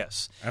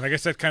 Yes. And I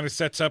guess that kind of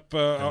sets up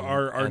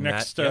our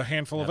next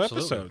handful of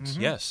episodes.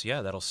 Mm-hmm. Yes,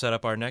 yeah, that'll set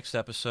up our next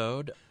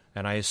episode.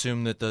 And I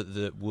assume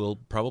that we'll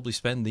probably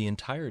spend the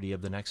entirety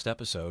of the next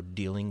episode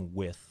dealing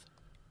with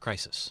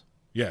Crisis.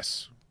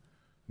 Yes.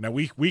 Now,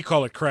 we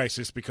call it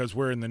Crisis because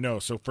we're in the know.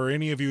 So for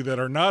any of you that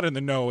are not in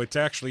the know, it's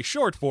actually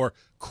short for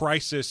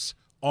Crisis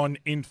on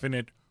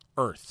Infinite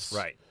Earths.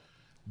 Right.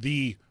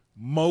 The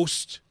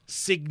most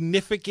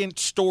significant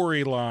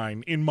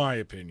storyline, in my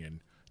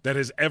opinion, that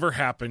has ever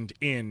happened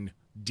in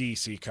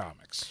DC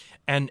Comics.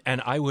 And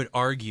I would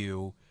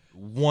argue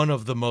one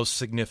of the most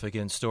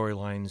significant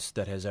storylines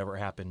that has ever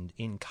happened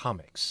in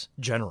comics,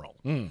 general.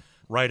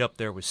 Right up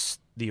there with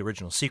the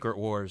original Secret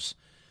Wars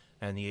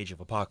and the Age of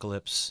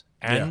Apocalypse,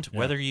 and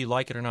whether you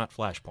like it or not,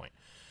 Flashpoint.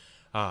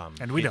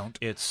 And we don't.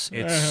 It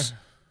is,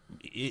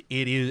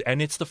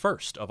 and it's the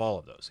first of all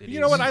of those. You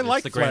know what? I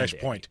like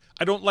Flashpoint.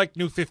 I don't like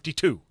New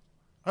 52.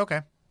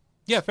 Okay.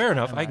 Yeah, fair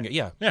enough. I can get,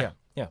 yeah.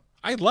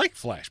 I like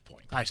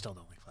Flashpoint. I still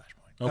don't like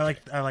Flashpoint. Okay.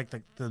 I like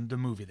the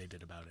movie they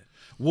did about it.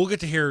 We'll get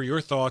to hear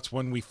your thoughts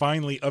when we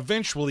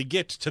eventually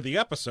get to the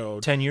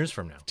episode. 10 years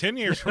from now. 10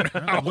 years from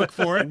now. Look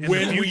for it in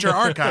the future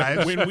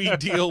archives. When we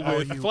deal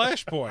with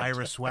Flashpoint.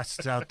 Iris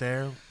West's out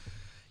there.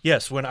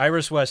 Yes, when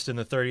Iris West in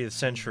the 30th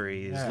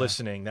century is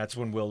listening, that's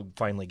when we'll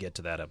finally get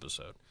to that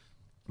episode.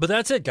 But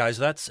that's it, guys.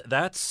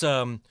 That's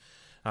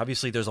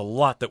obviously there's a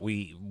lot that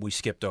we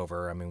skipped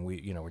over. I mean,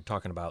 we're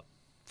talking about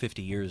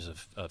 50 years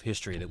of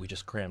history that we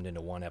just crammed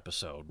into one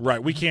episode.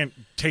 Right. We can't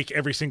take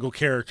every single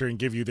character and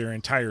give you their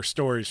entire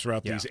stories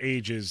throughout these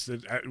ages.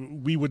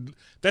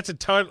 That's a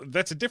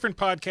different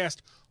podcast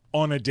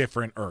on a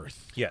different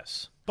Earth.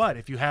 Yes. But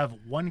if you have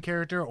one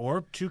character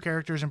or two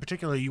characters in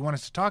particular you want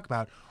us to talk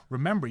about,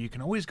 remember, you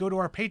can always go to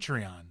our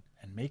Patreon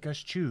and make us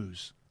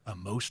choose a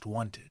most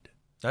wanted.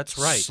 That's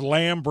right.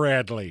 Slam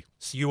Bradley.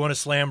 So you want a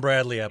Slam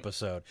Bradley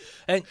episode.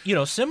 And,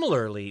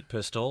 similarly,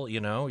 Pistol,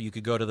 you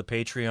could go to the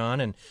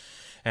Patreon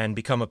and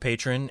become a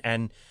patron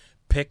and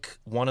pick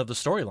one of the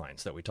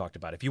storylines that we talked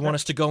about. If you want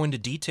us to go into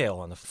detail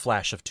on the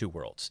Flash of Two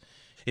Worlds,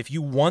 if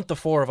you want the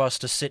four of us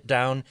to sit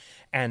down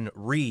and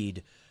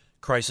read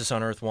Crisis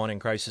on Earth 1 and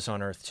Crisis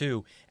on Earth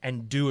 2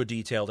 and do a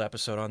detailed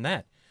episode on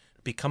that,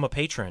 become a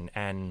patron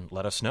and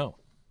let us know.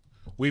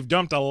 We've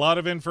dumped a lot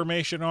of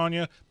information on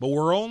you, but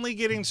we're only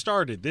getting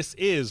started. This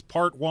is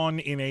part one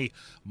in a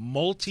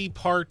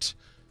multi-part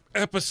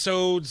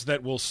episodes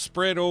that will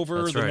spread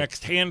over the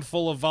next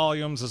handful of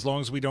volumes as long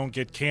as we don't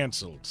get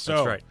canceled. So,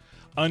 that's right.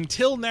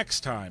 Until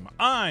next time,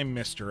 I'm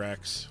Mr.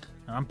 X.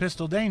 I'm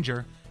Pistol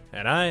Danger.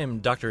 And I'm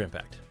Dr.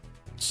 Impact.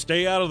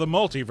 Stay out of the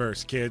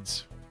multiverse,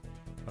 kids.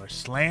 Or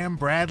Slam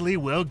Bradley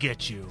will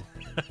get you.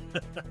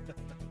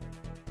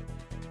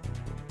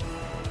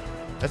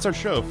 That's our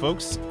show,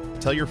 folks.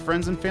 Tell your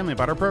friends and family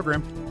about our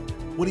program.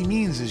 What he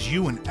means is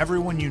you and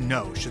everyone you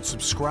know should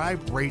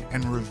subscribe, rate,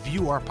 and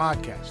review our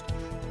podcast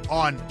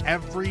on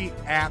every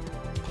app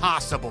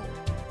possible.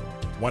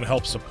 Want to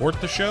help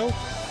support the show?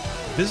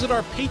 Visit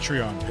our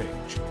Patreon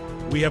page.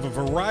 We have a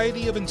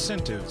variety of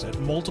incentives at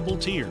multiple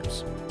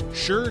tiers,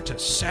 sure to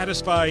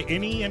satisfy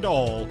any and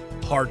all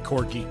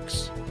hardcore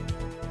geeks.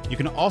 You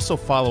can also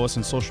follow us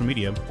on social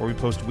media, where we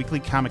post weekly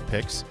comic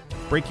pics,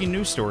 breaking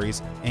news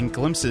stories, and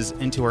glimpses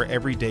into our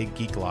everyday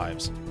geek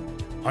lives.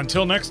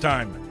 Until next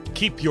time,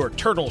 keep your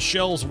turtle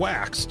shells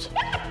waxed.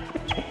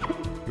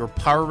 Your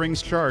power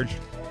rings charged.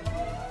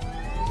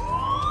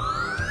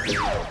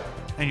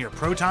 And your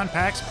proton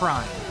packs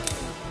primed.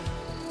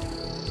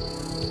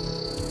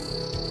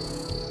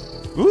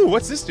 Ooh,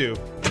 what's this do?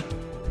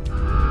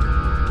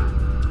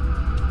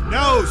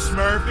 No,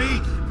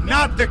 Smurfy,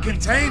 not the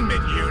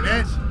containment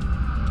unit.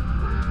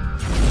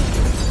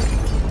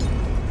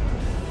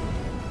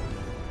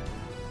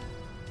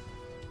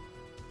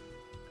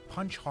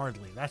 Punch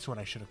hardly. That's what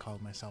I should have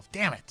called myself.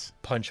 Damn it.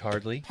 Punch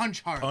hardly.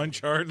 Punch hard.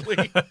 Punch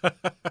hardly.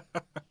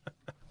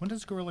 When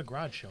does Gorilla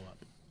Grodd show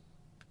up?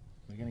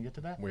 Are we going to get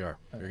to that? We are.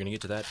 We're going to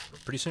get to that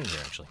pretty soon here,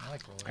 actually. I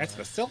like Gorilla That's Grodd.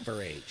 the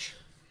Silver Age.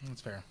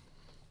 That's fair.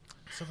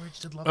 Silver Age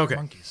did love Okay.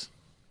 the monkeys.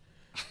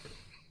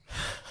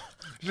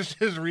 Just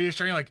his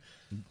reassuring, like,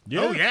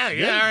 Yeah, oh, yeah,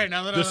 all right.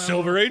 Now that the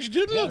Silver Age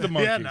did love the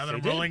monkeys. Yeah, now that They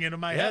I'm did. rolling into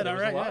my Yeah, head. there All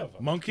was a right, lot yeah. of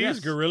them. Monkeys, Yes.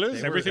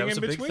 gorillas, everything that was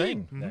in a big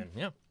between. thing then,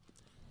 yeah.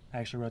 I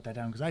actually wrote that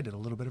down because I did a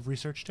little bit of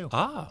research, too.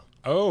 Ah,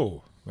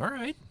 Oh, all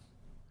right.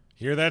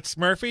 hear that,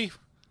 Smurfy?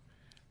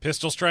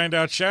 Pistol's trying to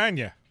outshine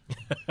you.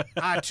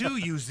 I, too,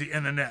 use the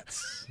internets.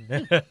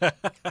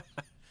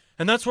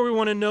 And that's where we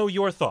want to know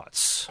your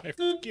thoughts. Hey,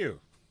 f*** you.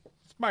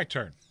 It's my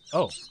turn.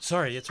 Oh,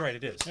 sorry. It's right.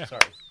 It is.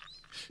 Sorry.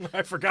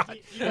 I forgot.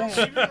 That's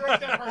right.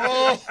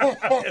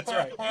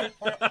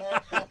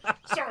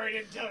 Sorry, I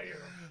didn't tell you.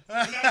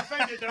 I'm not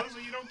offended, though, so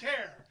you don't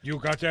care. You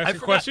got to ask a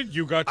forgot. question.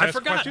 You got to I ask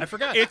forgot. a question. I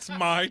forgot. It's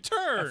my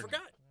turn. I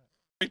forgot.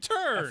 My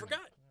turn. I forgot.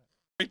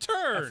 My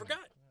turn. I forgot.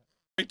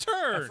 My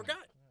turn. I forgot.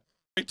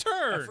 My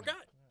turn. I forgot.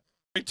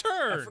 My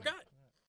turn. I forgot.